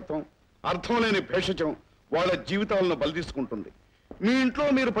మూర్ఖత్వం, అర్థం లేని భేషజం వాళ్ళ జీవితాలను బలిదీసుకుంటుంది. మీ ఇంట్లో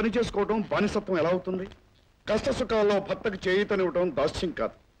మీరు పని చేసుకోవడం బానిసత్వం ఎలా అవుతుంది? కష్ట సుఖాల్లో భర్తకు చేయూతనివ్వడం దాస్యం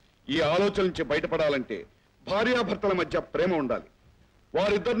కాదు. ఈ ఆలోచన నుంచి బయటపడాలంటే భార్యాభర్తల మధ్య ప్రేమ ఉండాలి.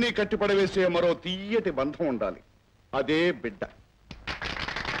 వారిద్దరినీ కట్టిపడవేసే మరో తీయటి బంధం ఉండాలి. అదే బిడ్డ.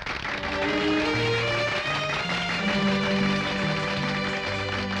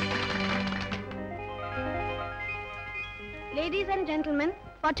 Ladies and gentlemen,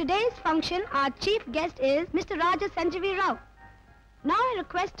 for today's function, our chief guest is Mr. Raja Sanjeevi Rao. Now I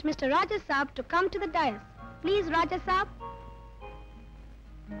request Mr. Raja Saab to come to the dais. Please, Raja Saab.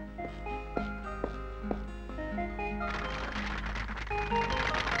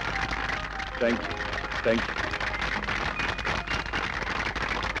 Thank you. Thank you.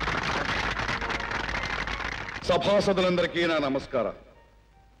 సభాసదులందరికీ నా నమస్కారం.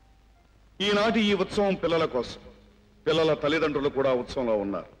 ఈనాటి ఈ ఉత్సవం పిల్లల కోసం. పిల్లల తల్లిదండ్రులు కూడా ఉత్సవంలో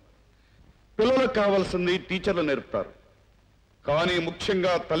ఉన్నారు. పిల్లలకు కావాల్సింది టీచర్లు నేర్పుతారు. కానీ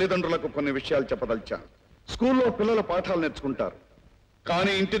ముఖ్యంగా తల్లిదండ్రులకు కొన్ని విషయాలు చెప్పదలిచాను. స్కూల్లో పిల్లలు పాఠాలు నేర్చుకుంటారు.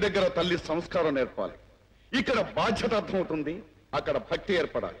 కానీ ఇంటి దగ్గర తల్లి సంస్కారం నేర్పాలి. ఇక్కడ బాధ్యత అర్థమవుతుంది, అక్కడ భక్తి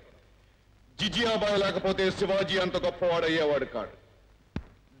ఏర్పడాలి. జిజియాబాయి లేకపోతే శివాజీ అంత గొప్పవాడయ్యేవాడు కాడు.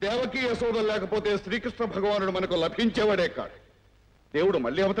 దేవకీ యశోదలు లేకపోతే శ్రీకృష్ణ భగవానుడు మనకు లభించేవాడే కాడు. దేవుడు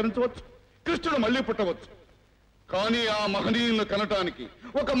మళ్ళీ అవతరించవచ్చు, కృష్ణుడు మళ్ళీ పుట్టవచ్చు. కానీ ఆ మహనీయులను కనటానికి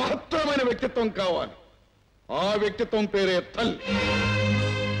ఒక మహత్తరమైన వ్యక్తిత్వం కావాలి. ఆ వ్యక్తిత్వం పేరే తల్లి.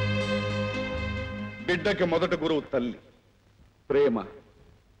 బిడ్డకి మొదటి గురువు తల్లి. ప్రేమ,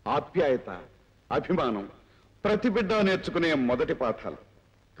 ఆప్యాయత, అభిమానం ప్రతి బిడ్డ నేర్చుకునే మొదటి పాఠాలు.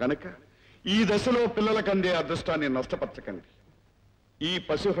 కనుక ఈ దశలో పిల్లలకు అందే అదృష్టాన్ని నష్టపరచకండి. ఈ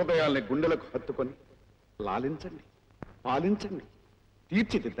పశు హృదయాల్ని గుండెలకు హత్తుకొని లాలించండి, పాలించండి,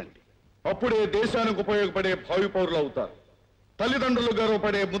 తీర్చిదిద్దండి. అప్పుడే దేశానికి ఉపయోగపడే భావి పౌరులు అవుతారు. తల్లిదండ్రులు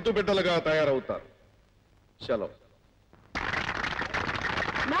గర్వపడే ముద్దు బిడ్డలుగా తయారవుతారు. సెలవు.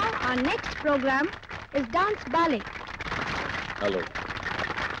 Now our next program is dance ballet. Hello.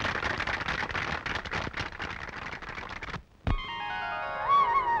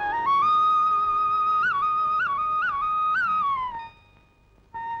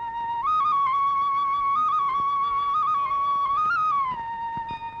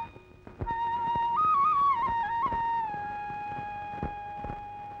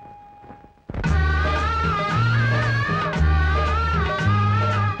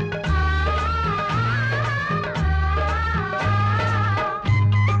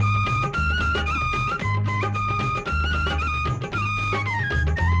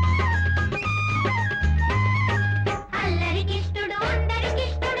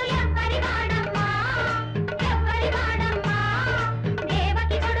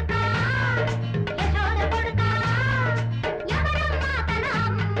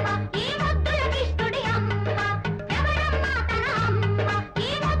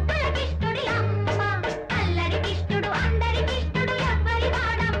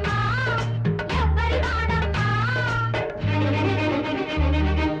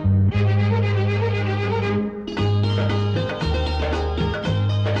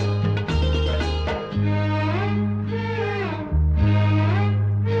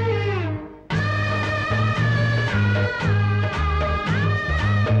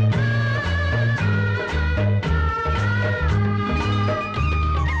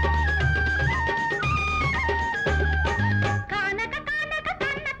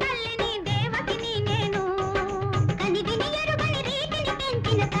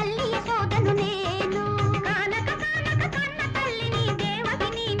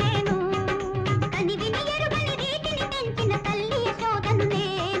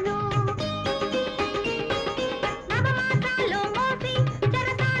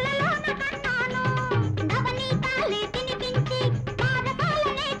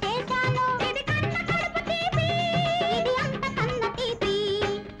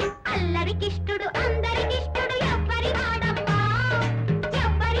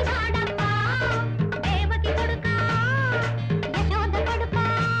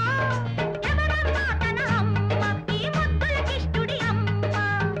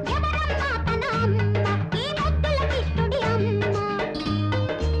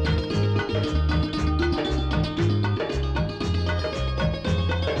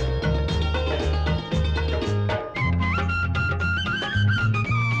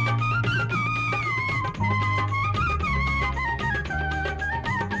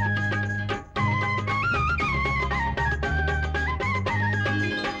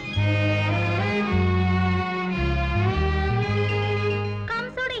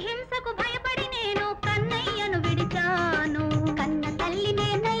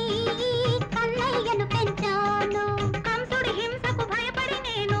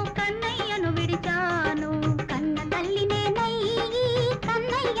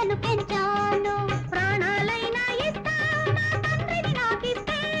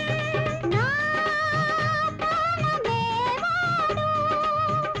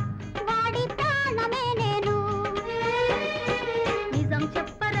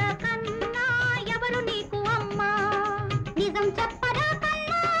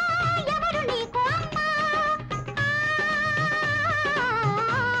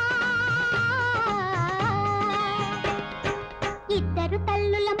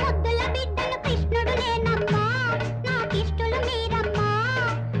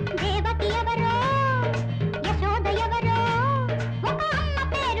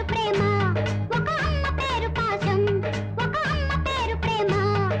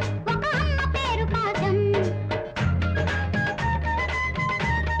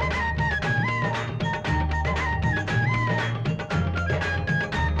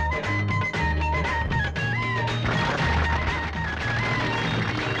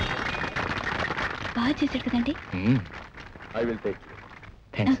 బాగా చేశాడు కదండి. ఐ విల్ టేక్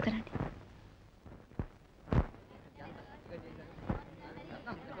నమస్కారం అండి.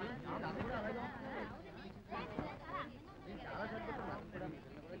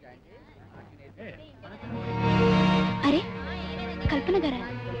 అరే కల్పన గారా?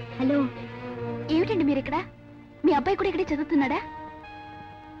 హలో, ఏమిటండి మీరు ఇక్కడ? మీ అబ్బాయి కూడా ఇక్కడే చదువుతున్నాడా?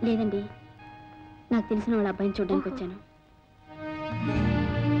 లేదండి, నాకు తెలిసిన వాళ్ళ అబ్బాయిని చూడడానికి వచ్చాను.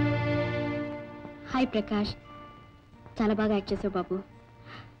 హాయ్ ప్రకాష్, చాలా బాగా యాక్ట్ చేసావు బాబు.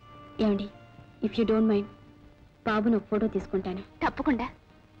 ఏమండి, ఇఫ్ యూ డోంట్ మైండ్ బాబును ఒక ఫోటో తీసుకుంటాను. తప్పకుండా.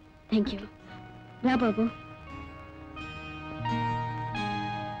 Thank you. రా బాబు.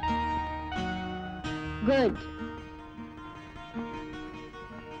 గుడ్.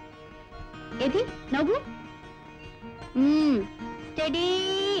 ఏది నవ్వు? స్టడీ.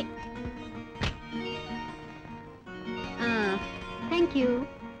 Thank you.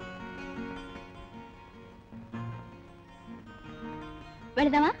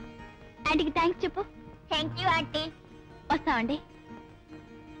 వెళదామా? ఆంటీకి థ్యాంక్స్ చెప్పు. Thank you aunty. వస్తామండి.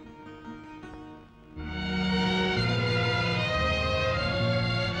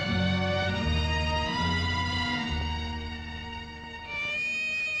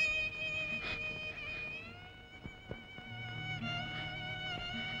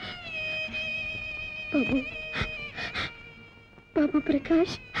 బాబు, బాబు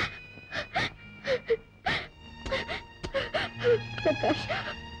ప్రకాష్, ప్రకాష్,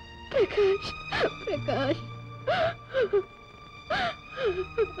 ప్రకాష్, ప్రకాష్,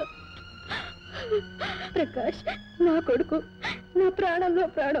 ప్రకాష్, నా కొడుకు, నా ప్రాణంలో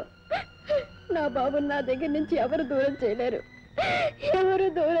ప్రాణం. నా బాబు నా దగ్గర నుంచి ఎవరు దూరం చేయలేరు, ఎవరు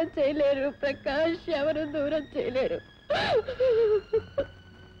దూరం చేయలేరు ప్రకాష్, ఎవరు దూరం చేయలేరు.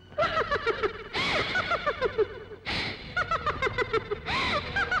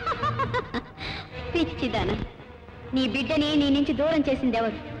 పిచ్చిదానా, నీ బిడ్డని నీ నుంచి దూరం చేసింది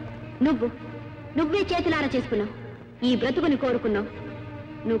ఎవరు? నువ్వే చేతులారా చేసుకున్నావు. ఈ బ్రతుకుని కోరుకున్నావు.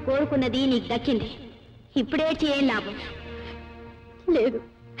 నువ్వు కోరుకున్నది నీకు దక్కింది. ఇప్పుడేడ్చి ఏం లాభం లేదు.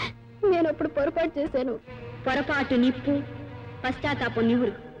 నేను అప్పుడు పొరపాటు చేశాను. పొరపాటు నిప్పు, పశ్చాత్తాపం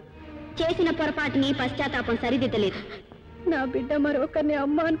నివురు. చేసిన పొరపాటుని పశ్చాత్తాపం సరిదిద్దలేదు. నా బిడ్డ మరొకరిని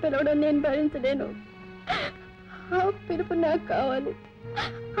అమ్మ అని పిలవడం నేను భరించలేను. ఆ పిలుపు నాకు కావాలి,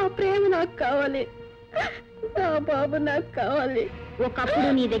 ఆ ప్రేమ నాకు కావాలి, నా బాబు నాకు కావాలి. ఒకప్పుడు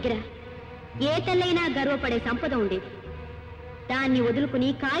నీ దగ్గర ఏ తల్లైనా గర్వపడే సంపద ఉండేది. దాన్ని వదులుకుని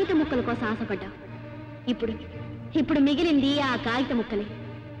కాగిత ముక్కల కోసం ఆశపడ్డావు. ఇప్పుడు మిగిలింది ఆ కాగిత ముక్కలే.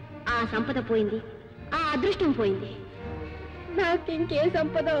 ఆ సంపద పోయింది, ఆ అదృష్టం పోయింది. నాకు ఇంకే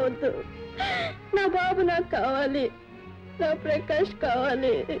సంపద వద్దు. నా బాబు నాకు కావాలి, నా ప్రకాష్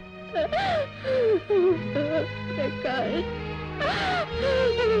కావాలి. ప్రకాష్,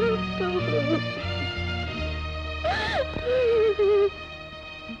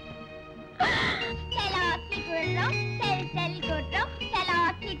 చలాకి గుర్రం, చల్ గుర్రం,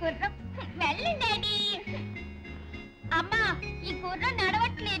 చలాకి గుర్రం. వెళ్ళండి డాడీ. అమ్మా, ఈ గుర్రం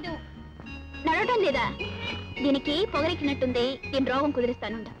నడవట్లేదు. నడవటం లేదా? దీనికి పొగరెక్కినట్టుంది. దీని రోగం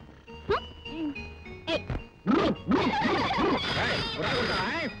కుదిరిస్తాను.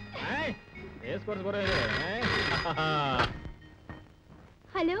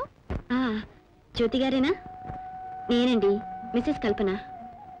 హలో, జ్యోతి గారేనా? నేనండి, మిసెస్ కల్పన.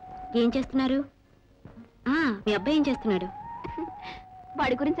 ఏం చేస్తున్నారు? మీ అబ్బాయి ఏం చేస్తున్నాడు?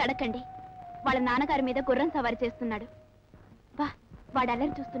 వాడి గురించి అడగండి. వాళ్ళ నాన్నగారి మీద గుర్రం సవారి చేస్తున్నాడు. వా, వాడు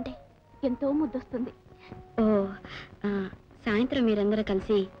అల్లరి చూస్తుంటే ఎంతో ముద్దొస్తుంది. ఓ, సాయంత్రం మీరందరూ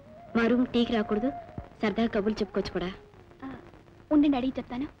కలిసి మా రూమ్ టీకి రాకూడదు? సరదా కబుర్లు చెప్పుకోవచ్చు కూడా. ఉండండి, అడిగి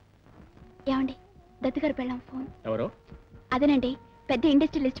చెప్తాను. ఏమండి, దత్తుగారు పెళ్ళాం ఫోన్. ఎవరు? అదేనండి, పెద్ద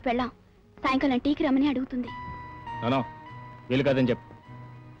ఇండస్ట్రియలిస్ట్ పెళ్ళాం. సాయంకాలం టీకి రమ్మని అడుగుతుంది. వీలు కాదని చెప్పు.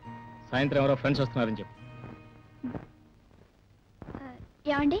 సాయంత్రం ఎవరో ఫ్రెండ్స్ వస్తున్నారని చెప్పు.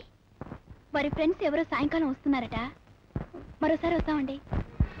 ఏమండి, వారి ఫ్రెండ్స్ ఎవరో సాయంకాలం వస్తున్నారట. మరోసారి వస్తామండి.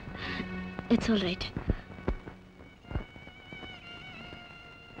 It's all right.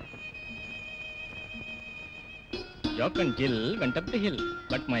 Jock and Jill went up the hill,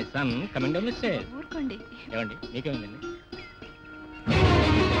 but my son coming down the stairs. ఊరుకోండి. ఏమండి, మీకేమైందండి?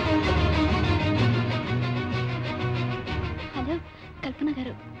 హలో కల్పన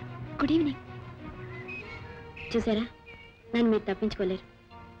గారు, గుడ్ ఈవినింగ్. చూసారా, నన్ను మీరు తప్పించుకోలేరు.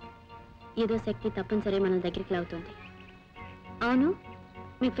 ఏదో శక్తి తప్పనిసరి మన దగ్గరికి లాగుతుంది. అవును,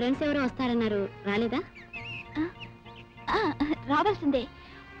 మీ ఫ్రెండ్స్ ఎవరో వస్తారన్నారు, రాలేదా? రావాల్సిందే.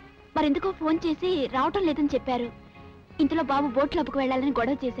 మరెందుకో ఫోన్ చేసి రావటం లేదని చెప్పారు. ఇంతలో బాబు బోట్ క్లబ్కు వెళ్ళాలని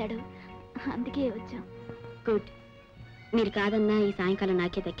గొడవ చేశాడు, అందుకే వచ్చాం. గుడ్. మీరు కాదన్నా ఈ సాయంకాలం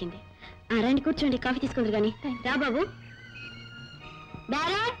నాకే దక్కింది. రండి కూర్చోండి, కాఫీ తీసుకుందరు కానీ. రా బాబు.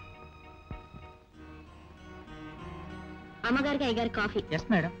 అమ్మగారికి అయ్యగారి కాఫీ. Yes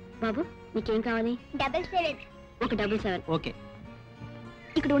madam. బాబు నీకేం కావాలి? ఒక 777. ఓకే.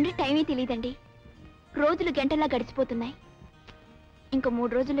 ఇక్కడ ఉండే టైమే తెలియదండి. రోజులు గంటలా గడిచిపోతున్నాయి. ఇంకో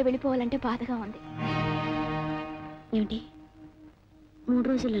 3 రోజుల్లో వెళ్ళిపోవాలంటే బాధగా ఉంది. ఏమిటి 3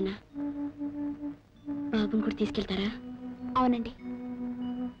 రోజుల్లోనా? బాబుని కూడా తీసుకెళ్తారా? అవునండి.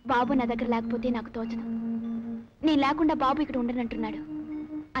 బాబు నా దగ్గర లేకపోతే నాకు తోచదు. నేను లేకుండా బాబు ఇక్కడ ఉండనంటున్నాడు.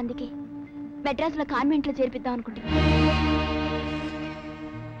 అందుకే మెడ్రాస్లో కాన్వెంట్లో చేర్పిద్దాం అనుకుంటున్నాను.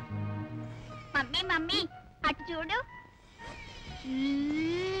 మమ్మీ మమ్మీ అటు చూడు.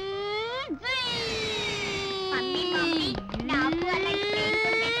 మమ్మీ మమ్మీ నాకు అలాంటి పెయింట్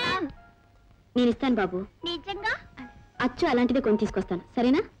కొనిపెట్టా. నేను ఇస్తాను బాబు. నిజంగా? అచ్చు అలాంటిది కొని తీసుకొస్తాను,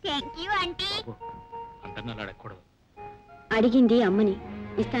 సరేనా? Thank you aunty. అడిగింది అమ్మని,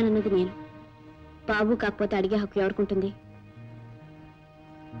 ఇస్తానన్నది నేను. బాబు కాకపోతే అడిగే హక్కు ఎవరుకుంటుంది?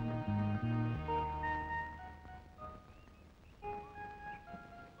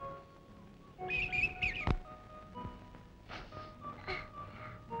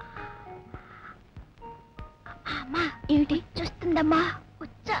 అమ్మా ఏమిటి చూస్తుందమ్మా?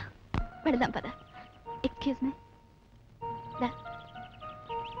 వచ్చా పెడదాం పద. Excuse me.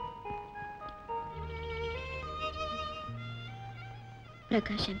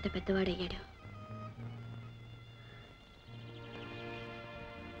 ప్రకాష్ ఎంత పెద్దవాడయ్యాడు.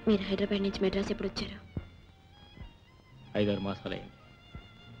 మీరు హైదరాబాద్ నుంచి మెడ్రాస్ ఎప్పుడు వచ్చారు? 5-6 మాసాలయ్యింది.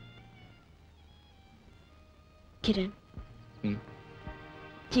 కిరణ్,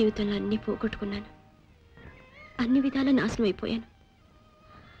 జీవితంలో అన్నీ పోగొట్టుకున్నాను. అన్ని విధాల నాశనం అయిపోయాను.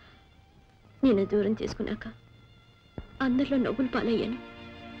 నేను దూరం చేసుకున్నాక అందరిలో నవ్వులు పాలయ్యాను.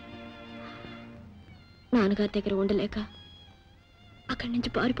 నాన్నగారి దగ్గర ఉండలేక అక్కడి నుంచి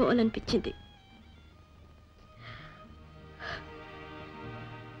పారిపోవాలనిపించింది.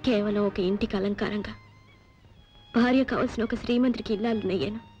 కేవలం ఒక ఇంటికి అలంకారంగా భార్య కావలసిన ఒక శ్రీమంతుడికి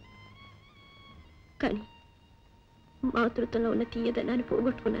ఇల్లాలునయ్యాను. కానీ మాతృత్వంలో ఉన్న తీయదనాన్ని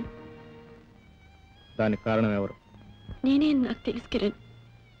పోగొట్టుకున్నాను. దానికి కారణం ఎవరు? నేనే నాకు తెలుసు కిరణ్.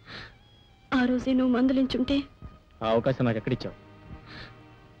 ఆ రోజే నువ్వు మందలించుంటే. ఆ అవకాశం నాకు ఎక్కడిచ్చావు?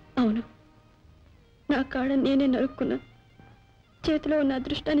 అవును, నా కాడ నేనే నరుక్కున్నాను. చేతిలో ఉన్న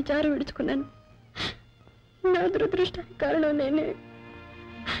అదృష్టాన్ని చారు విడుచుకున్నాను. నా దురదృష్టానికి కారణం నేనే.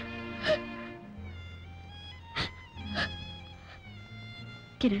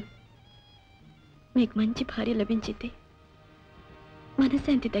 కిరణ్, మీకు మంచి భార్య లభించింది,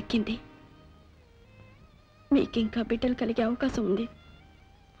 మనశ్శాంతి దక్కింది. మీకు ఇంకా బిడ్డలు కలిగే అవకాశం ఉంది.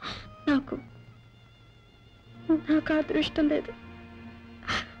 నాకు అదృష్టం లేదు.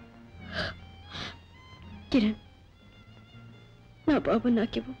 కిరణ్, నా బాబు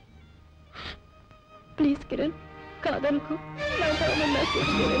నాకివ్వు ప్లీజ్. కిరణ్ కాదనుకో, నా బాబు నాకు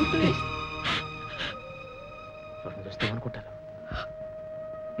కిరణ్ ప్లీజ్. చూస్తామనుకుంటారు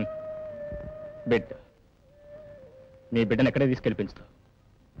బిడ్డ. నీ బిడ్డను ఎక్కడే తీసుకెళ్ళి పెంచుతావు?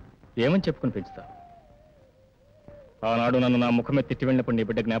 ఏమని చెప్పుకుని పెంచుతావు? ఆనాడు నన్ను నా ముఖం మీద తిట్టి వెళ్ళినప్పుడు నీ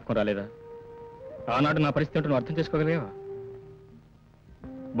బిడ్డ జ్ఞాపకం రాలేదా? ఆనాడు నా పరిస్థితి ఏంటో నువ్వు అర్థం చేసుకోగలిగావా?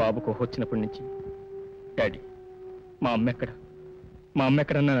 బాబుకు వచ్చినప్పటి నుంచి డాడీ మా అమ్మ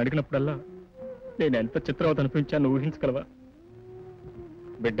ఎక్కడ నన్ను అడిగినప్పుడల్లా నేను ఎంత చిత్రవత అనిపించాను ఊహించగలవా?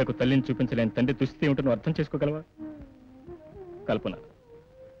 బిడ్డకు తల్లిని చూపించలేని తండ్రి దుస్థితి ఏమిటో నువ్వు అర్థం చేసుకోగలవా? కల్పన,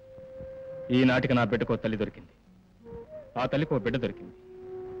 ఈనాటికి నా బిడ్డకు తల్లి దొరికింది, ఆ తల్లికి ఓ బిడ్డ దొరికింది.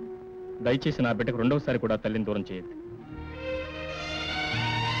 దయచేసి నా బిడ్డకు రెండవసారి కూడా తల్లిని దూరం చేయొద్దు.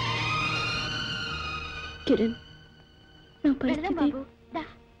 కిరణ్, నా పరిస్థితి బాబు దా,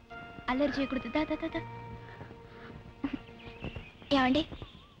 అల్లరి చేయకూడదు. దా దా దా. ఏమండి,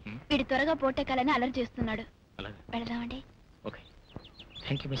 వీడు త్వరగా పోటెక్కాలని అల్లరి చేస్తున్నాడు. వెళదామండి. Okay,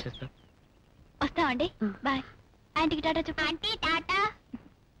 thank you Mrs. వస్తామండి, బాయ్. ఆంటీకి టాటా చెప్పు. ఆంటీ టాటా.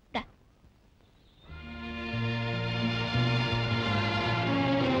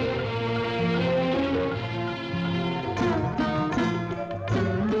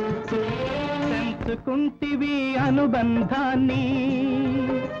 పెంచుకుంటివి అనుబంధాన్ని,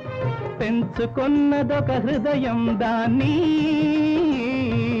 పెంచుకున్నదొక హృదయం దాన్ని.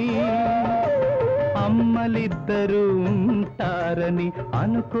 అమ్మలిద్దరూ ఉంటారని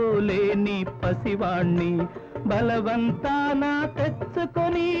అనుకోలేని పసివాణ్ణి బలవంతాన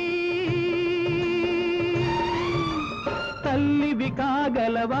తెచ్చుకొని తల్లివి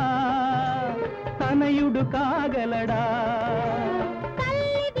కాగలవా, తనయుడు కాగలడా?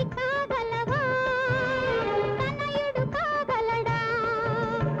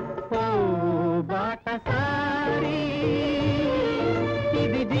 బాటసారి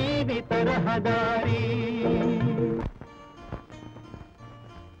ఇది జీవిత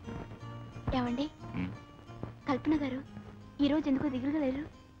ఏమండి కల్పన గారు ఈరోజు ఎందుకో దిగులుగా లేరు?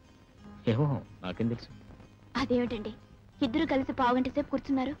 ఏమో నాకేం తెలుసు. అదేమిటండి ఇద్దరు కలిసి పావుగంట సేపు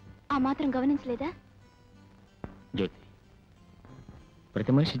కూర్చున్నారు, ఆ మాత్రం గమనించలేదా? జ్యోతి,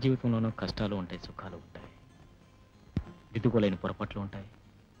 ప్రతి మనిషి జీవితంలోనూ కష్టాలు ఉంటాయి, సుఖాలు ఉంటాయి, దిద్దుకోలేని పొరపాట్లు ఉంటాయి,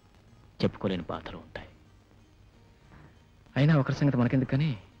 చెప్పుకోలేని బాధలు ఉంటాయి. అయినా ఒకరి సంగతి మనకెందుకు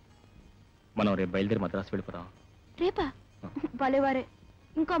కానీ మనం రేపు బయలుదేరి మద్రాసు వెళ్ళిపోదాం. రేపా? భలేవారే,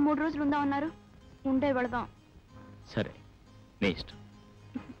 ఇంకా 3 రోజులు ఉందా ఉన్నారు. ఉండే వెళదాం. సరే, నీ ఇష్టం.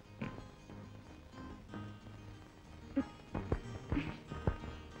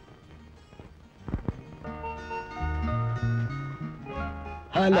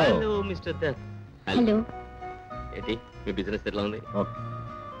 Hello hello mister Dutt. Hello. ఏంటి మీ బిజినెస్ ఎట్లా ఉంది?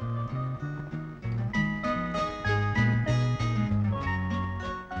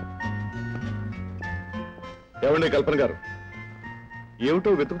 ఏమండి కల్పన గారు,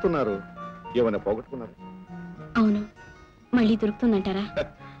 ఏమిటో వెతుకుతున్నారు? ఏమైనా పోగొట్టుకున్నారు? అవును, మళ్ళీ దొరుకుతుందంటారా?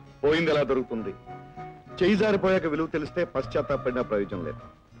 పోయింది ఎలా దొరుకుతుంది? చేయి జారిపోయాక విలువ తెలిస్తే పశ్చాత్తాపడినా ప్రయోజనం లేదు.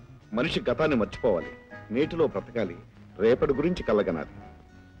 మనిషి గతాన్ని మర్చిపోవాలి, నేటిలో బ్రతకాలి, రేపటి గురించి కలగనాలి.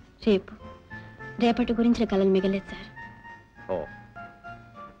 రేపటి గురించిన కలలు మిగలేదు sir. Oh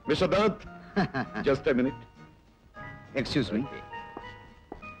mister Dutt, just a minute. Excuse me.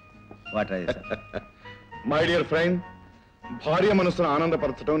 What my dear friend, భార్య మనసును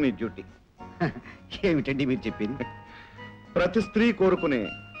ఆనందపరచడం నీ డ్యూటీ. ఏమిటండి మీరు చెప్పింది? ప్రతి స్త్రీ కోరుకునే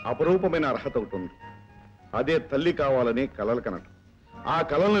అపరూపమైన అర్హత ఒకటి ఉంది. అదే తల్లి కావాలని కలలు కనటం. ఆ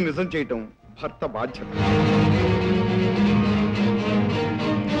కలలను నిజం చేయటం భర్త బాధ్యత.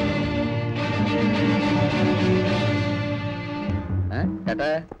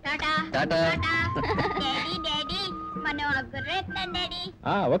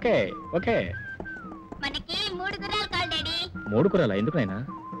 Okay okay. మనకి 3 గుర్రాలు కావాలి డాడీ. 3 కురాలా? ఎందుకు నాయనా?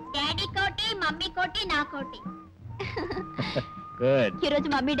 డాడీ కోటి, మమ్మీ కోటి, నా కోటి. గుడ్. ఈ రోజు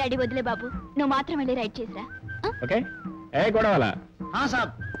మమ్మీ డాడీ వదిలే బాబు, నువ్వు మాత్రం వెళ్ళి రైడ్ చేసిరా. ఓకే. ఏ గొడవలా? हाँ साहब.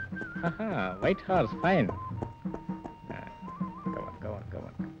 White horse, fine.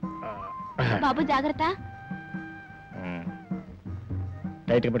 బాబు జాగ్రత్త.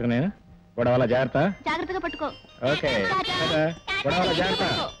 టైట్ గా పట్టుకున్నాయా? గొడవలా జాగ్రత్త. జాగ్రత్తగా పట్టుకో. ఓకే. గొడవలా జాగ్రత్త.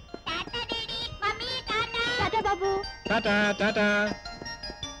 టాటా బాబు. టాటా టాటా.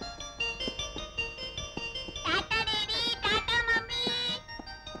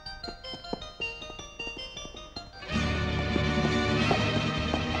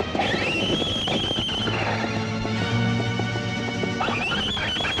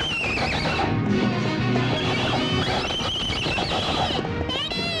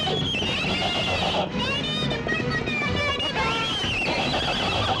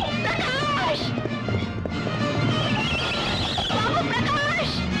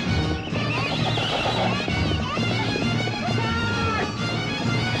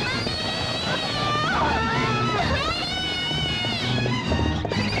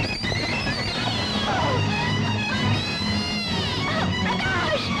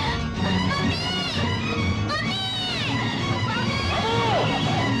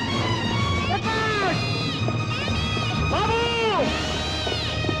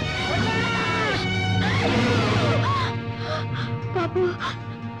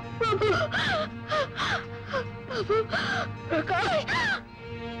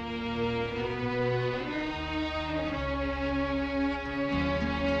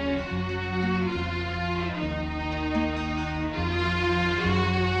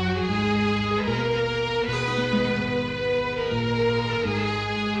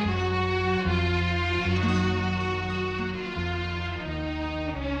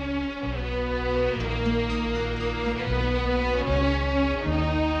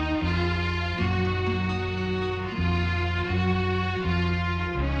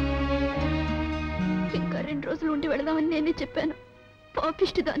 వెళదామని నేనే చెప్పాను.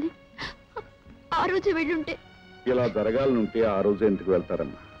 పాపిష్టిదాన్ని. ఆ రోజు వెళ్ళుంటే. ఇలా జరగాలనుంటే ఆ రోజు ఎందుకు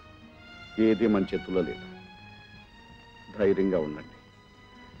వెళ్తారమ్మా? ఏది మన చేతుల్లో లేదు. ధైర్యంగా ఉండండి.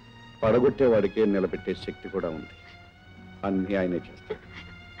 పడగొట్టేవాడికే నిలబెట్టే శక్తి కూడా ఉంది. అన్నీ ఆయనే చేస్తాడు.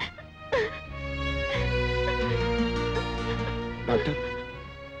 డాక్టర్,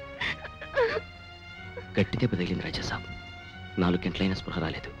 గట్టి దెబ్బ తగిలింది రాజా సాబ్. 4 గంటలైనా స్పృహ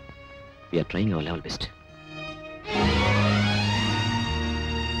రాలేదు. We are trying our level best.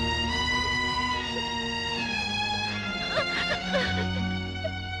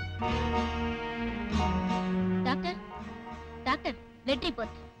 Doctor, doctor, blood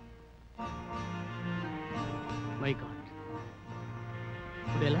report. My God,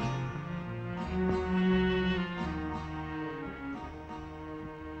 ఇప్పుడు ఎలా?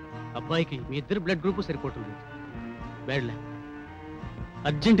 అబ్బాయికి మీ ఇద్దరు బ్లడ్ గ్రూప్ సరిపోతుంది. బ్యాడ్లే,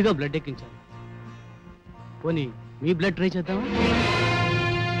 అర్జెంటుగా బ్లడ్ ఎక్కించాలి. పోనీ మీ బ్లడ్ ట్రై చేద్దామా?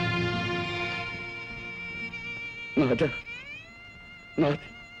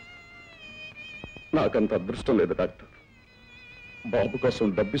 నాకంత అదృష్టం లేదు డాక్టర్. బాబు కోసం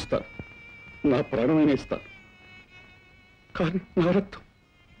డబ్బిస్తాను, నా ప్రాణమైన ఇస్తాను, కానీ నా రక్తం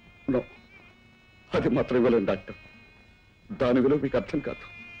నో, అది మాత్రం ఇవ్వలేను డాక్టర్. దాని విలువ మీకు అర్థం కాదు.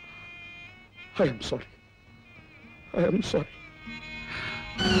 I'm sorry.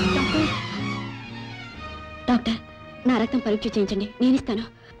 డాక్టర్, నా రక్తం పరీక్ష చేయించండి, నేను ఇస్తాను.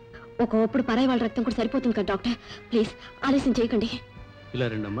 ఒకప్పుడు పరాయి వాళ్ళ రక్తం కూడా సరిపోతుంది కదా డాక్టర్. ప్లీజ్ ఆలస్యం చేయకండి. ఇలా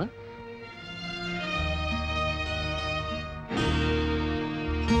రండమ్మా.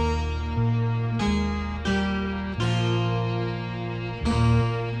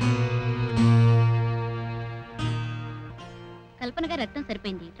 కల్పనగా రక్తం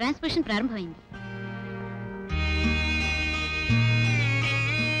సరిపోయింది, ట్రాన్స్ఫ్యూషన్ ప్రారంభమైంది.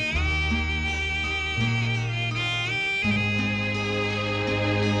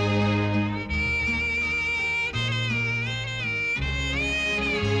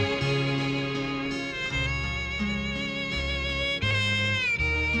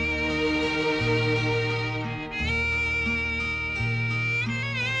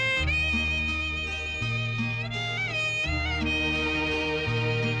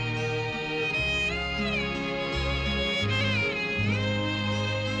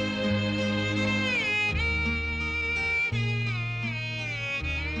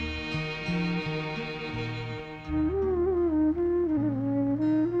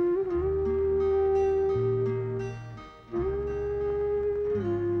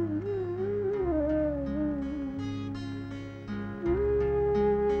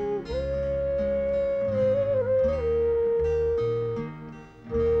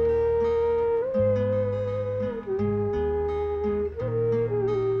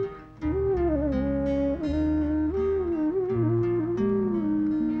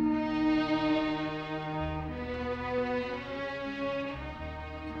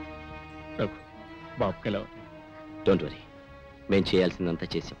 డోంట్ వరీ, మేము చేయాల్సిందంతా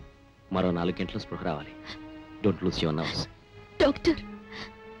చేసాం. మరో 4 గంటలు స్పృహ రావాలి. Don't lose your nerves. Doctor,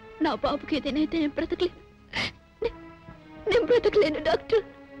 నా బాబుకి ఏదైతే నేను బ్రతకలేను డాక్టర్.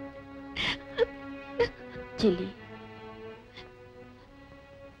 చెల్లి,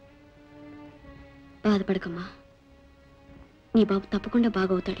 బాధపడకమ్మా. నీ బాబు తప్పకుండా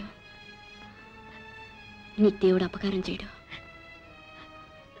బాగవుతాడు. నీకు దేవుడు అపకారం చేయడు.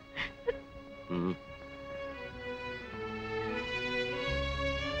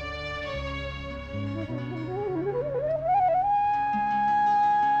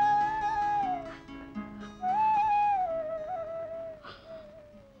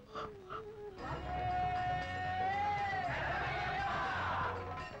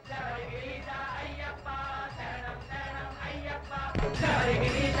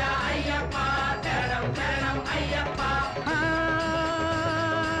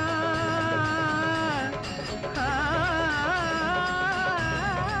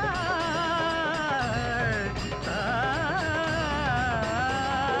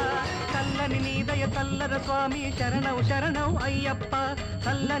 చల్లర స్వామి శరణం శరణం అయ్యప్ప,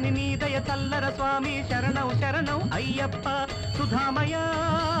 చల్లని నీదయ చల్లర స్వామి శరణం శరణం అయ్యప్ప, సుధామయ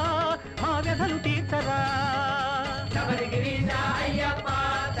మా వ్యధలు తీర్చరా. అయ్యప్ప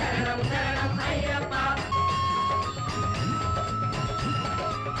శరణం శరణం అయ్యప్ప.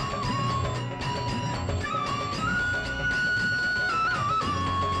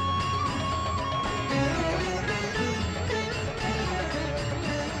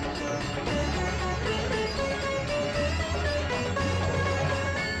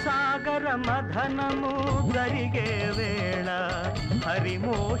 మధనము జరిగే వేళ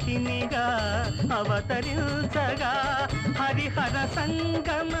హరిమోహినిగా అవతరించగా, హరిహర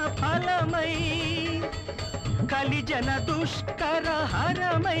సంగమ ఫలమై కలిజన దుష్కర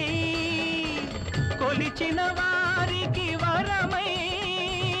హరమై, కొలిచిన వారికి వరమై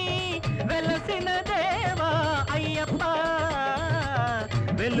వెలసిన దేవా అయ్యప్ప,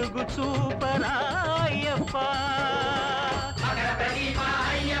 వెలుగు చూపరా అయ్యప్ప.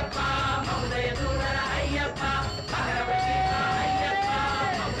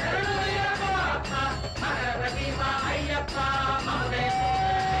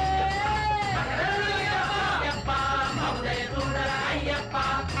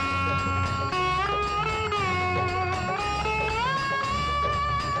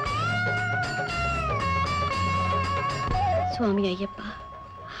 స్వామి అయ్యప్ప,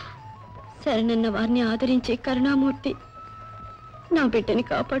 శరణన్న వారిని ఆదరించే కరుణామూర్తి, నా బిడ్డని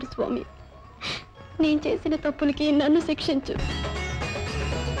కాపాడు స్వామి. నేను చేసిన తప్పులకి నన్ను శిక్షించు.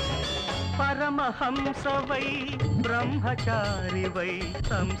 పరమహంసవై బ్రహ్మచారివై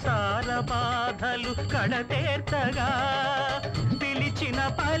సంసార బాధలు కడతేర్చగా పిలిచిన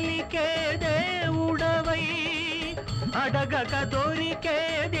పలికే దేవుడవై అడగక దొరికే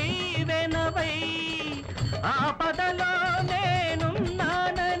దీవెనవై ఆపదలో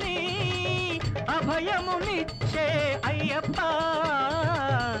నేనున్నానని అభయమునిచ్చే అయ్యప్ప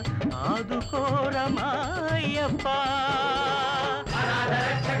ఆదుకోరమాయ్యప్ప.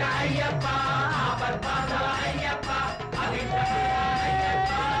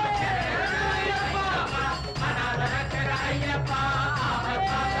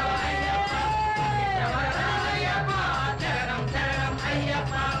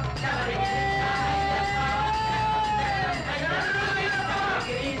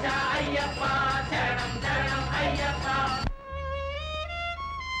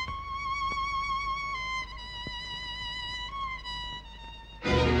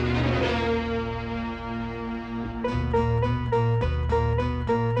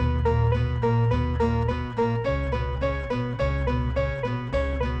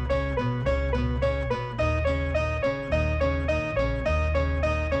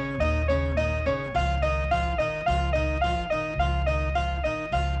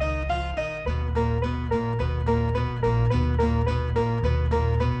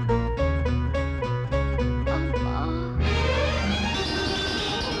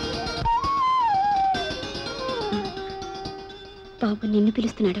 బాబు నిన్ను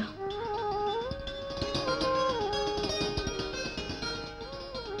పిలుస్తున్నాడు.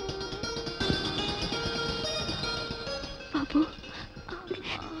 బాబు,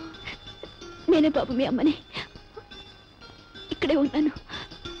 నేనే బాబు మీ అమ్మని. ఇక్కడే ఉన్నాను,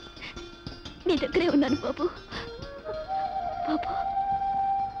 నీ దగ్గరే ఉన్నాను బాబు. బాబు,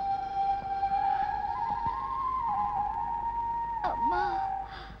 అమ్మా.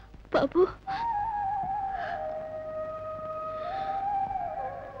 బాబు,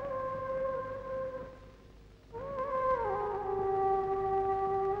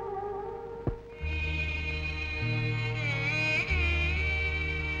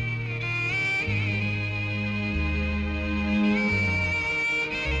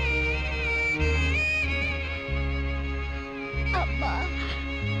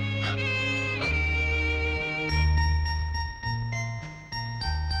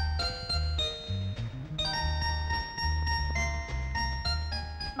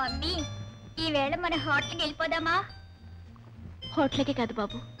 మమ్మీ, ఈవేళ మన హోటల్కి వెళ్ళిపోదామా? హోటల్కే కాదు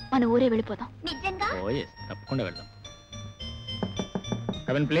బాబు, మన ఊరే వెళ్ళిపోదాం. నిజంగా? ఓ ఎస్, తప్పకుండా వెళ్దాం.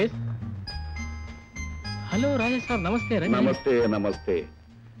 Come in please. Hello Rajesh sir, నమస్తే. నమస్తే. నమస్తే.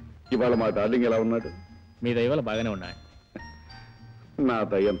 ఇవాళ మా డార్లింగ్ ఎలా ఉన్నాడు? మీ దయవల్ల బాగానే ఉన్నాడు. నా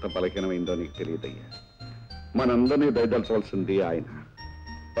దయ ఎంత బలహీనమైందో నీకు తెలియదయ్యా. మనందరినీ దయదలచవలసింది ఆయన.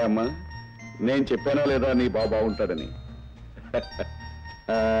 అమ్మా, నేను చెప్పానో లేదా నీ బాబు బాగుంటాడని?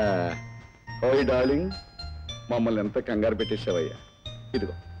 ఓయ్ డార్లింగ్, మమ్మల్ని ఎంత కంగారు పెట్టేశావయ్యా.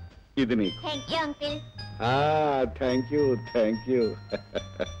 ఇదిగో, ఇది నీకు. Thank you.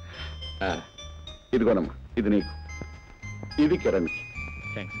 ఇదిగోనమ్మా, ఇది నీకు. ఇది కిరణ్కి.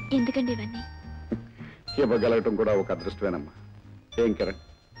 ఎందుకండి ఇవన్నీ? ఇవ్వగలగటం కూడా ఒక అదృష్టమేనమ్మా. ఏం కిరణ్,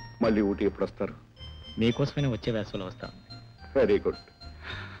 మళ్ళీ ఊటీ ఎప్పుడు వస్తారు? మీకోసమైనా వచ్చే వేసవిలో వస్తాను. Very good.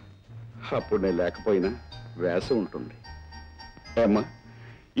 అప్పుడు నేను లేకపోయినా వేసవి ఉంటుంది. ఏమ్మా,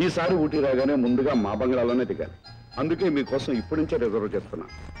 ఈసారి ఊటీ రాగానే ముందుగా మా బంగ్లాలోనే దిగాలి. అందుకే మీకోసం ఇప్పటి నుంచే రిజర్వ్ చేస్తున్నా.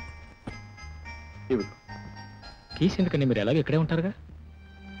 ఇవి కీస్ ఎందుకండి, మీరు ఎలాగో ఇక్కడే ఉంటారుగా.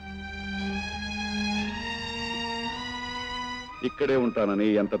 ఇక్కడే ఉంటానని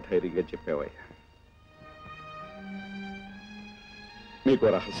ఎంత ధైర్యంగా చెప్పావయ్యా.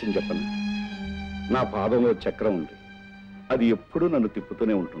 మీకు రహస్యం చెప్పను. నా పాదంలో చక్రం ఉంది. అది ఎప్పుడూ నన్ను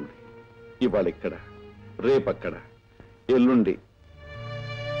తిప్పుతూనే ఉంటుంది. ఇవాళ ఇక్కడ, రేపక్కడ, ఎల్లుండి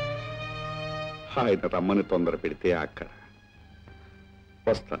ఆయన రమ్మని తొందర పెడితే అక్కడ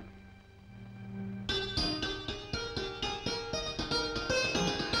వస్తాను.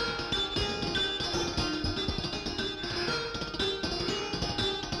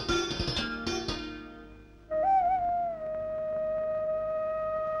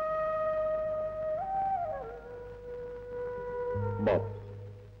 బాబు,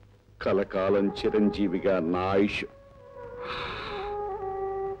 కలకాలం చిరంజీవిగా నా ఆయుష్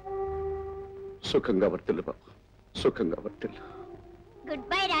సుఖంగా వర్తిల్లు బాబు, సుఖంగా వర్తిల్లు. గుడ్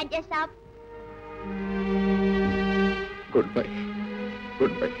బై రాజా సాబ్. Good bye.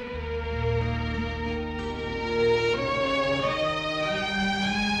 Good bye.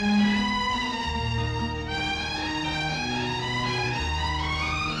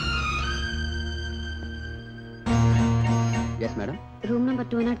 Yes madam. Room number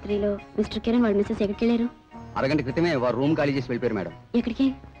 203లో mister Kiran వాడు మిస్సెస్ ఎక్కడికి వెళ్ళారు? అరగంట క్రితమే వారు రూమ్ ఖాళీ చేసి వెళ్ళిపోయారు మేడం. ఎక్కడికి?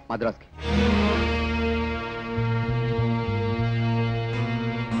 మద్రాస్కి.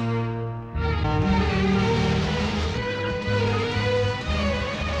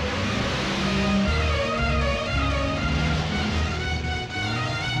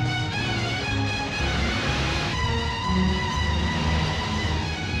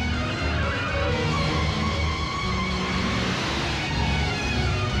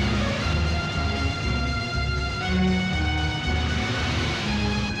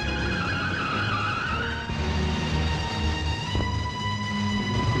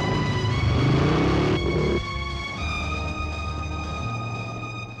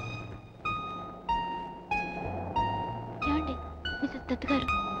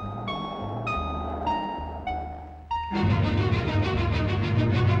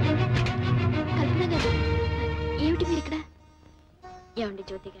 ఏమండి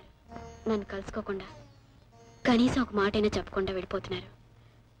జ్యోతి గారు, నన్ను కలుసుకోకుండా కనీసం ఒక మాటైనా చెప్పకుండా వెళ్ళిపోతున్నారు.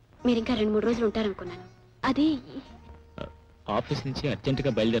 మీరు ఇంకా 2-3 రోజులు ఉంటారనుకున్నాను. అది ఆఫీస్ నుంచి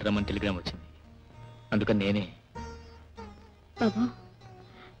అర్జెంటుగా బయలుదేరమని టెలిగ్రామ్ వచ్చింది, అందుకని నేనే. బాబు,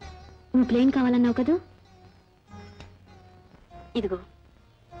 నువ్వు ప్లేన్ కావాలన్నావు కదా, ఇదిగో.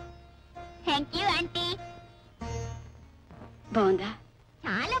 Thank you aunty. బాగుందా?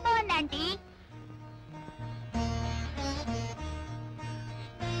 చాలా బాగుంది ఆంటీ.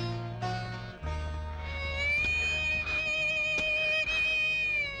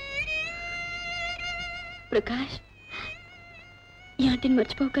 ప్రకాష్, ఈ ఆంటీని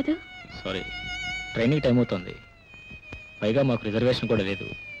మర్చిపోవు కదా? సారీ, ట్రైనింగ్ టైం అవుతుంది, పైగా మాకు రిజర్వేషన్ కూడా లేదు.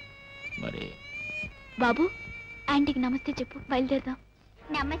 మరి బాబు, ఆంటీకి నమస్తే చెప్పు, బయలుదేరదాం.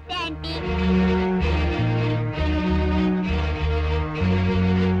 నమస్తే ఆంటీ.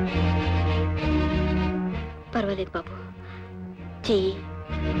 పర్వాలేదు బాబు, చెయ్యి.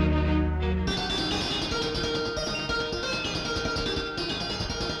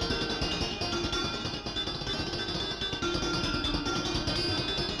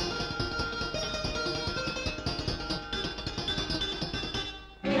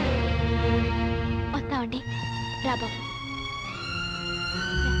 వస్తామండి, రా బాబు.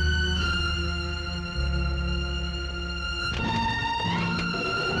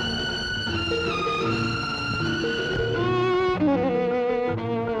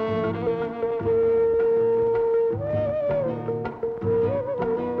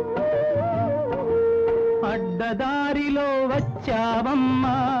 అడ్డదారిలో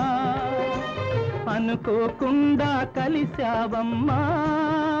వచ్చావమ్మా, అనుకోకుండా కలిశావమ్మా,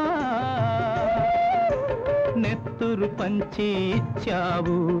 నెత్తురు పంచి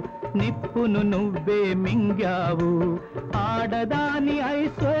ఇచ్చావు, నిప్పును నువ్వే మింగావు, ఆడదాని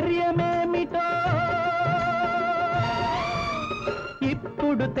ఐశ్వర్యమేమిటో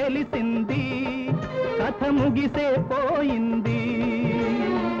ఇప్పుడు తెలిసింది, కథ ముగిసే పోయింది.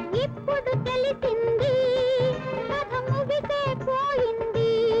 ఇప్పుడు తెలిసింది,